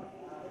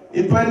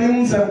nipa nim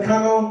nsɛmka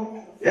no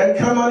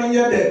yɛka ma no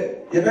nyɛ dɛ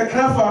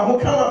yɛbɛka fa ho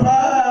kama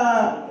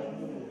paa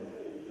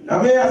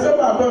na me asɛm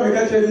baako a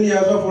meka kyerɛ ne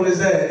asɔfo no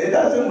sɛ it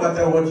doesn't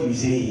matter what you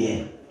say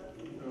here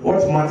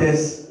what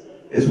matters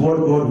is what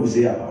God will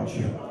say about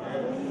you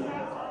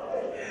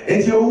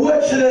enti owu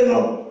akyerɛ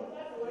no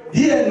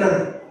deɛ na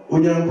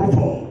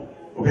onyankopɔn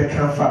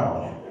ɔbɛka fa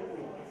ho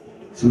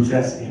so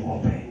just in one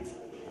pray.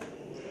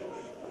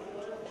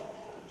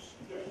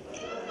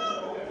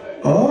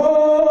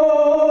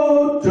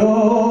 Oh,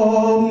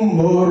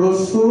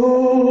 Morosona,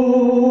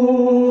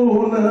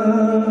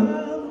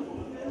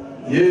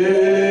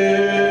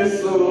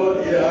 yes, oh,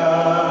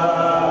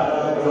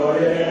 yeah, oh,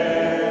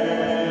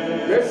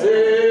 yeah, yes,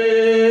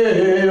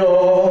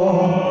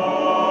 oh,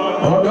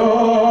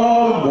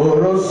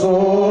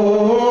 Morosona,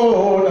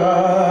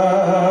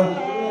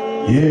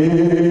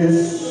 yes,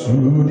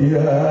 oh,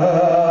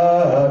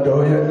 yeah,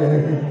 oh, yeah,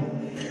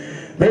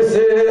 yes,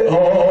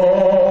 oh.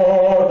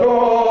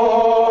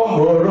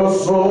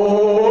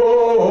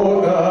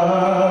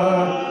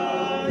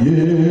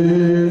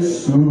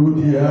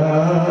 dia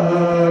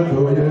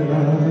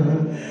doyena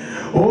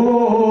o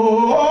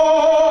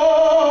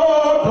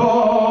do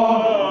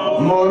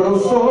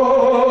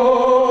morosona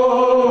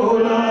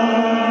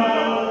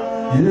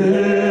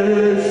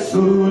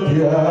Yesu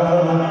dia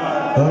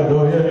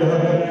doyena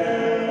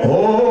o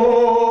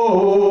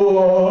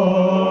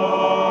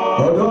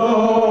do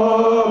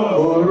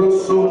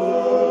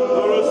morosona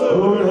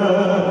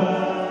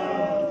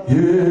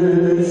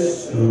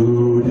Yesu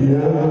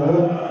dia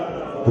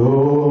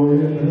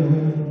doyena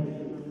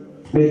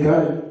Make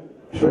I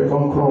should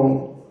come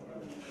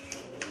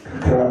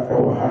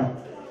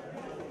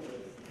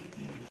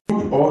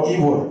good or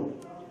evil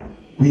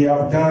we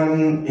have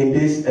done in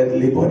this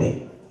earthly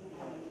body.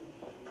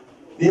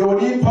 The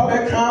only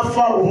public can't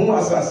follow whom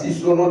assassin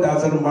so no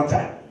doesn't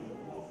matter.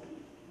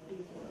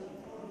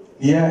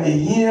 Yeah,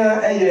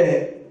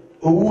 here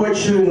who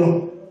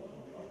actually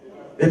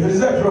if it is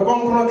that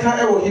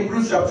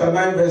Hebrews chapter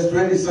 9 verse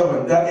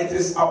 27 that it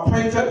is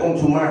appointed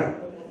unto man.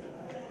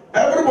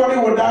 Everybody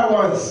will die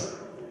once.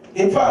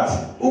 In fact,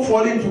 who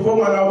fall into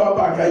coma and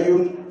back and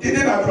you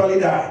didn't actually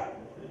die.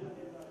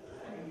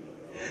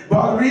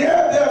 But real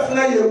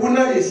definitely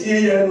is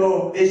here,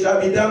 no, it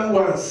shall be done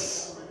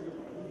once.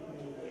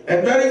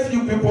 And very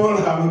few people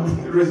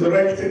have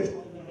resurrected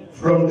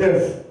from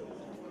death.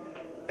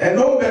 And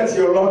don't bet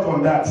your lot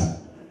on that.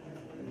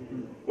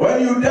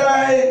 When you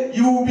die,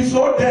 you will be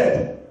so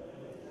dead.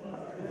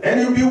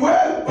 And you'll be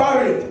well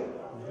buried.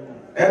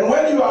 And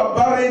when you are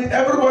buried,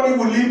 everybody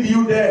will leave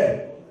you there.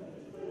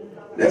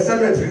 The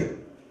cemetery.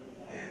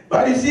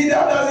 But you see,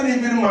 that doesn't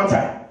even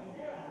matter.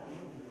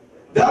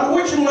 That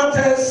which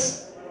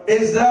matters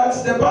is that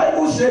the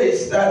Bible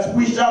says that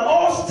we shall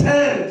all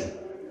stand.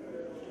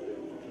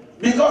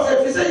 Because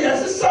if you say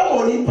yes,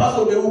 somebody pass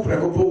away who pray,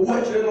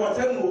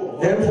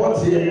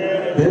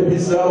 baby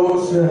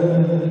saws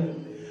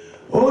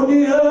on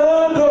the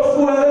end of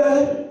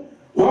way,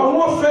 one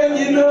more thing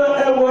you know,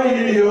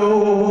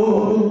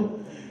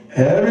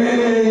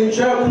 Harry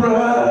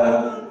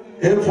Chakra.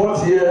 And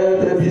 40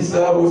 years, baby,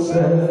 saws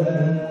on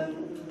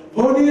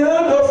the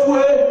end of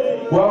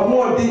way, one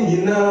more thing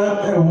you know,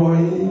 and why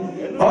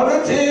on the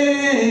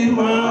team,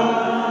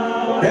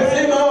 if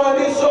you know what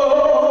is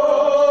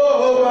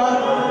over,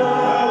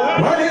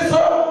 what is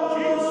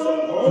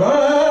over,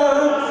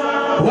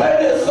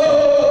 what is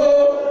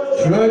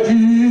over,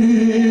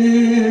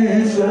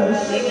 Jesus,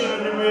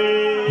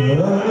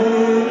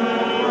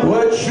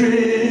 what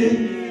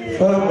tree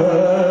for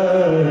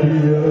mercy.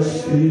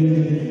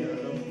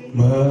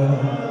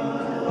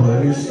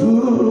 What is so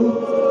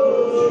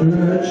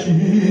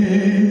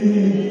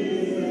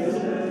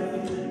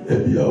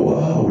Ebi awa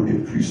odi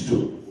Kristo.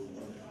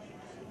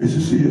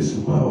 Yesu Yesu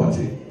ma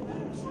wate.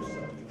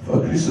 Fa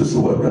Kristo so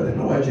wa brother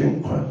na waje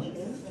nkwa.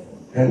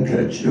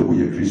 Entra chire wo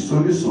ye Kristo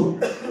ni so.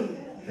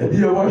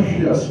 Ebi awa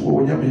hwia so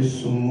wo nya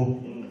mesumu.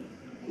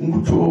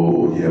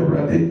 Nguto ye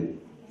brother.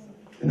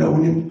 Na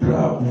woni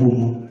bra wo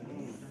mu.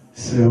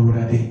 Se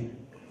brother.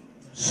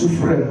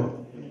 Sufre no.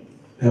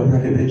 Na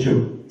brother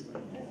becho.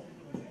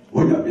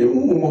 Onyame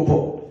mu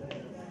mopo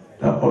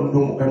na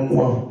ondom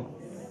emwa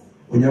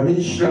onyame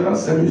nhyira na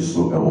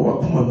semiso ewo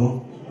wakoma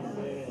no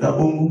na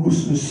ongugu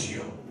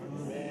susio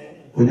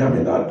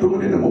onyame na dom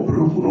ne mo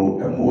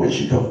brohuno emwa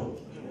chito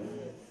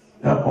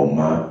na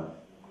oma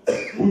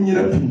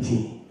unyira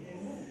pinti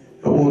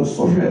ewo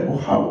sofre o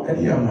haw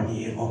edi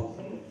amanie mo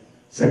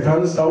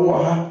sekansa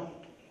wa ha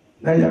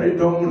na yare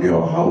dom ne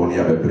o haw ne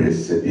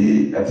abebrese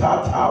di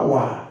etata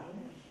wa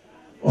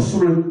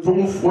osoro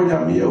tumfo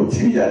nyame o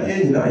tiri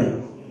ade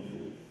nyinayo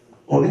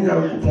Oninya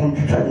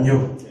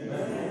kupompitwanyo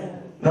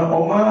na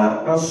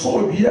oma na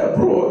so bia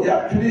bro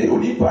ya twene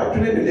onipa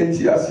twene ne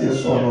nti ase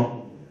so no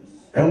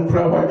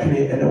enkura wa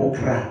twene ene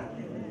wokra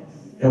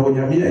e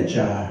wonyame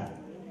acha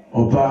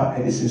oba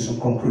ene sinso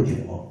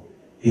conclude mo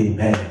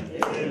amen.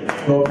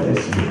 God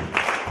bless you.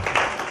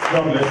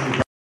 God bless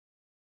you.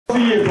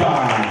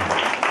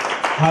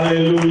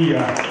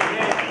 Hallelujah.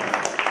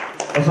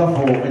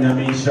 Osafo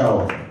onyame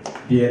nhyao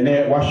de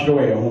ne wahwe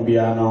we ho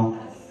bia no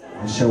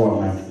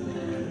nhyao ma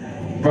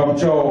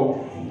Bamcho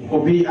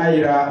obi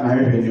ayira na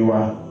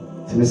hwehweniwa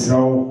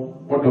timisrawo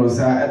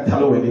wodoza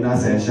etalo weni na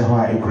se hyeho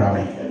a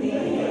ekurame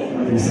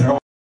timisrawo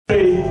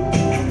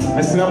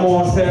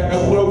mesramo se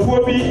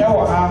ekurokuo bi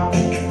ewo ha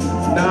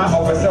na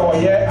obese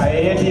oye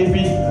ayeye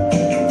bi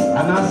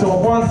anase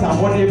obonsa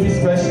bone bi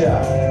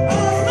special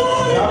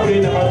ya bri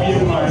na ba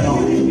bi ma no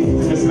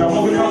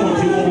mesramo bi ka mo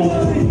ti mo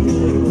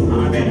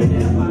amen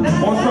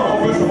onso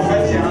obese mo ka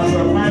chi anso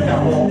find a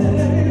ho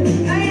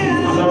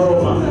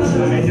alaroma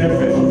na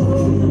ejefe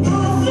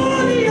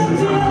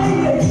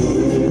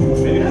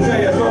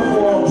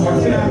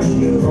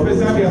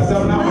Professor, we are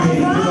some now.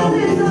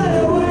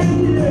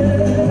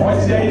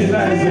 What's the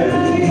idea?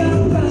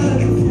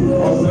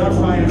 What's that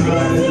fine?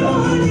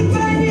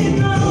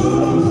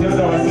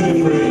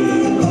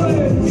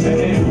 And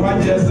then what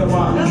just the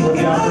one for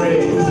the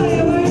praise?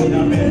 And I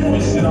mean, we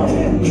sit up. I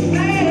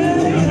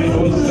mean,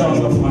 we start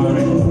of my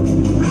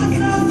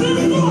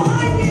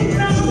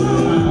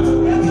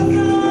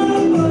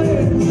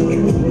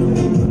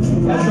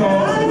that's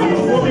all.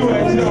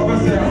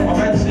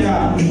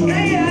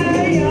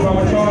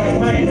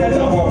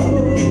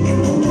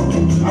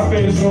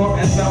 afei so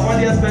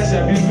nsabɔdeɛ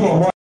special bi so wɔ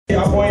hɔ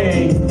abɔ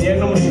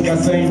yɛnom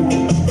sikasɛn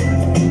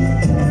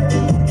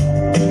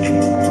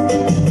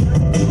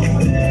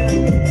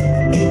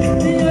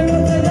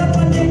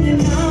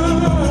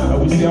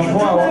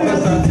abusuafoɔ a wɔpɛ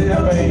sante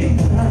ɛbɛyi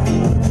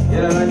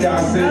yɛna nagya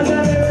ase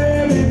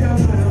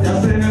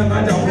yɛasere ne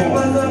nagyafo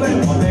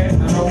ɔne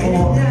nanɔfo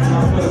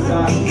afɛsa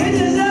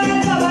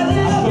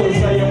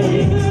asɔsa yɛ mu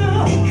yi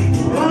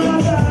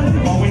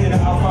ɔmo nyina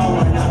afa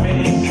aba nyame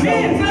nhyira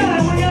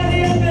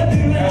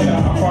ɛyɛ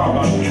afa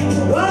aba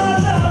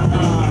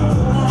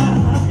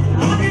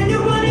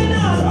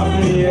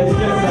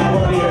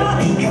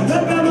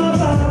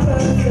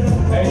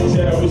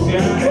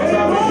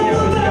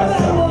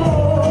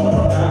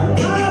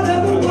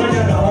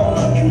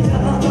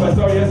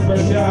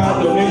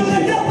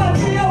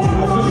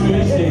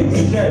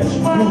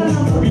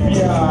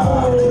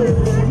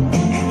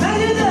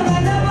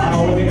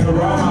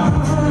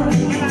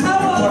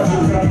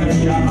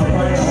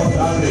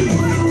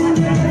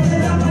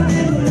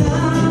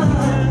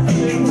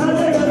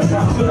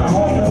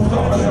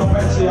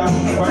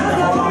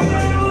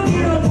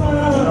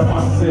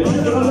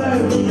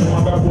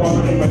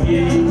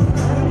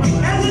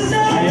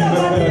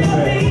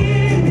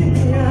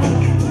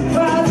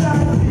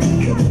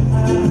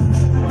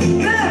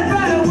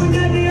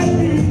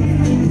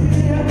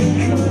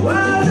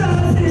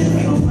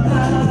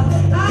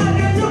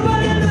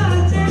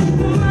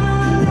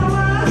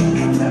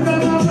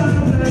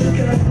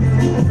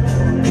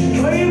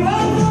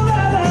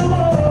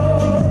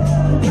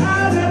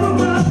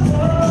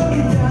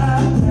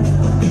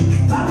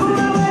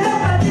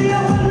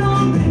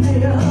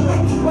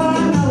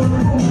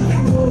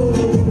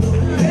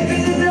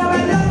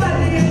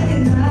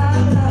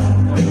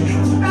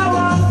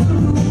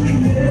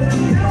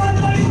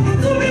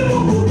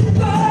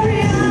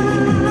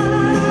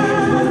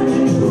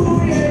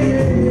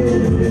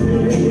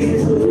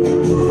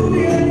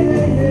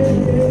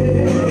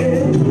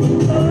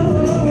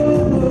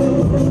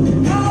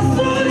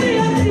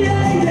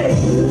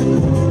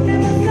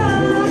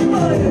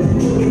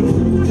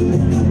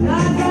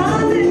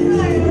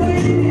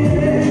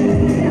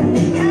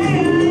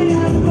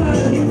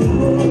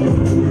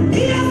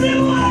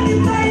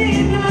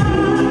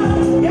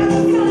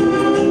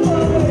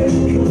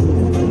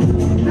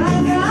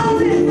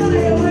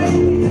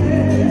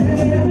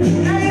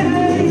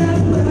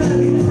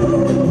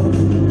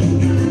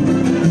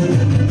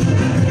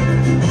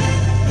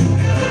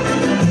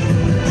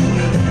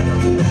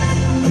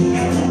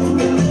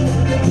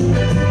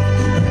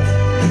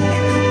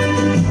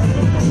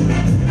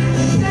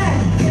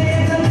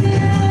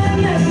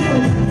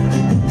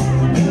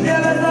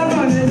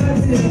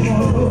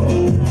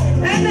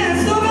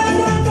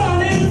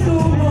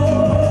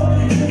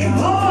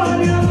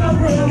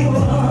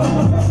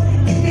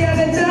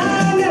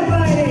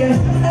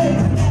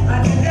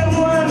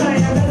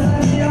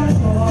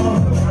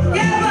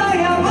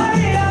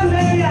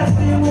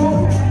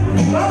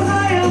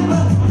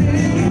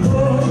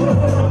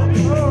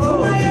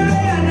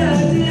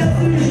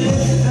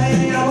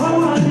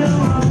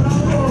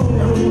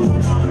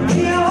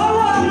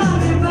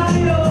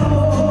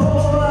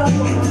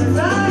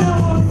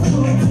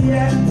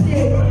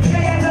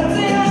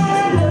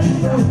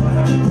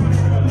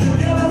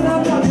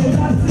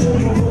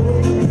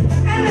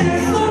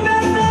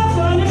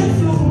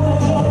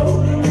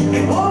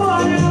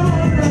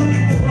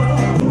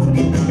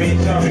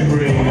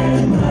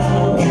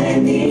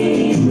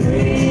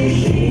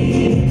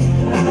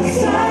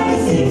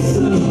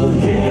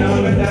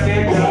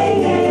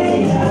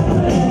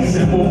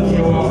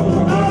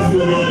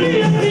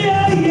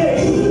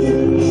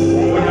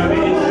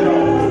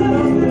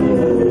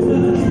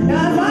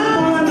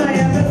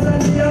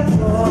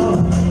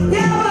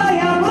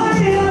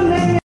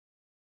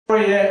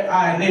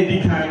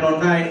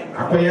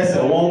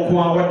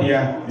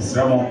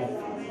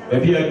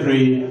Baby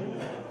agree,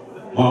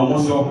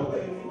 Mamuso,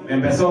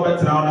 and Beso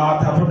Betrana,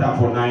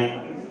 Tapo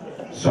nine.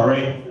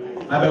 Sorry,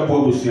 never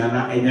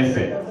Bobusiana, and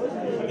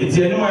Nefe. It's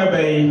anywhere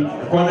bay,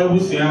 Quana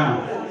Busia,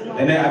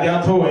 and then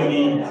Adiato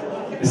any.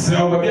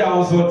 So, baby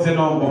also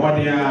tell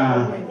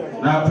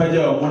Bobadia, now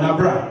Pajo,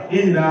 Monabra,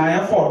 in the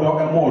effort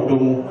and more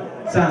domo,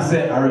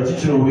 Sunset are a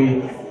teacher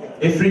away.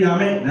 A free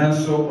name,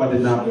 Nanso, but the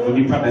name will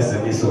be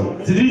Patterson. So,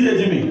 today,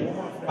 Jimmy,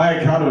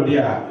 I crowd,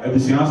 dear, a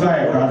Busianza,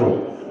 I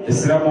crowd.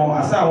 Isramo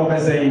asa wo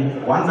say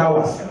 1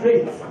 hour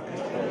straight.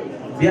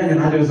 Bia you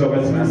know so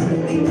better na say.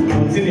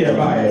 Continue e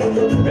ba e.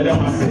 Better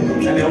ma say.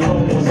 And e wo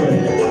mo so.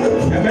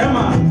 E be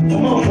ma, o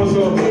mo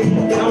so.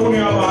 Na wo mi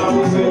ama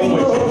wo so e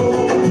mo.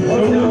 O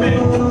nya me,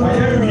 fa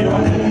ya mi no.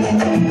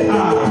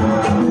 Ah.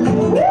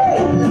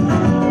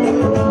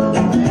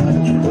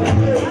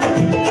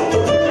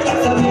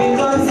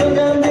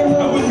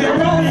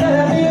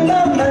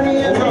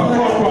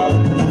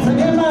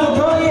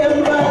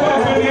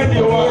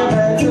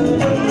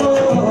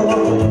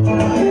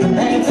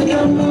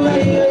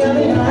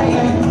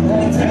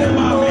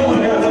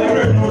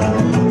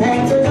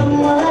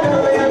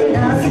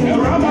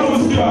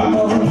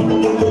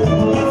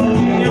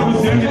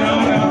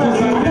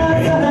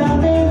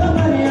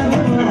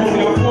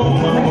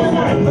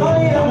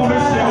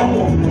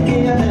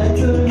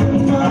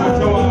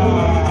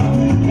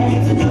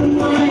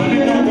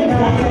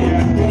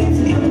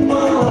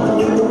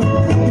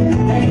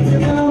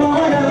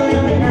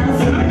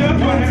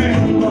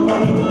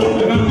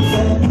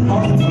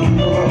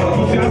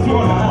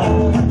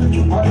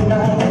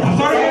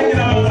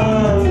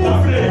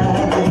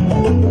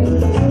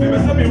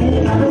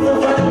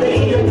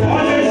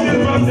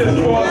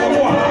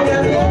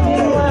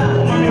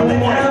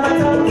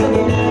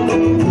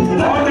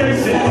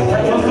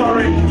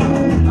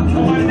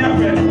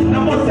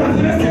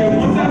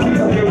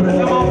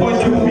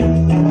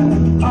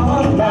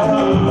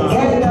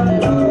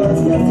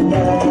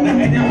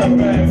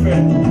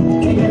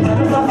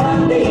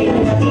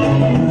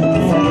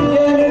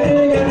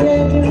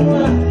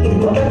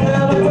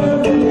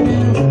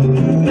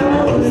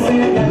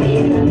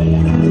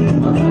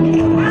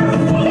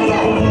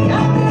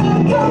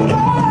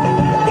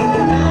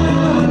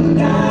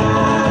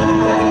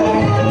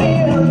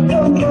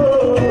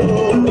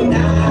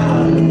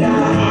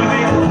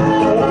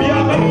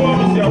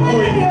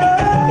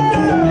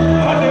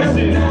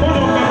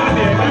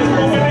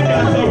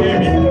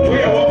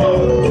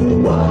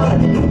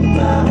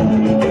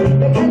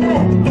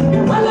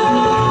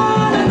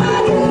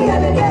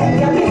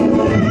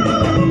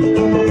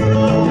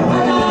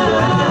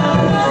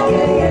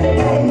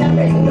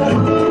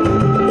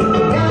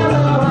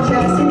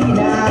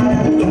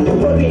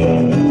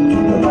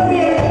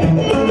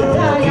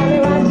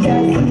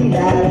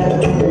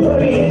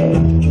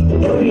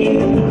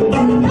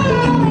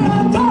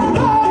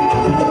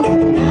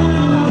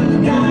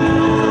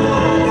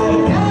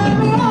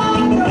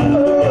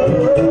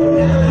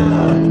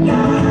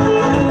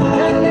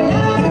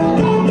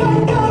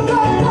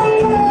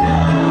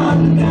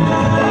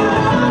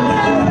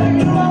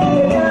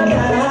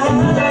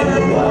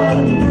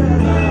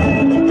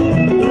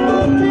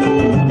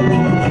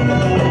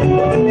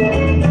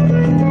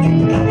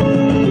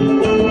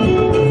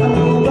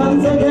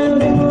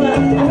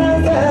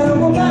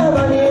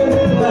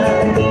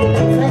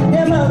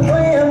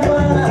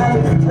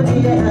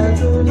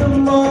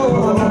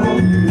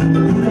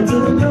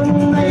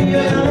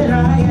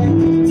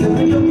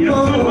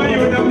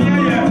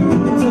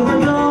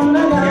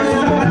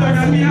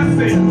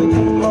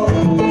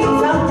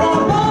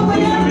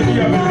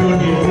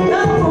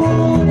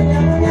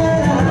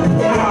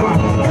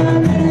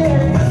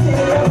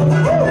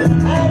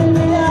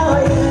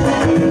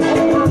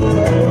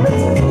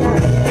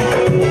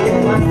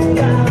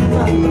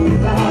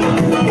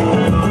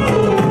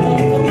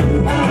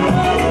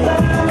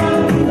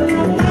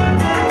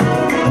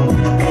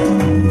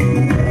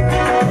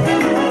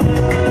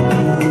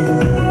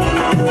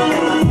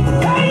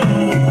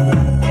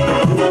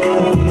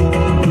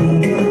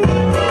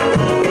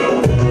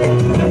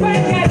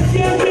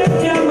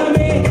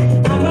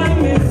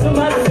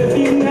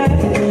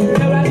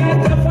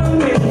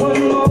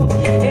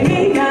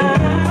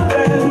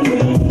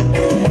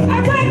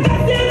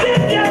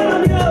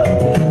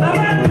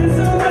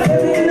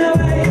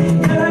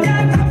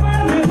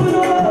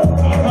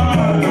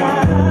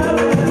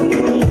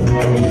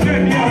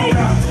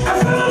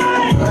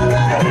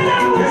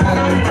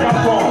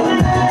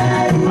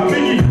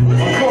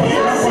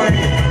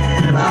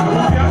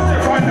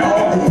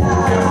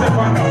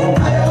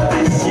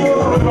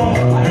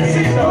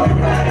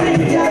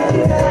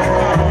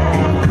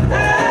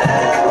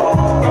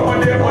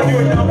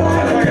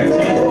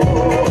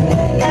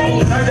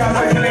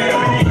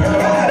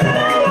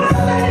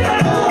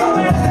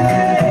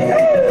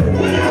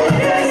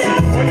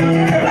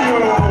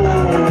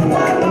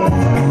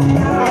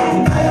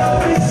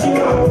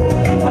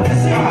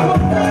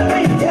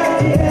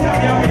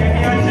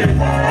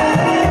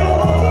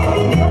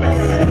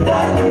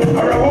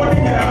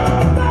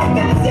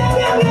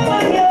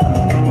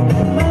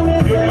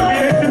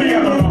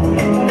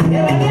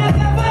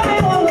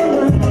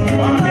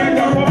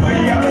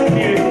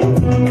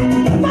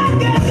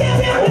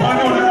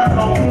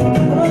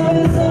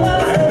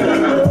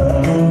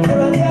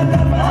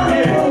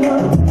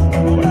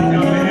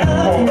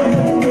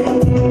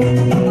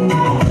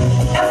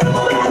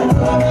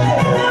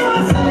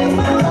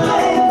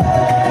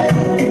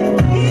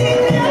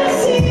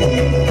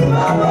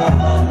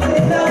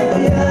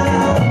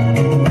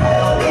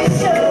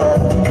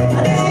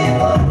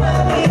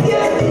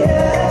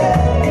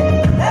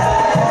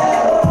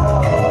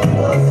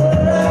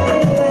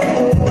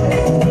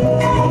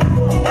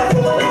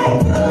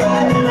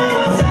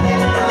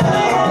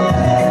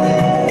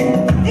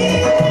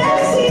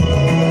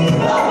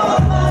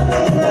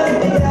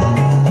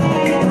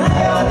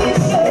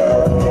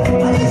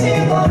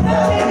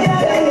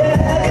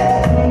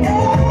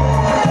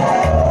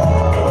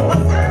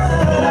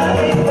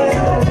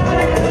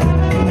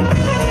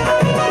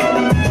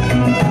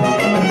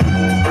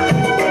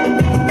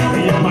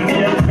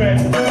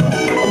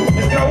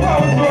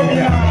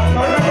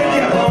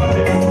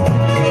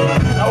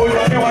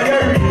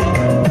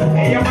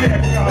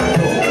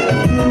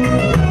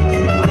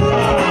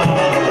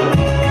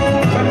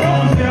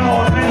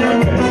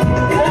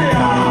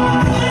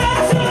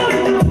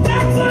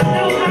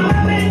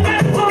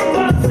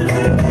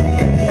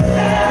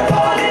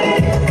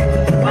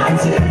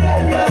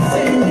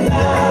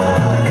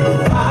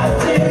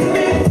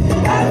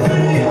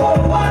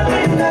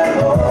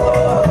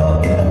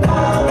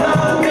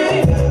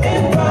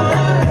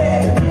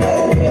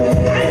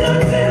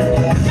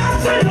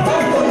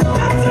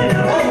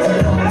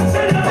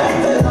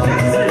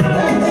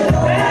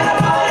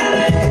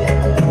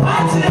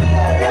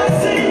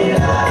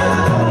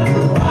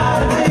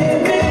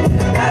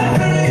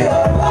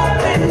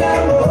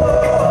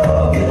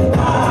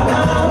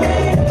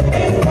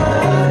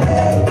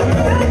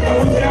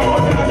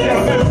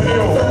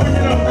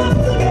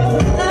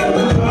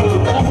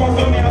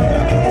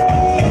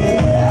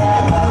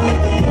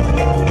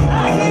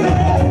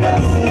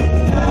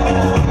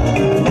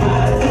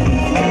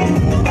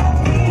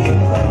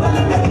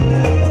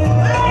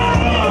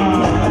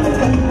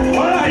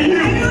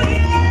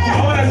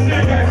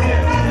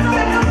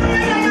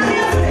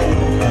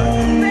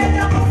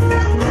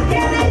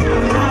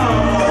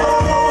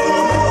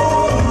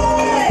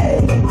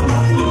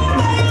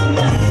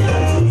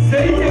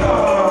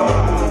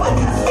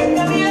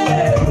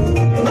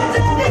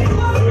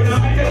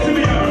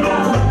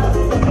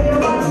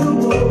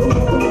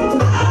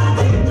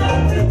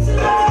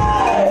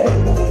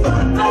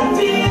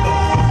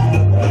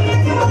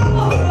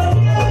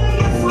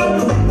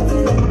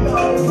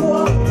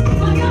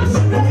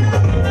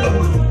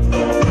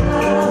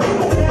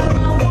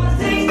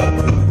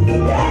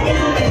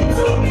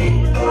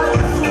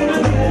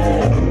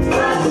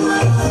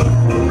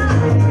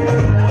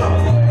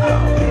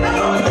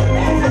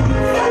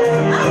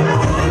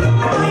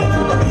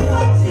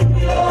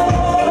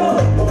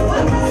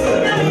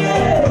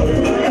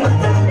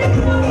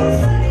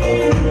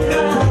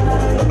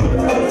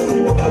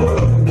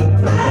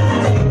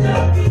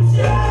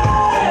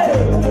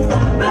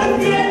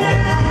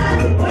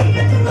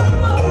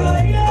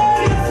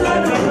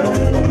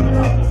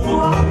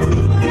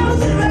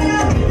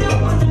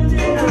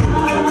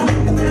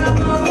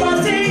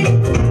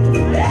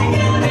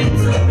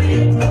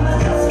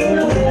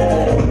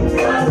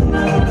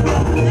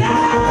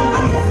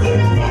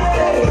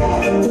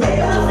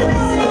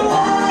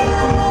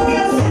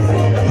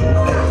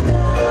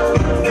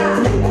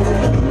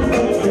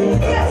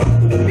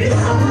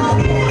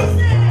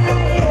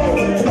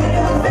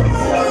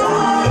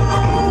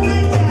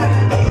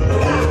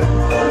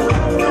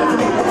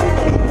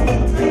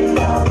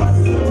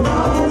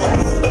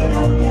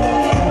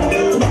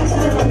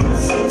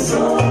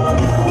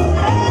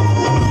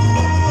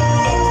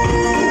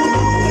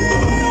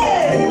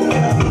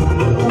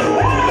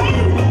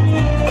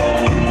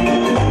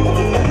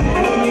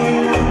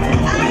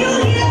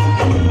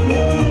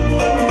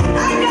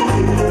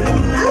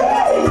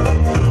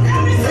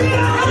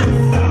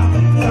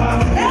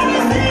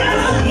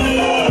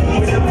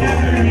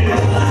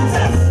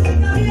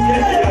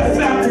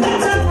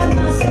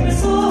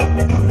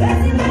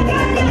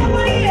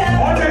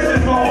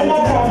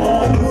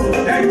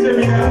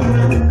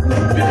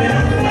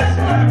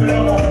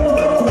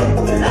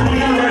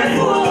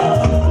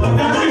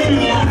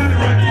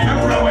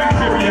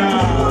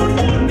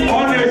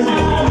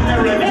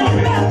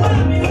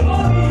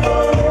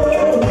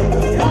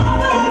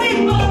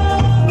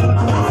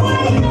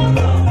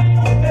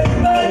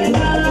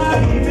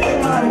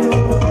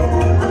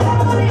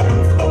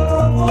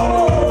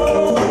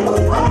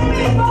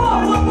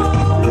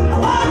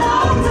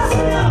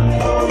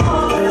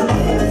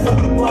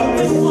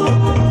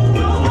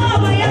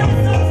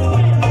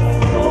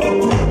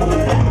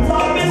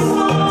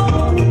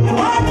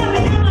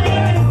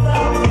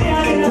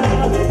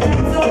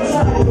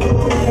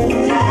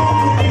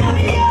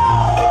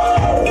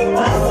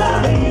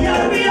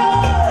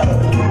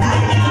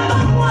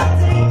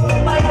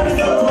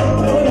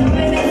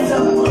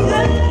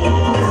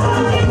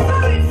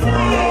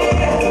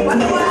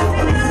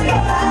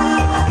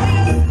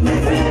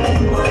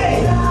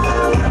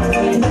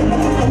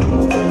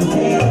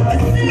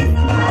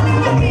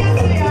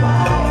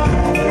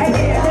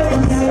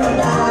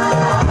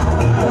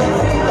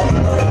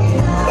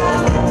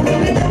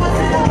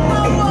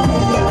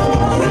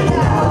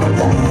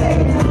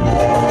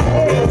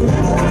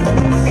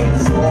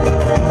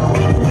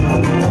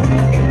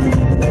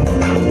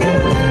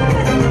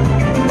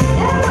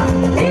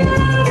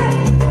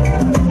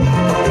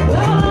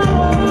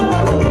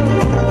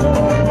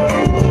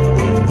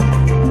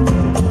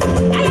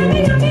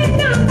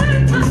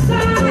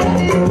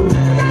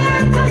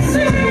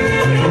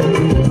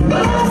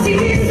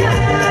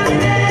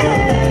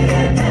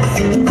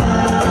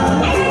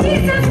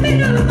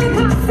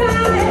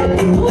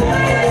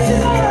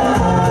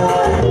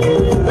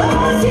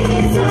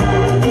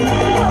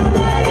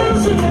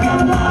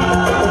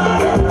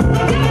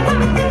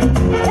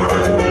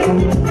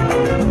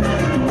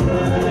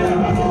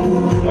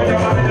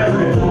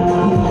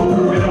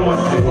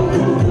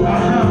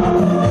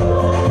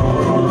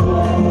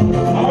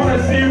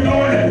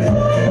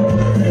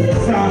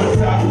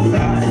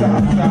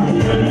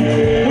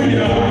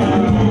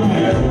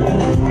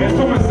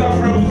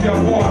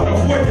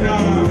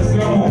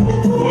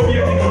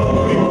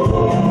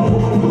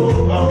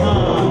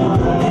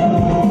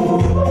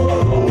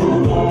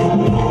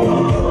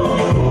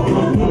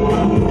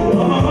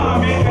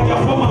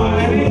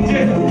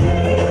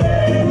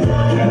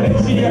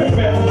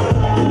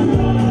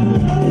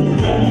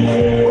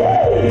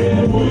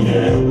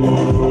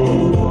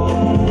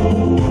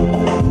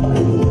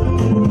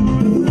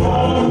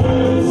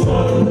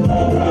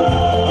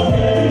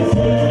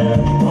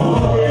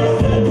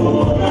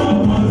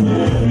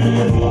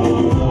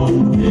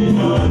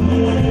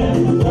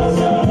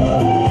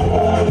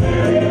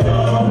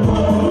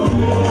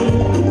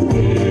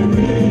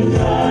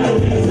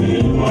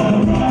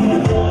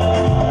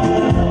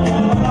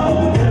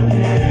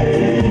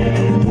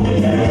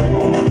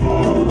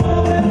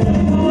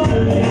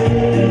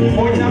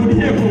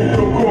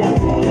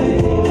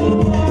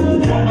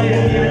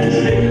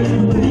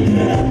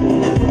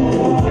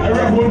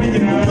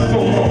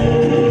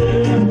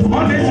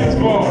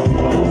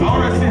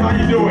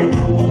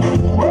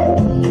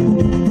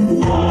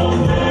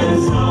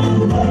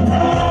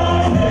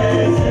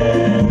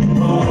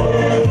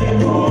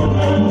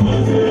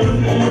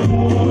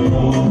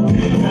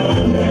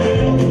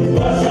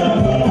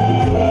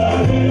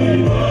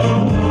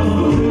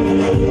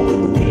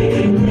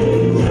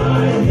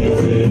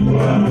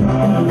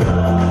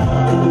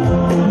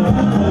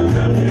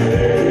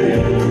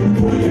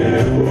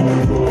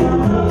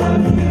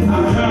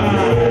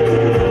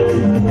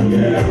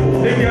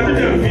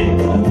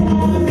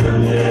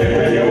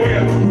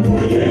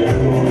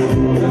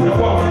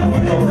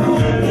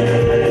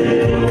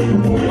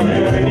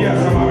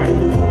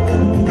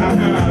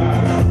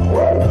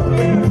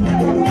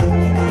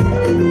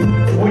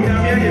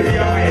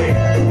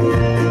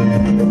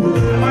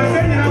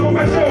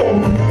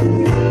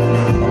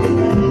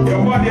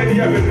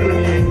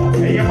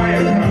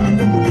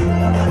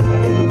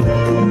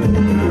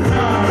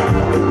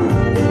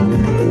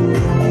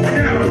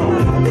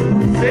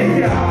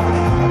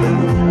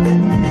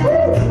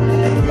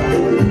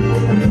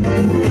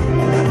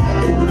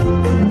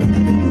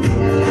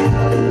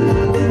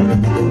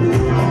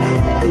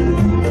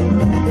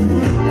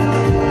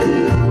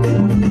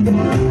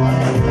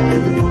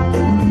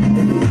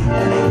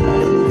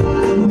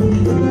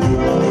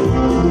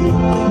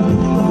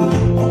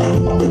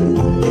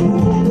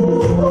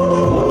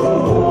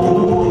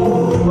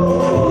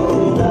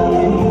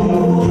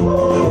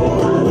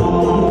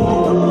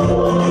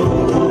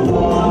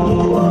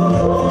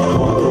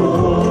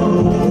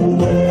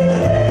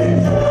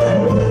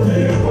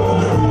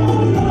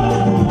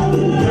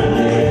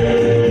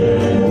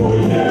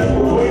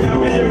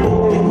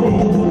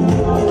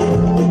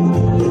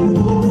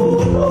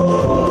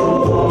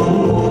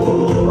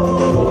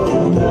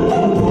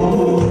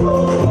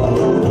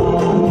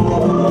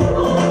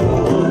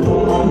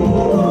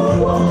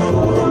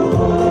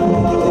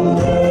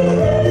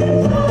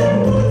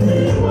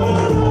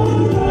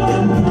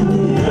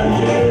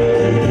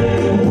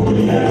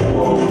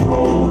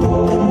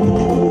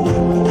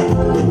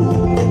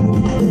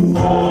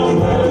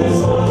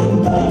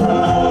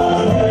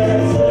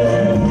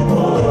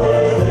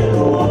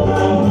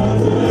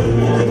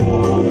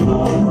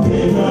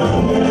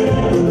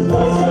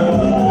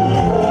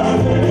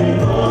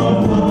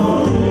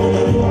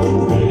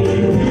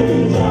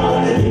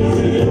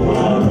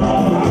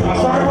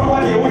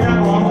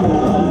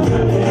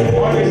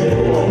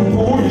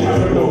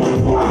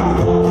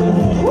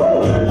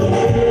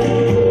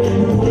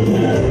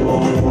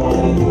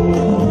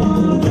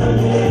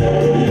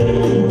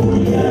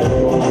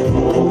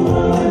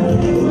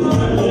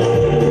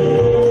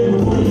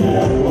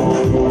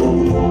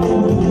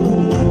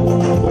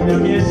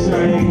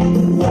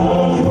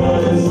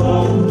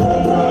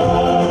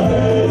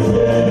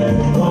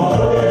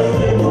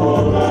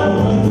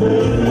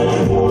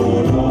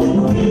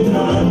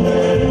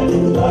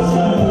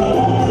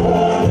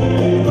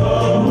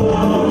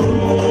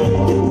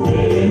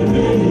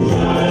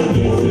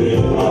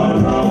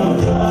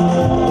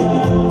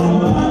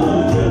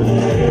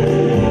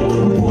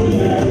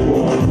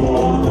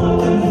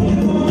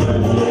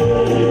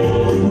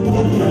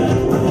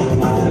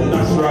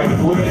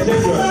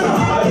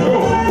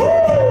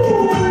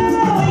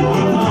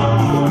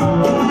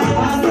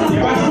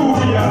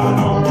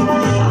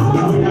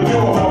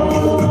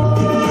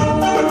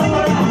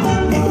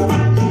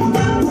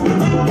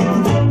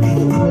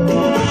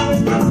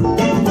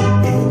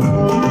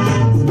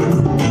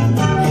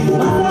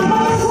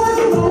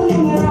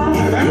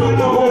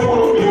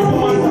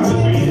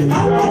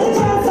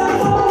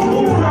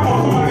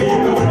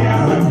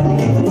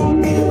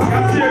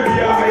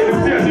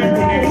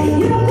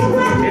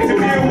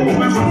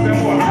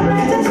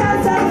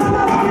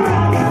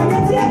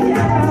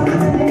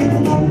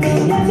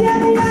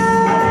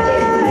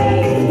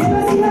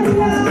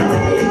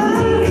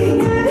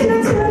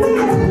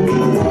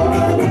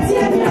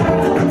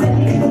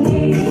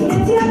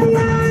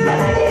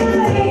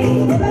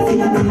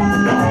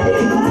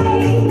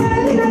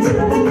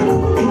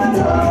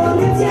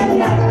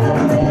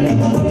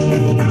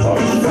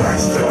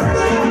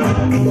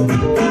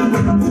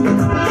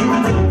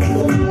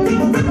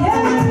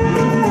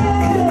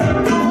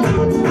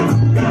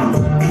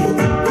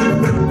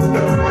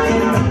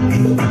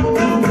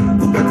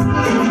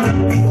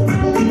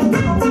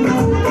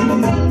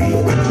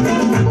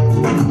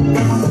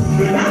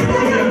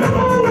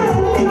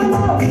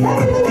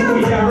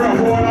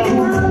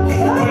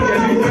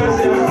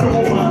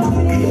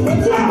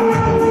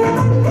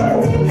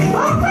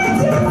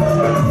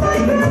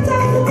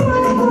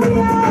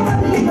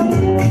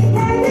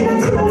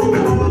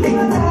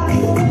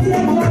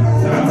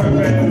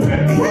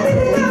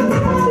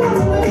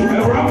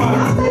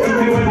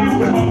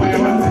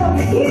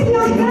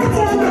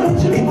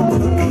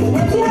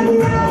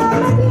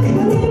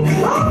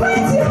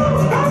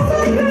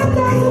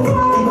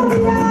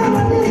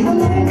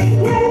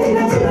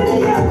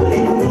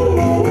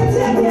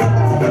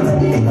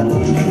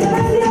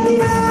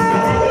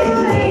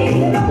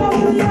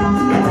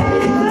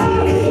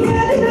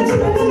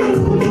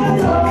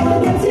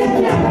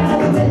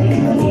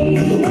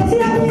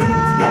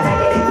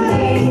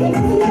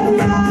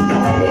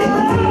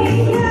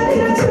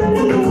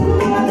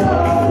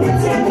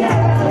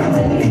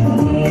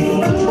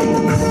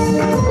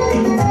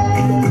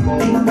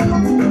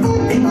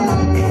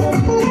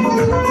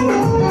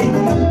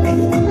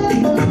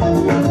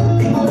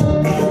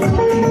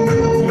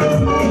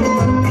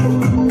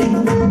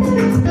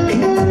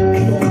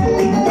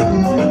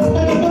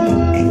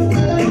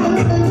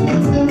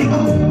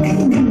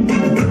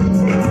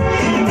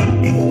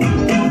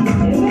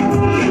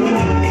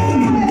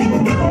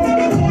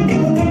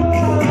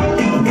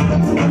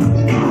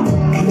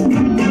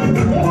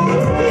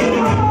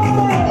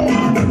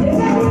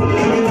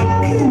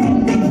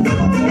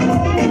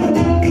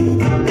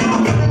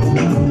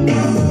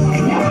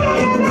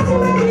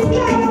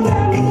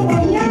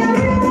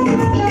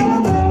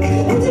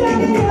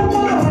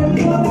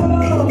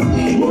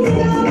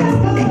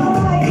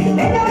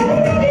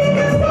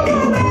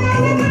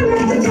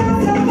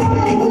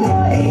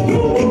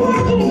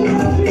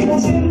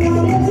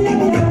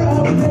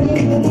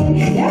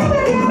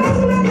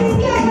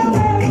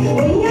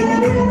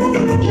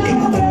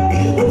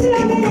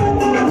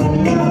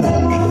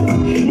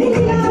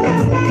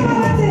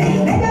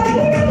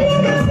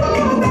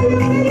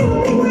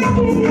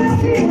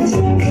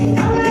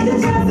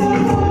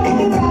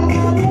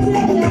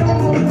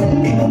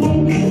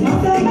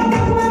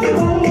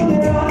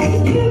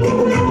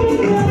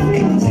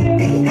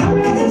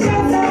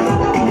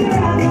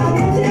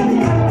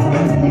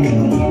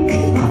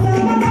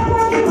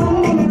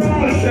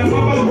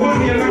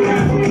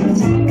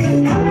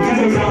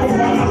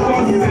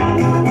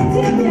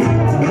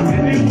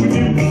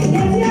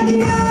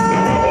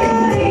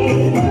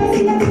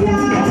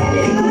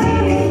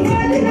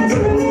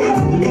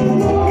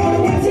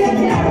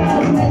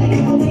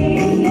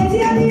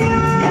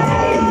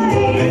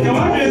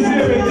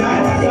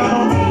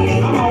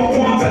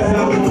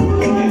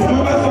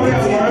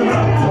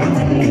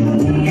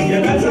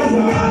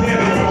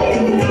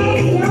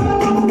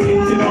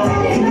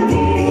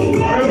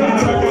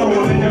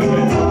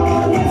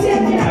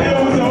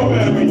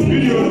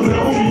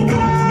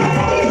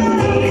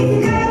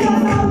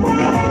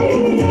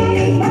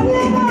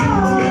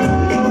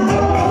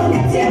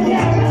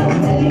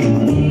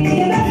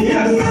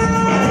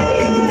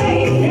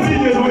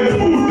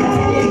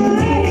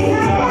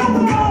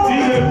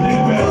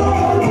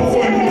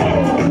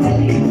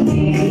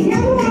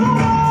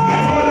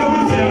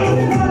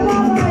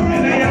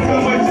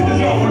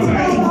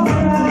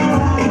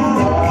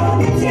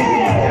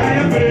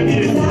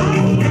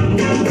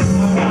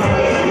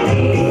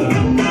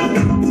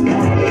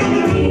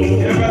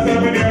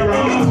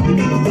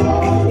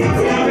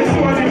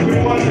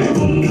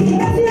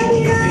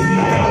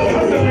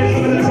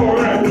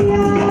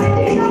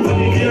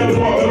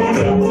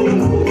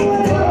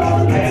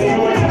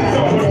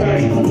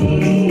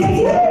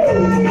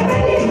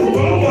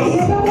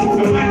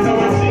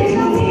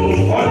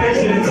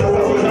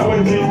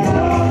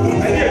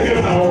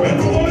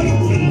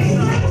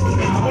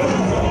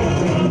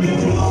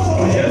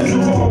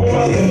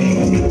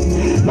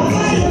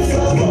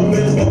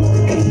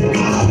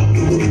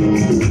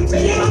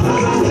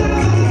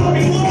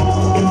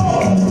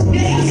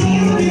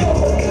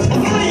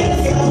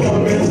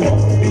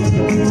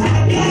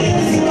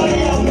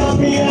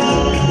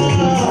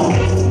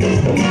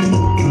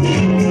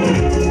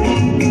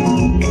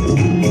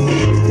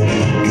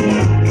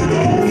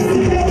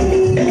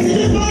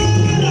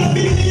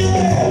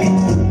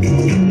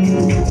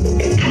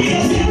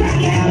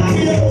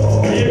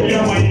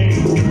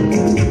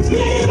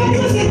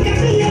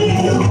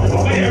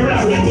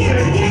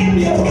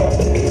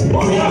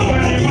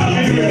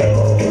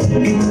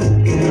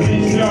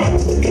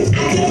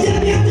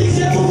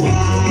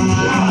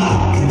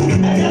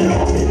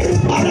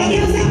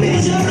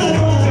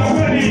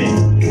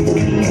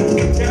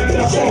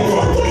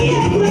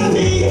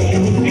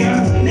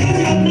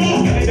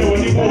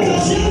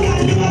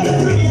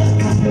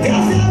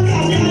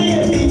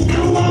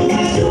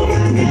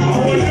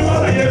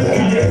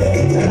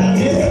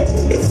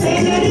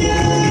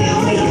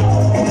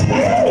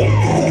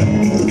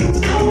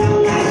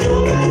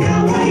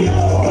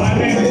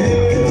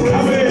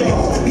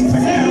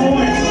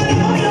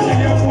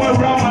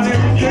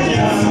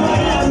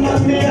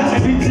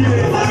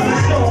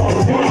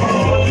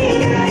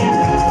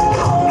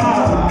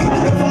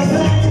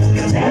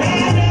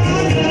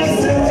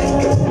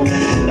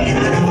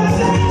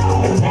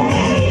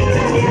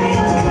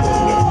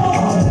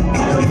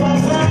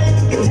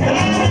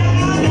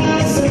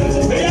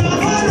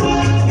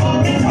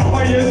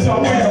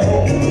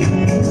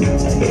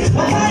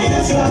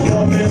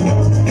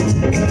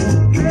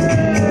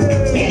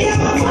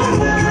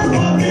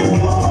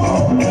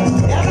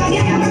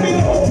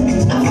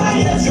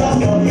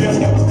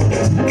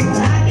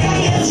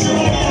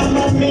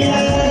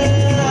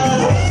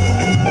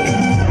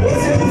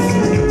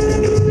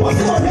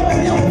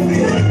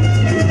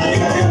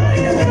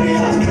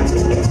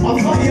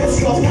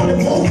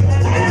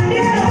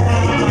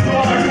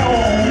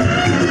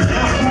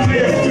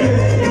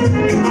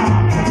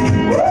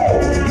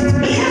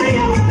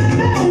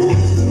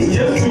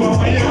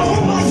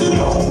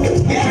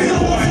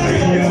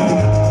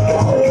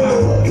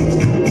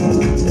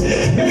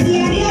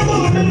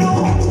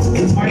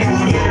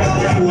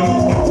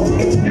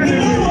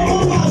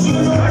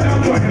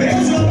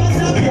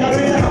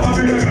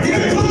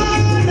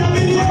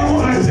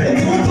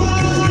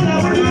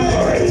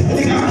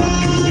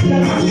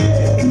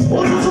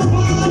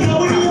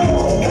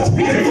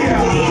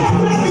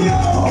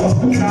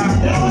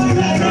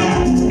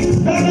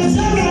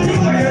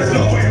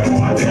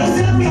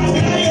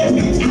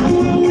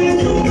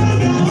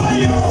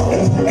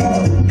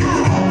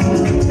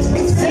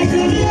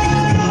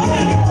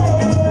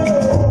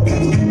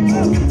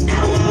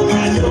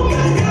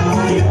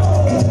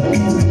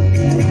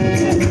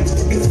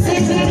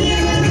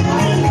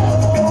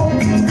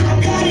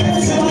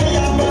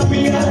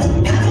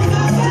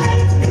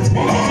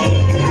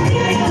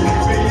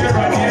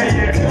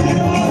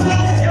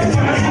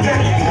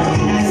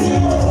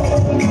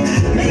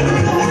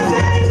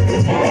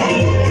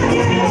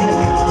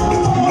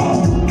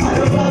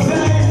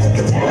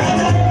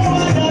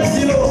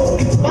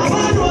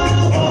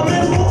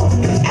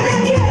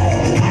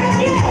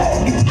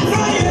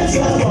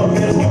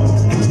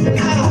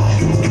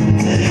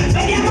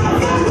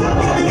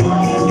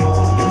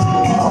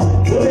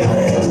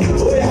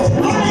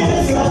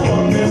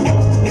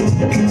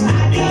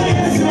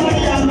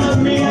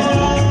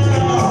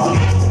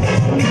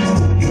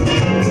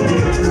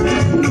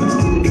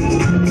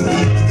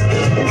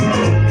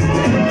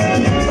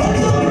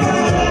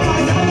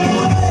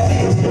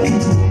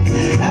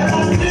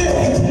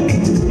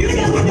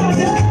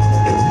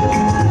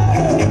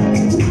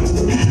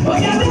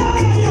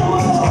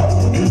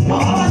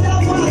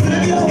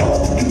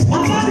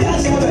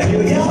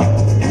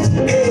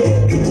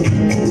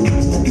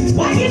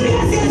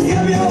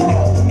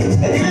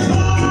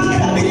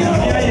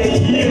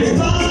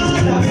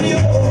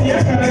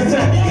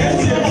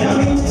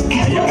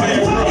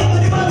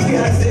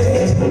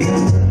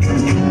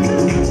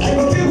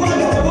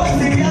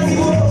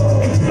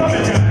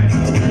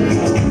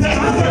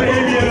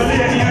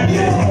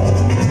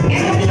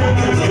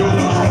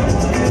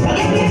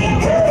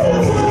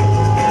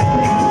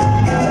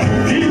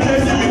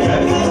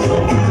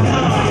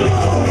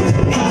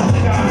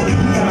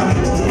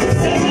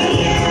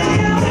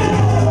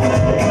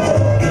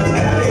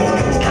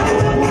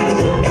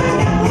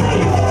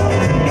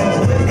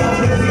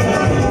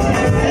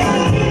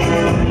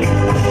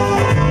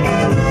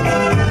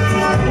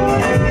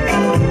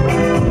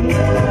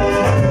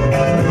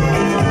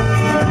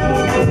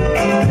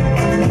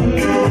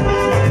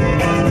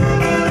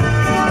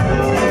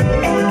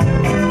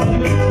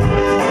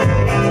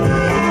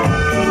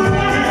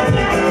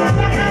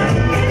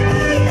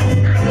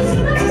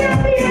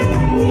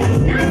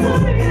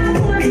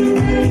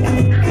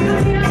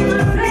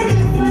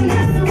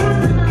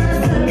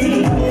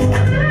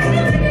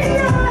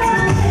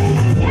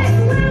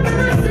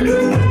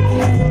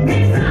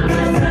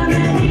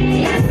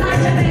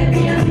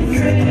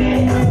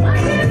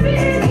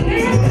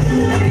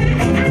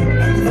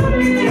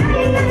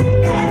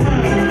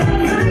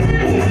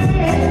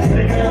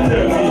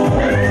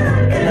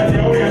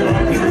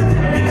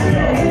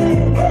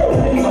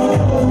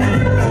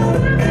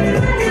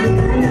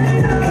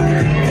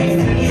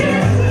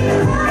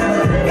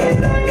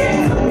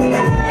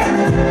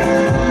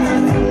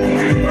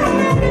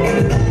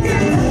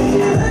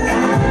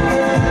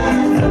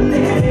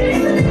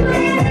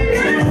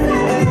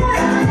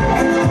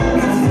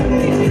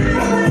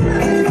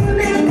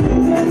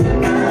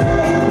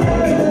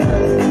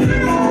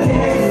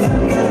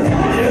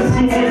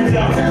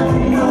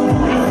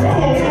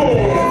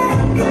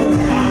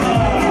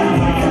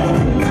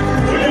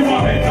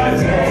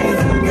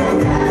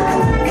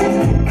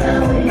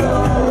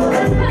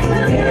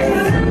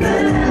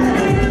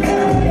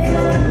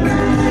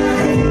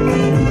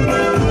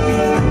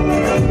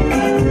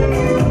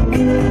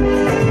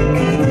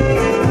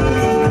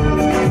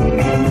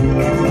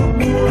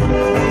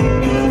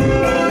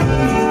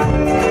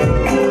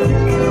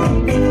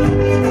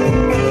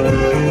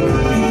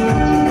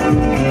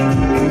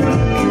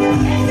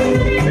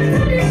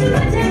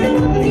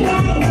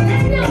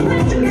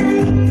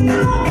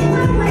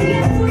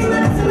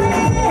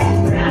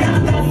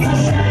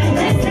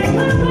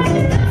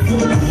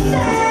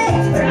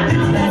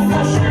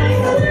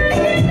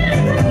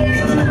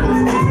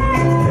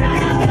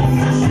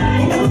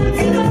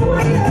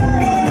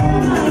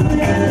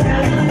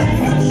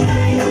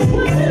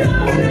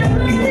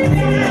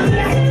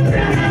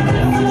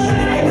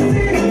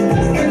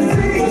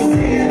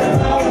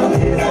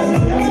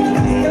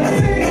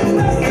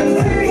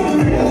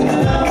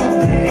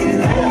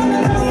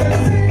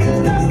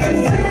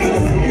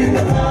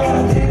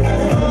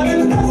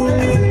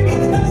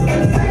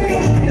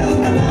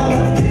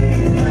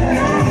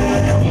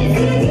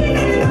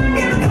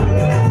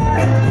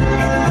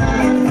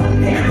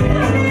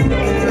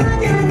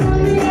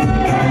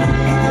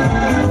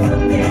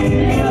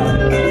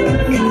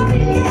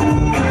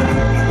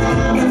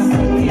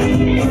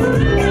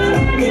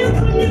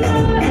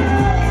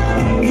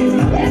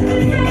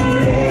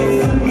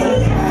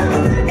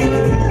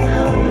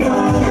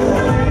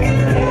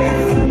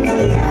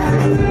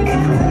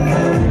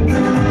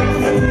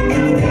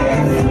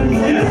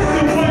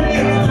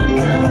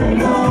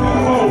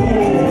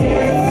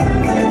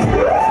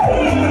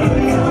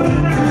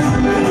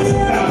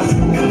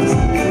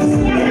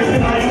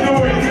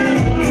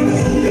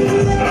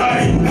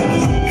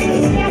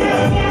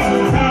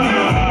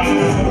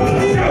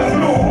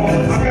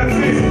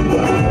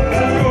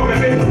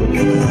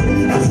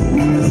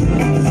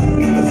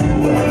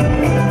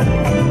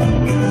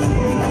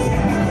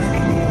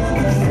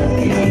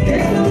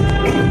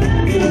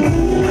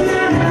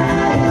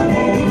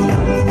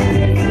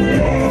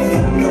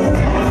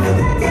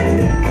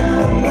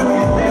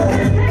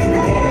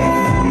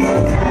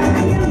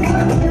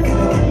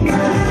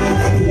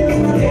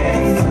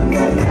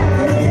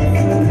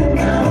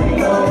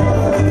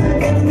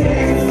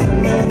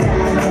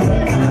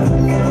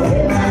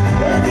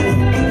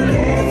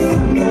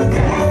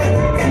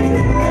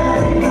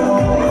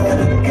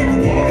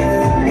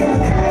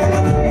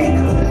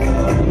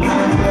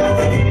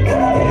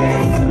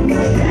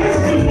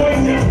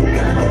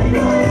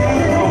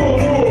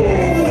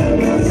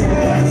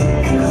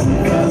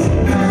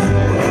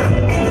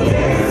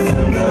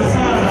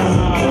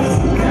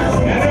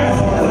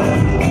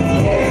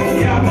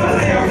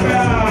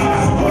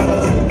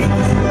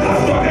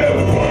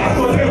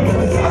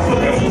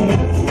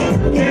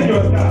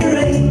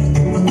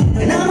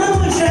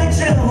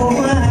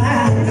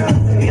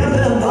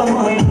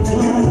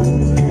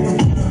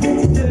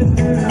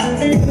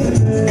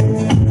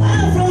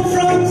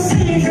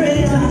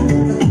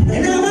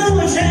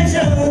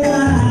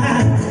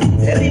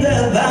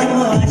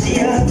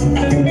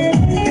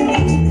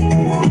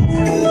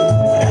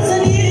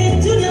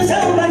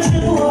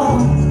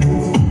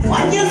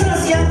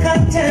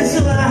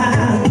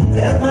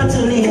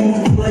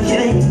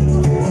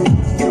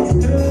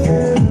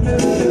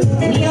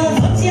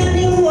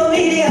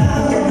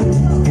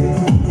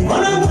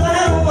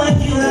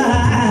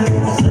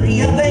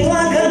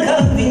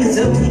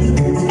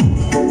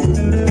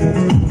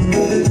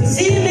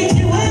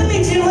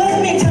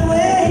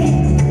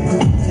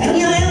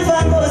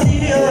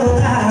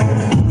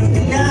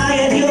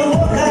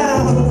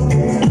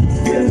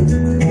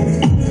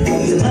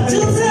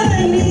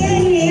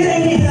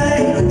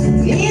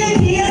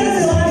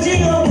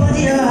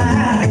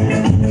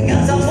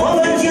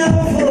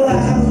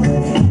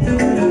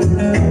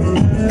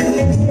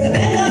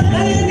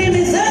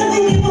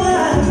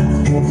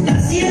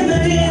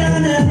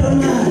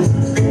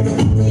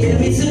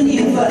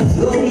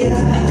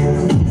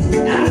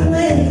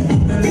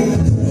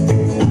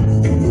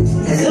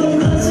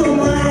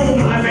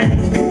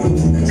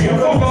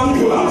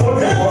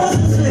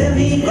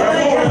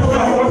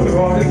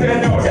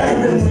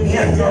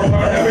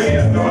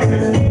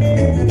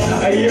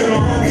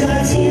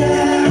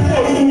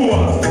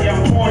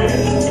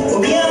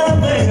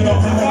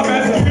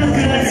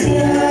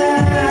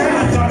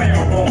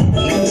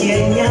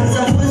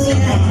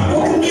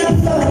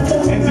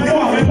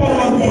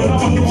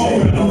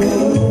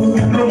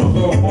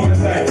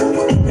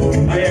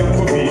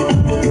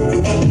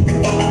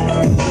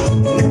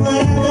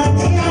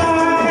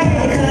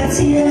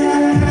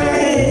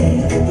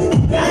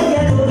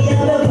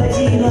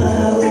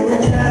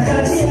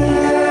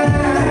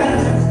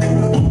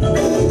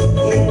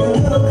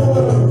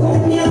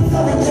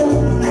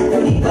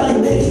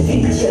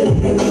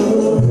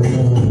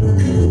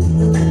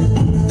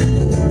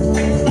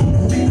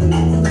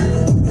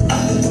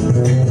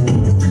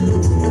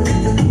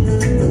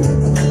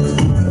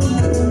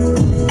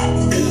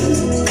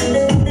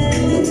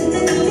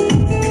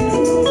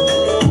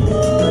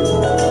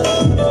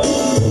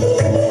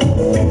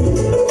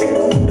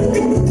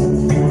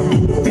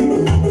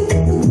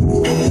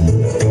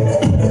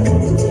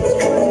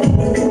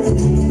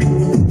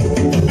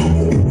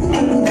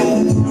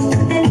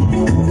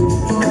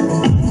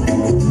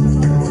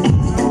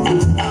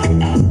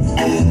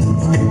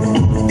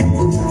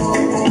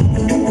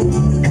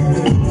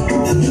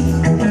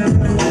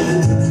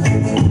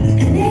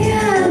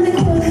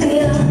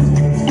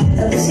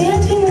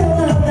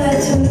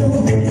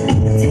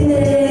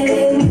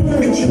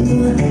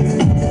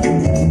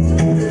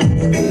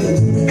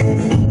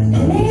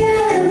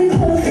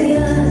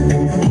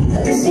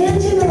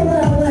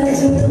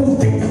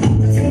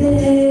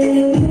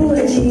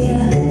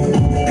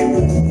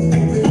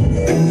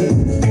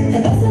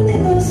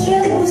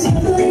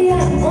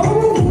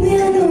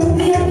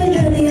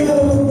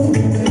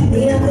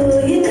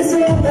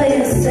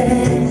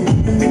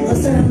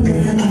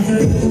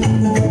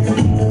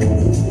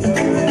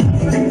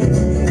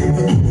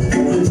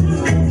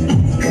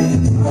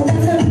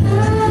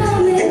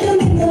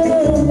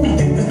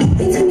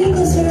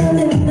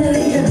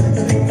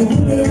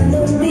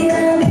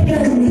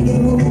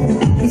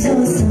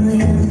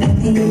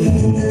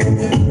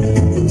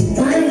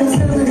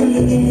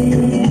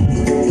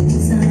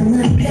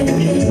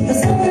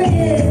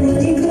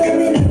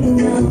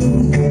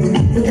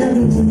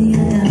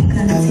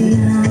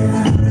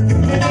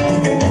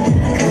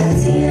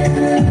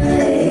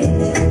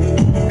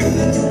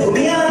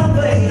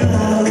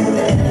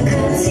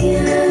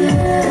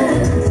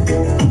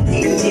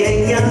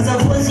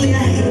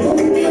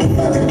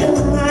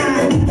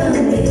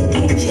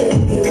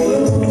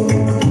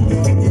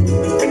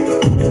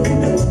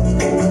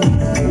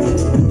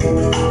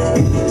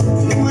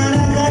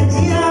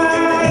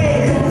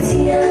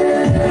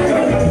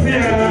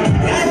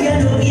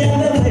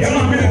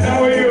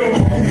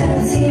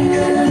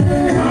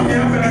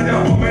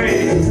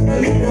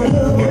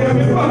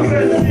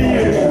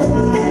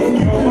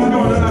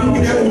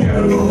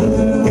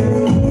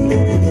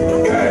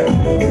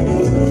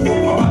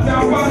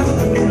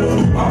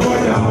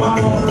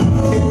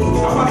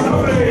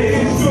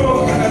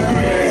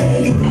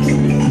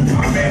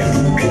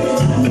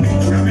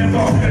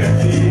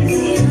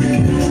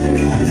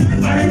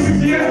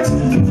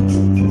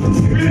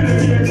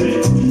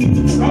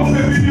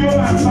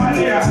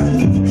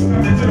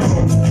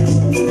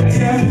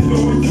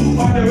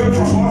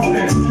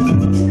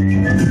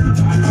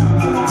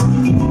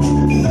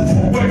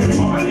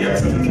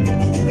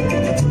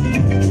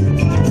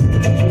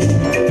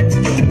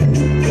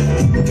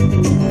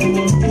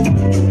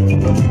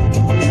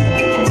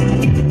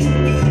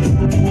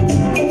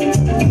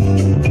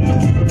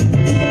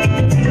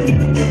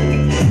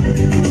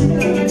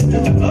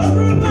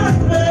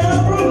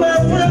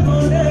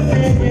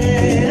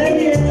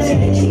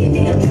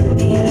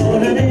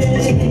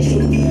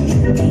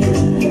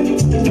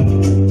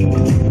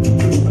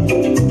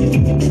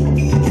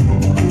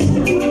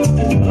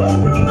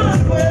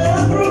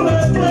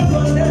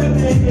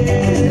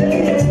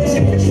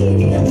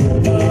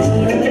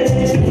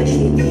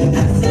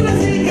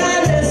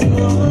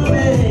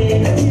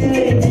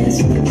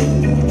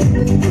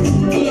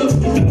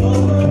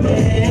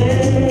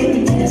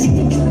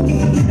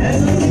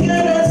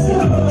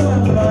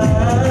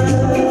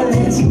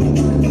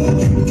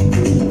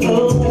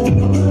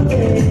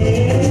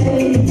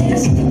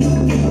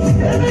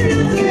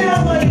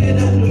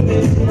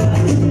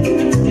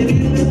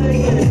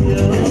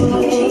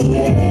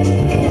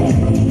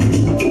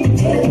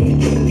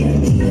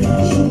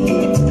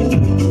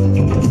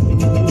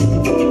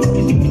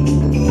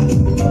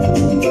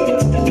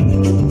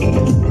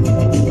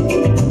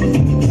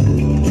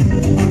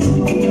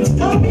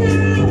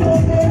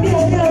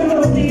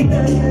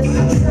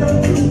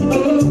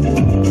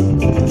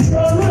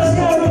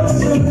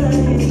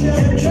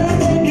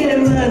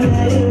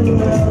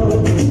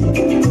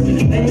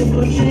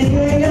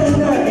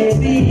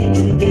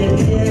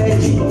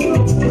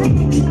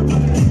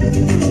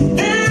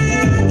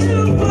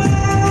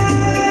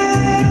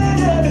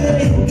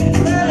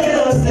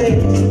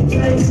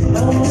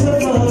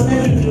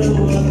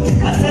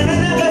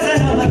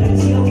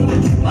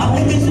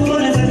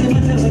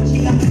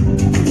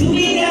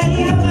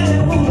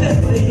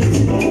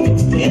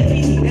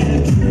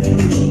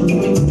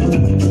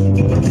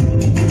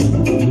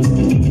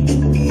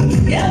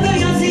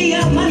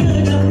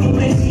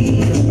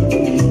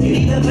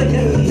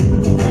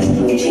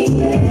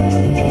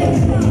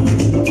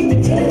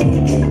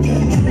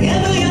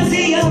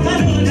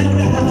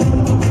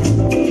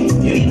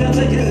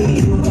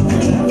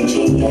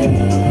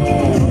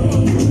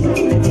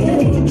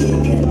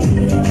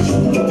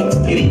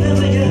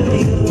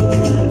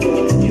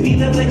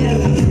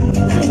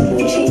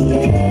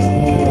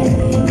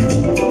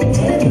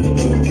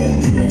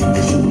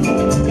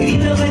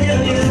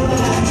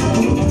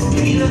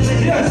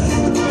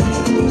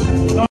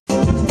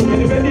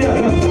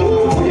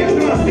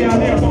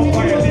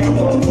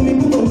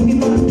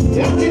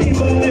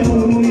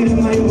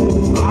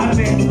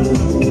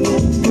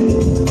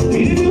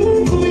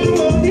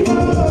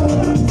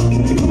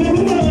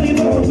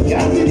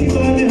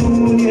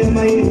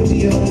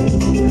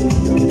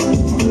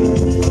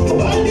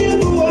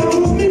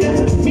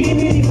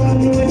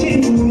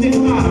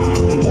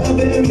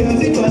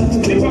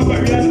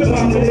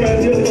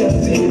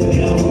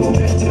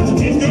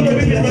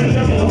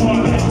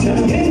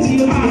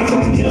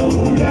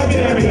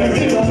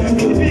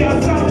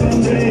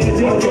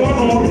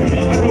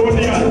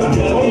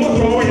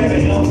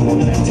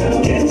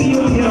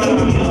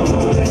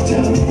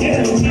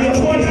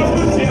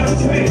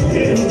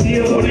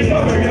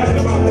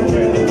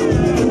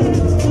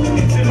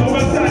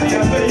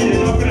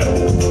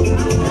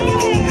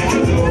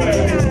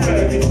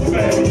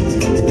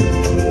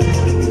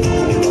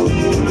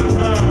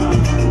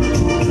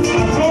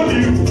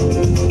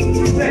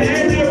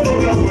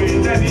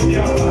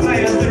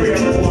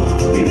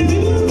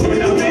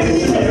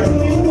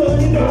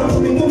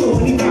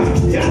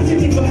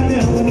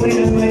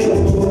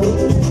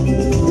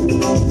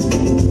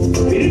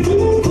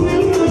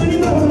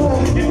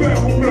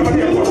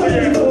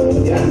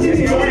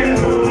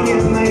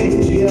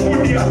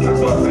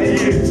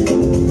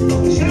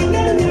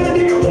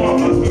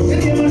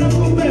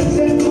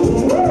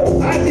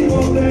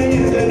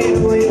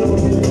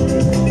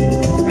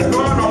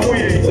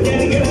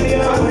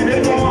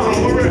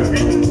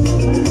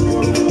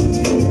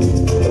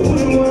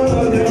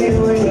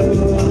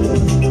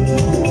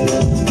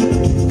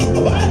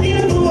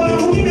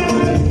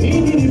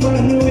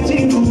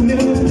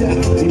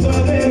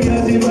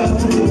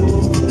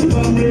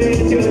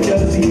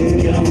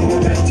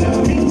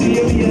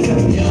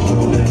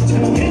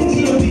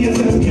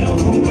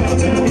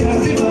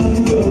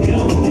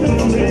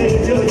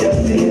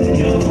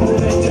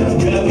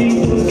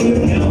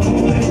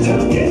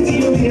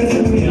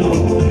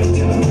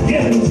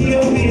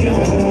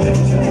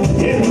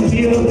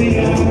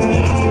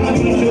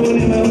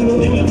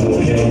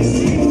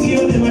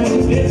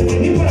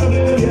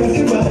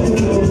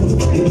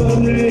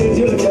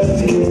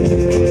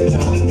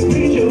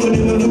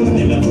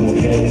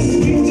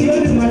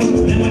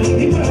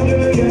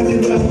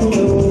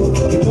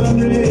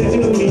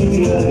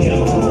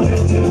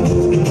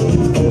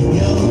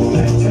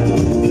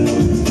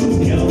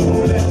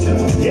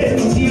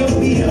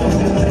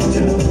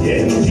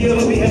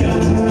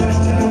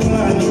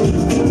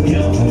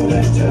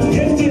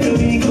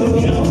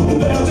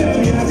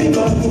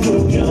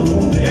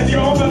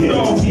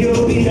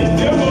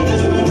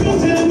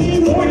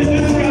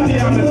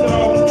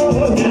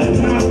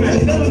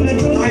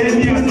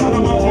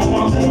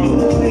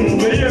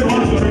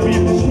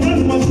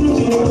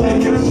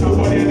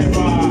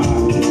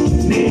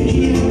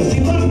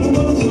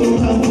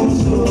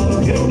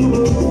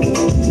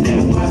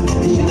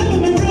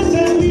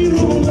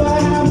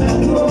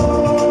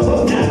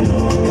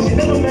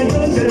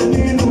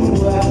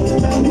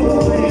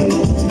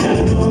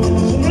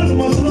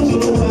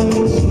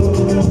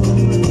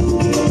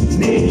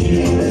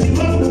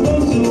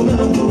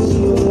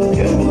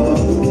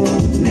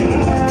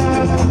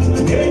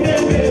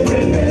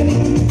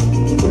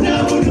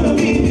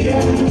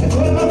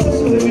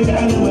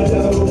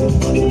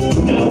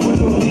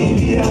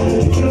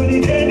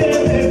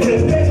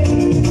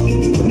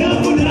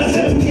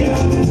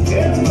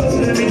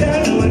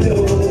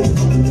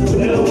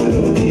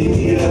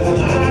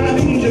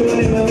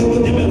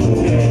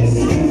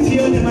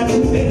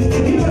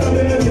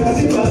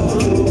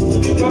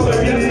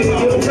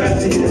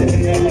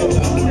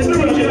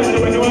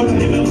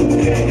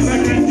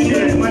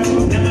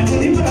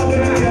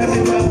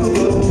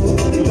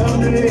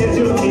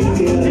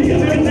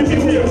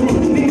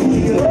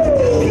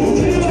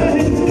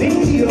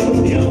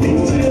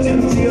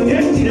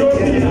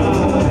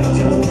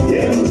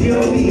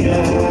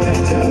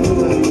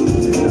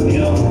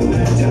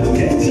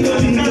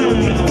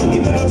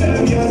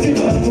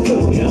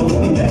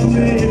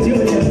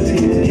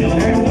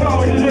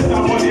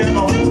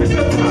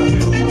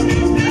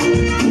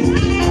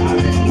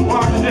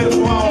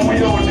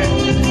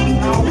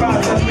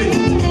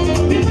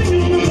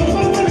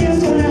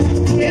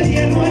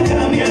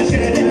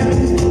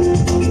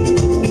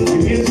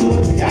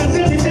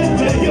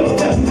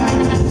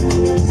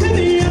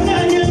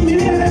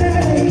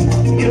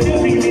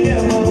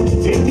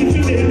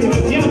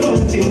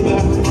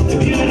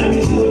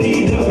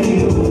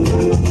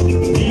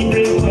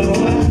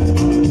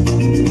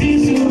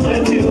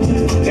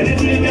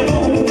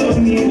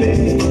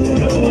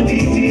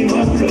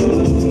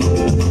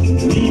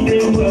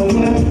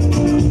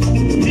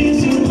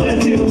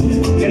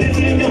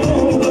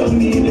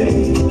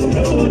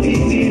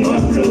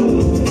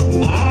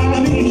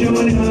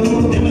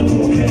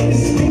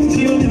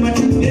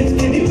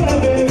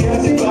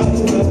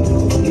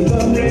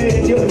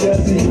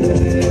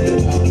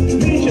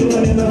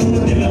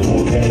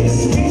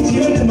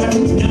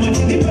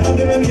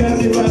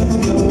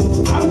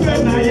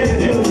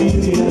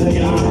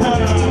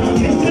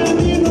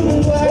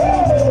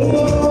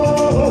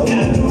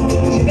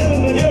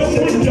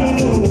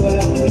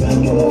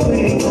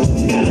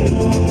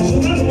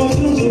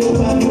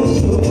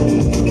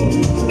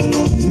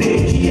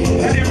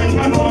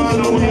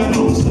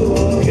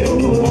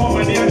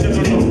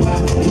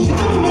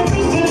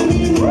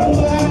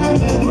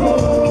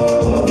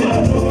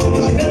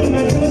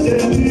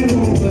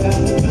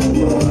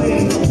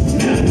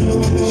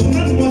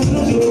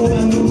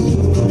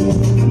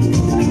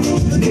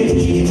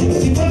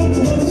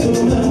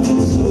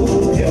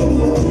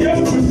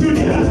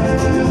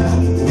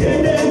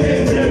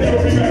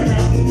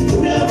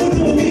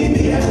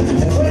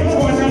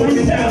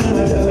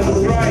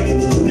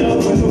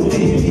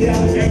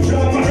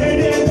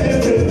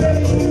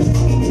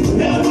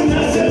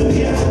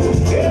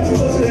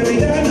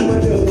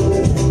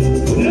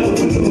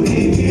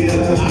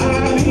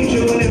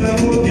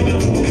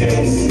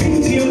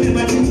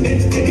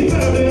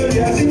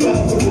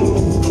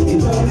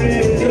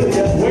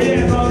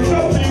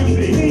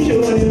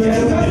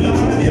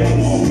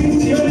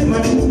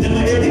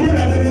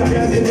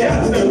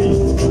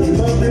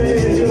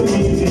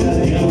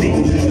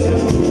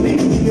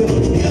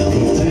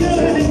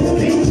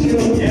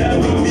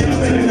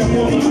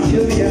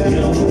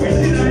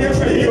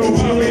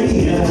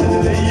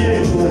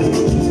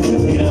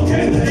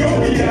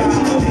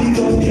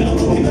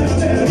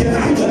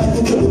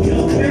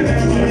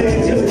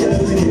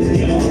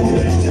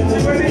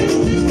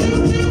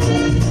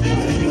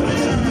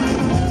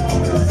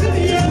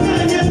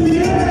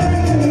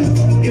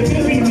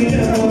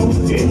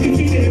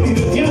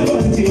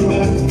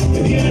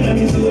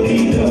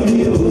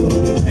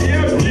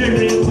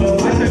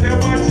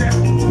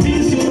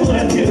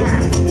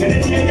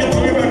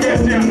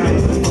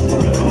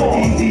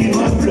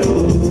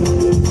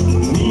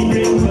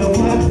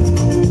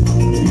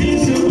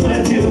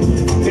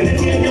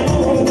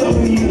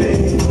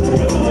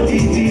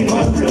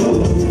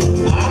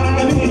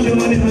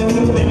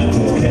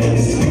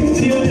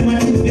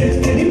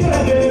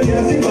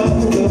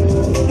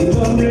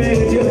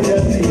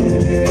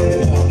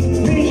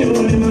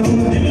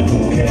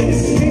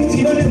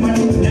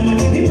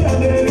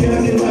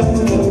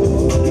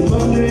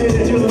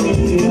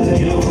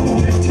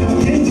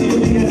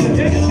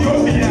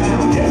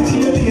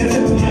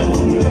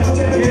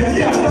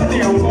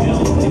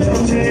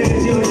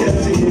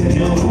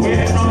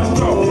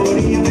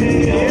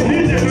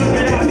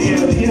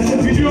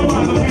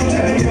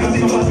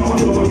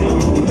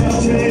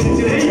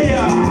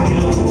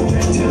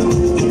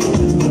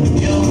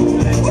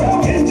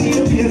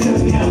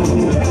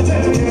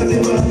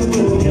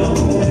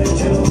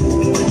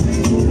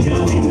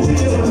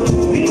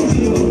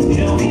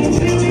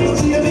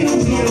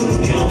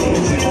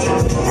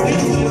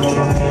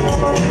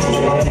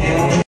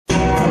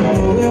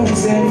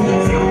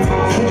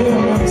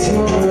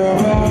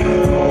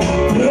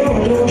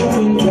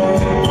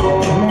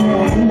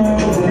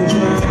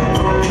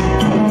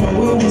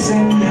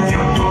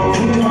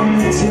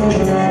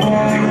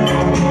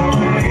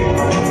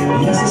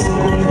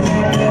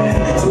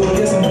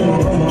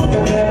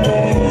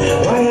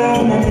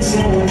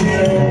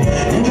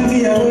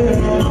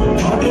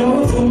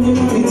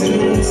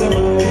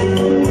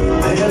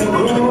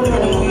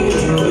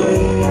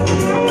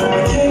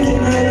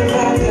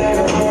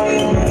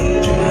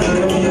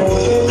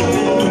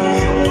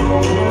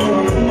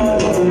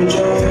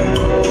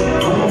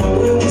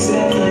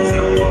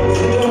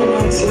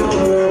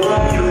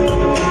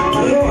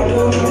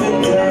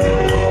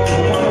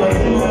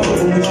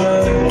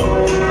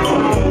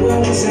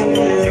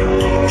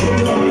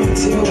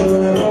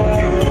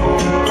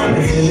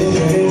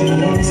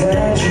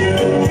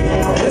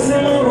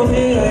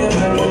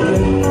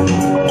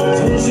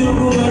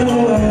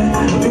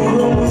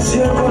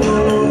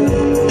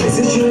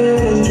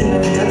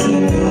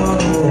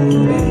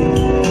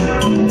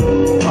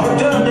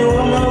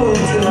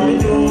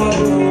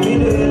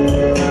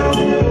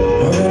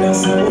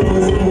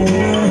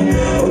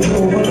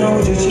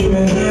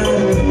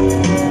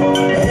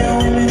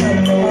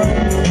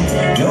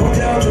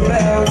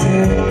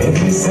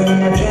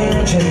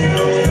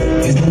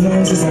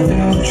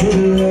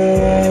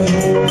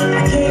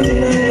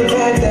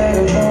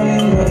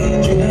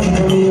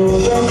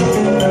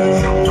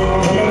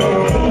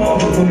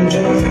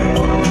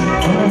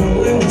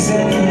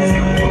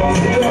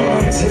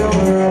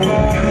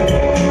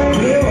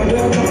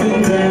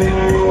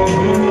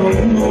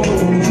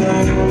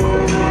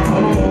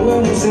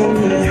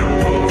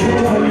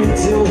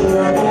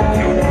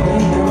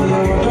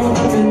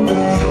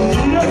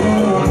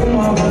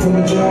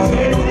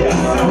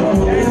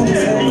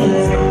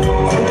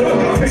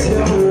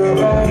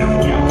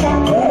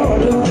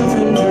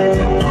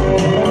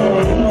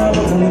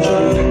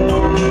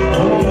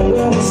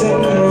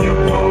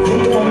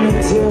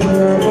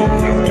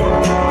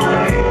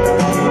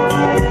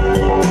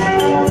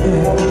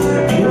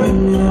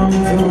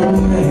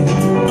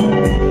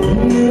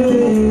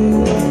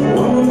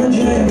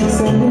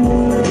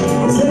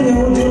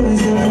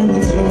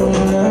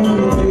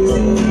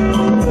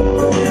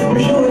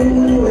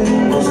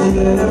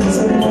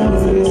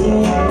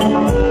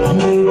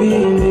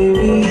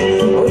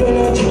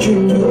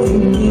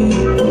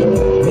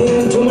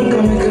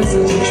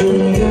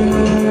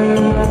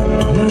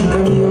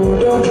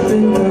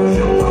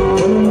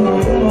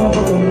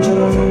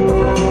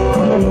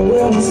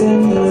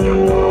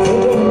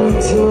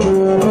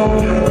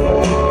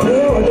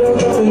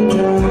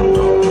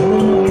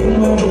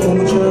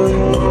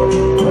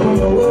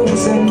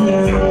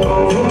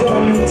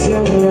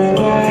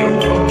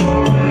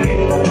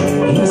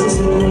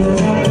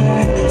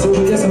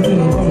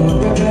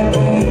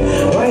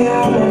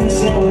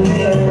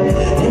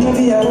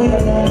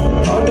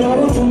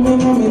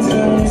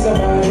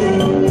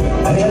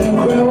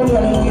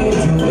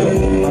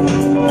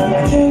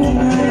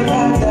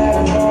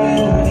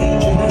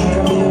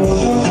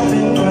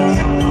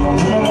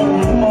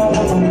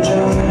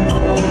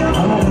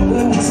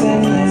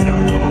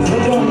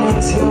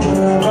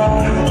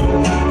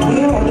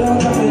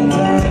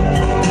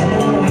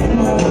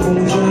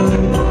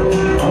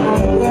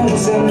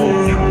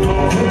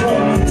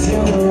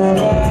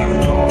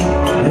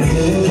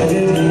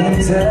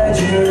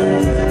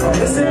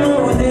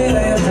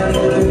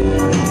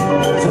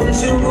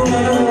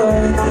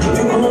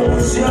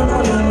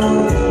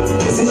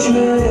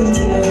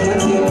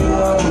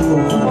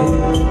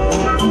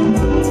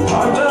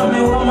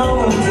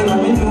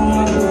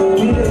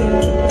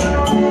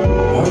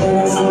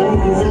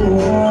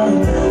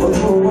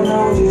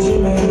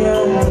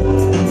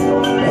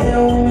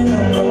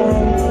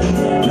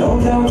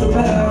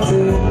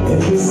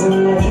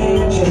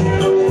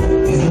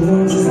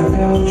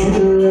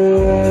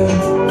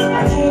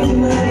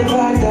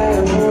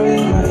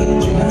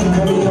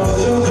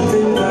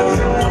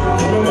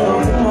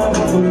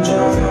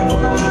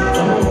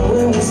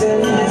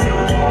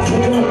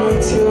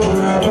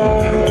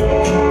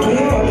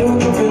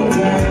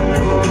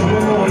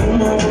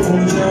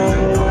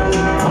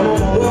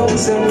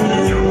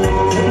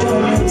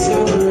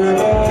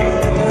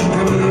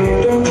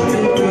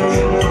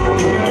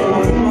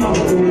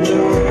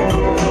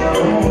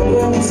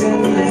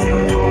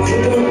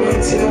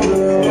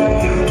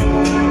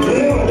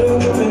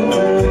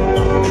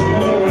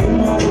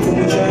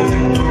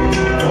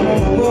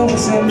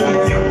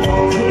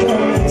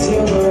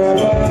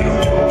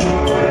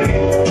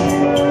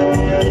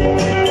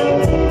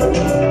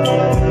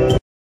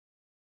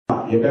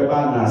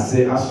 yɛbɛba na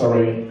ase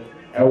asɔre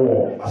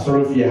ɛwɔ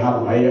asɔre fie ha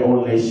no ayɛ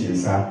all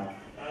nations ha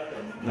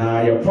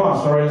na yɛpɔn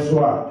asɔre nso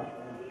a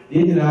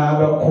yɛn nyinaa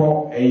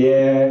bɛkɔ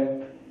ɛyɛ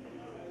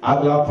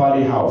Adla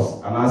Party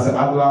House anaasɛ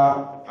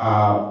Adla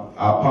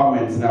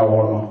apartment na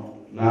ɛwɔ no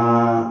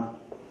na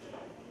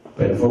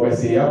pɛnfo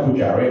bɛsɛ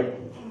yɛakɔdware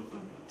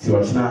ti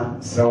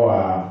ɔkyena srɛw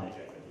a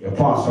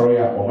yɛpɔn asɔre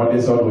a ɔmɔde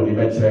sɛ ɔde wɔde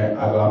bɛkyerɛ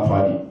Adla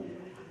Party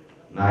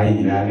na yɛn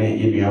nyinaa ne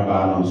yɛn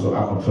nuabaa no nso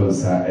akɔto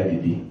nsa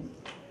adidi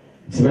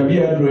nti baabi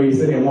a aduro yi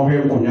sɛdeɛ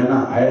mɔhwɛ nkonnwa no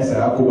a ayɛ sɛ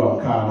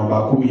akɔba kaa no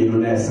baako mmienu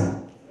na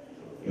ɛsa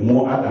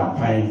emu ada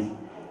pan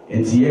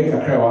nti yɛn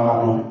kakra wɔ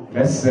ha no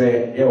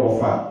mɛsrɛ yɛwɔ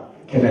fa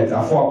Kenneth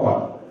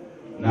Afoakwa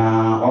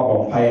na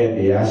wabɔ mpaeɛ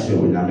de ahyɛ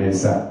onyame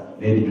nsa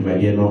na ɛde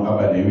dwumadie no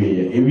aba na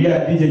ewie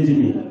a DJ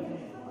Jimmy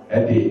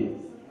ɛde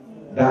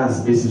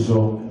dance besi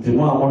so nti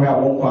mo a mɔhwɛ a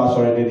monkɔ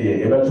asɔre ne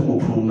deɛ yɛbɛto mo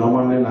pum na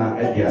ɔmo na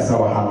ɛde asa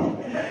wɔ ha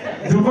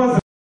no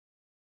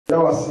that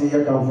was the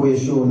Yakamfo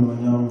show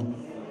no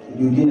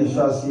you didn't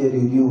shas here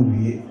you do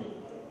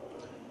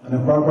and the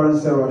proper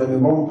say or the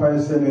bomb pie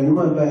say me no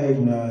man by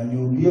na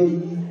you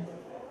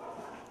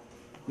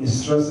be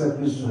stress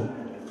episode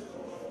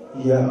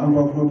yeah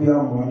amba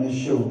program one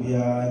show be a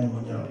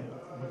munya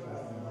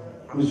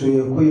so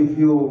you ko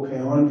ifio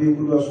can one be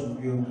good was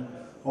you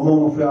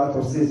omo fi out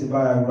of state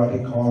by everybody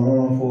can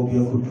one for be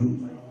good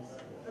do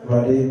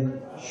ready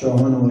show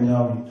one munya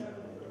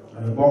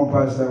and the bomb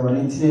pie say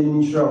running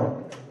tin show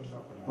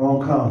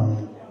on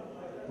come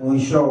on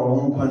show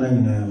on kwana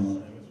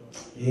nyina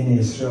in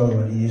Israel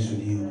wali Yesu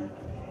dio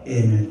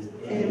amen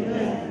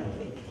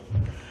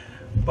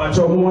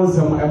pacho mo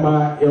nsam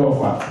ema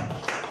yeofa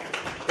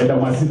eda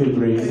masi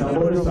bebre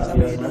saboro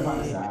sadia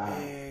mefansa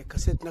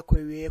kaset na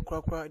kwawie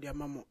kwakwa de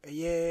amamo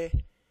eye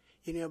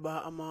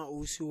yenuaba ama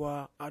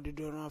osuwa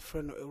adodo no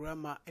afre no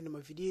ewrama ene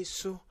mafidie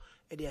so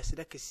ede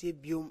aseda kese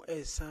biom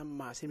esam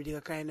ma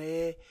semidika kan na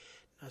ye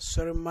na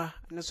sorma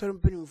na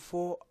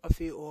sormpenimfo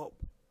afi o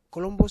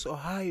Columbus,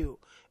 Ohio,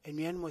 and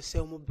we animal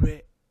sell more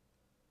bread.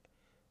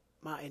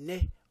 Ma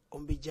ene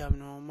on be jam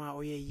no ma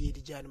oye ye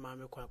di jan ma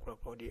me kwa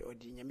or the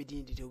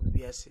nyamidi di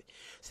obi ase.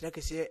 So like I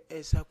say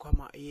esa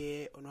kwama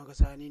ye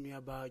onagasa ni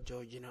nuaba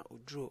Georgina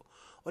Udro.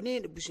 Oni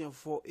the bushing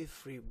for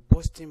free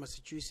Boston,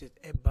 Massachusetts,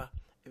 eba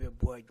ebe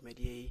boy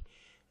medie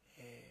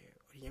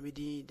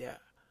nyamidi da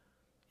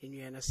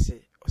inuana se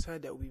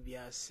osada da obi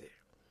ase.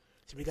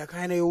 So bika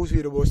kind of use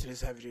the Boston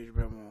Savage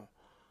Bramo.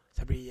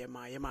 Sabi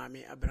yema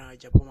me Abena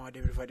Agyapomaa de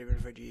verify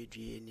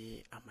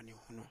ni amane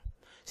huno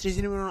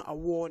sirisi no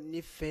awo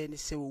ni fe ni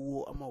se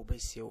wo ama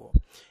obesie wo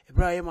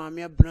ebra yema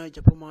me Abena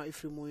Agyapomaa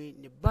ifrimu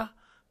ni ba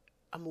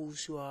ama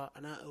usua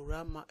ana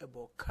urama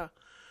eboka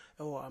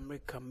ewo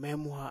America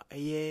memu ha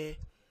eye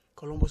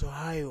Columbus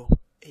Ohio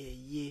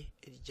eye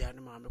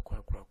edijane ma me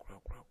kwa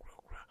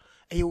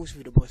eye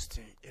usu de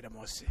Boston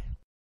edamose